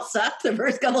 and we all sucked the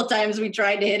first couple of times we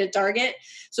tried to hit a target.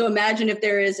 So imagine if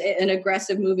there is an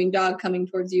aggressive moving dog coming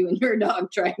towards you and your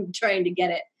dog trying to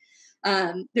get it.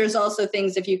 There's also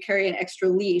things, if you carry an extra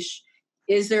leash,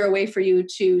 is there a way for you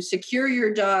to secure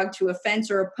your dog to a fence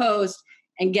or a post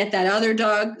and get that other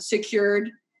dog secured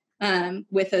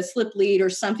with a slip lead or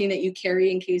something that you carry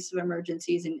in case of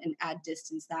emergencies, and add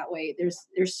distance that way.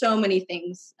 There's so many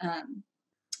things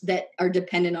that are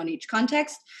dependent on each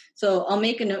context. So I'll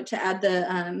make a note to add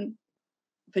the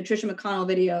Patricia McConnell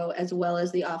video as well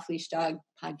as the Off Leash Dog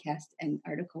podcast and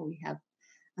article we have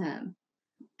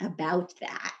about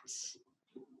that.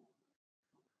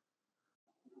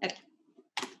 Okay.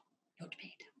 Note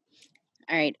made.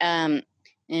 All right.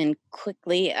 And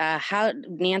quickly, how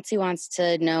Nancy wants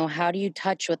to know, how do you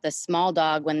touch with a small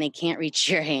dog when they can't reach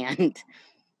your hand?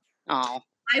 Oh,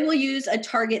 I will use a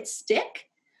target stick,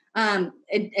 and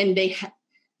they,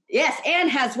 yes, Anne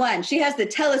has one. She has the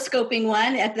telescoping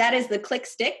one. That is the click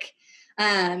stick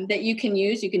that you can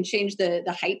use. You can change the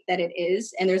height that it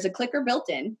is, and there's a clicker built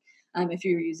in if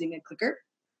you're using a clicker.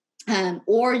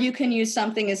 Or you can use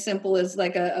something as simple as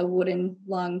like a wooden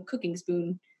long cooking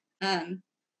spoon,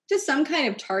 just some kind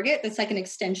of target that's like an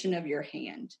extension of your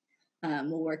hand,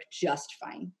 will work just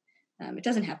fine. It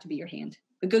doesn't have to be your hand.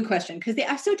 A good question, because they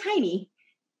are so tiny.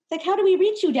 It's like, how do we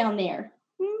reach you down there?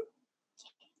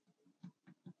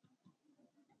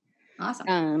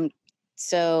 Awesome.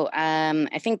 So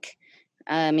I think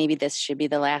maybe this should be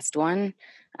the last one.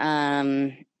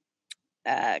 Kigo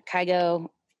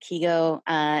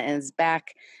is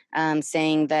back,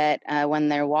 saying that when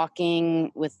they're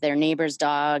walking with their neighbor's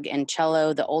dog and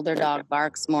Cello, the older dog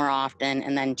barks more often,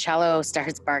 and then Cello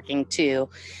starts barking too.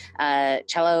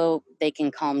 Cello, they can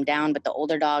calm down, but the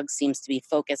older dog seems to be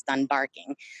focused on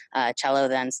barking. Cello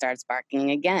then starts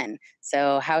barking again.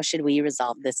 So how should we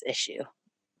resolve this issue?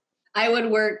 I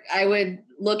would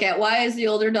look at, why is the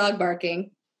older dog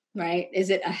barking, right? Is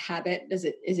it a habit? Is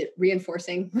it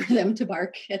reinforcing for them to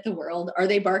bark at the world? Are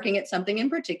they barking at something in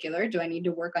particular? Do I need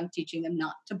to work on teaching them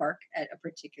not to bark at a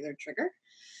particular trigger?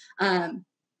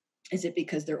 Is it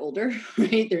because they're older,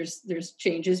 right? There's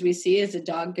changes we see as a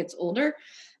dog gets older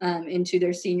into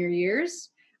their senior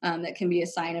years. That can be a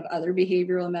sign of other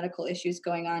behavioral and medical issues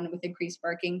going on with increased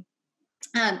barking.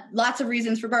 Lots of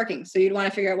reasons for barking. So you'd want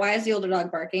to figure out, why is the older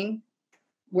dog barking?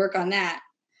 Work on that.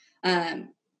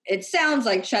 It sounds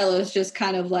like Cello's just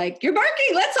kind of like, you're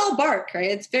barking, let's all bark, right?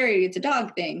 It's a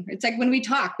dog thing. It's like when we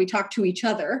talk to each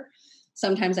other.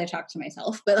 Sometimes I talk to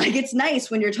myself, but like, it's nice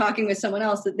when you're talking with someone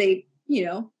else that they,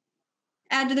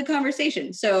 add to the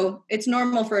conversation. So it's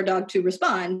normal for a dog to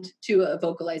respond to a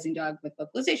vocalizing dog with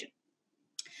vocalization.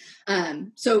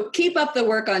 So keep up the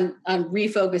work on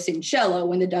refocusing Cello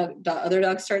when the other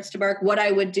dog starts to bark. What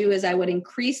I would do is I would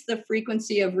increase the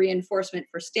frequency of reinforcement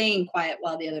for staying quiet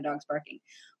while the other dog's barking.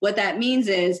 What that means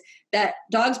is that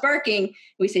dog's barking,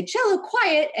 we say, Cello,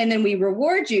 quiet, and then we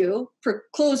reward you for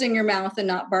closing your mouth and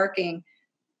not barking.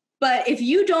 But if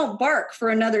you don't bark for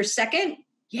another second,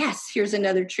 yes, here's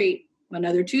another treat.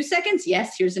 Another 2 seconds,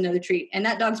 yes, here's another treat. And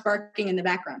that dog's barking in the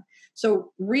background.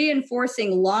 So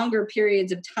reinforcing longer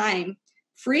periods of time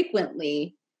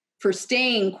frequently for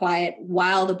staying quiet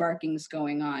while the barking's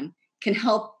going on can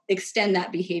help extend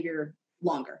that behavior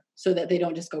longer so that they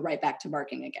don't just go right back to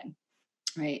barking again,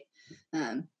 right?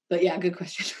 But yeah, good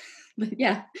question. But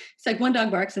yeah, it's like one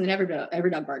dog barks and then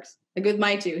every dog barks. Like with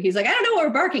my two, he's like, I don't know what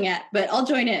we're barking at, but I'll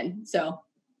join in. So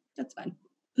that's fun.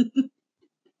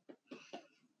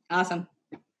 Awesome.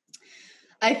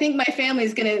 I think my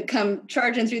family's going to come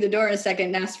charging through the door in a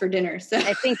second and ask for dinner. So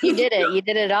I think you did it. You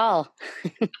did it all.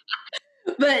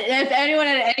 But if anyone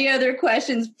had any other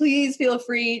questions, please feel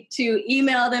free to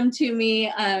email them to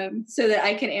me so that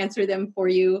I can answer them for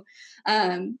you.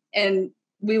 And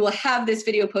we will have this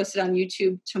video posted on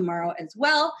YouTube tomorrow as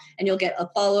well. And you'll get a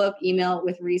follow-up email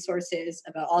with resources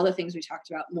about all the things we talked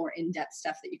about, more in-depth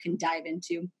stuff that you can dive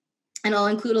into. And I'll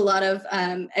include a lot of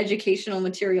educational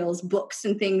materials, books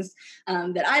and things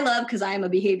that I love because I am a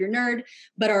behavior nerd,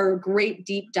 but are great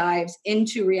deep dives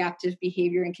into reactive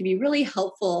behavior and can be really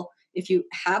helpful if you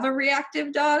have a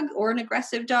reactive dog or an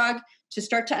aggressive dog to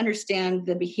start to understand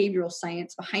the behavioral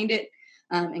science behind it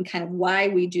and kind of why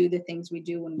we do the things we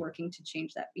do when working to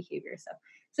change that behavior.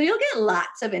 So you'll get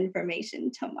lots of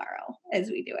information tomorrow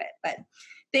as we do it. But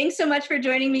thanks so much for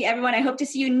joining me, everyone. I hope to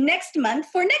see you next month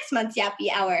for next month's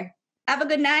Yappy Hour. Have a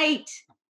good night.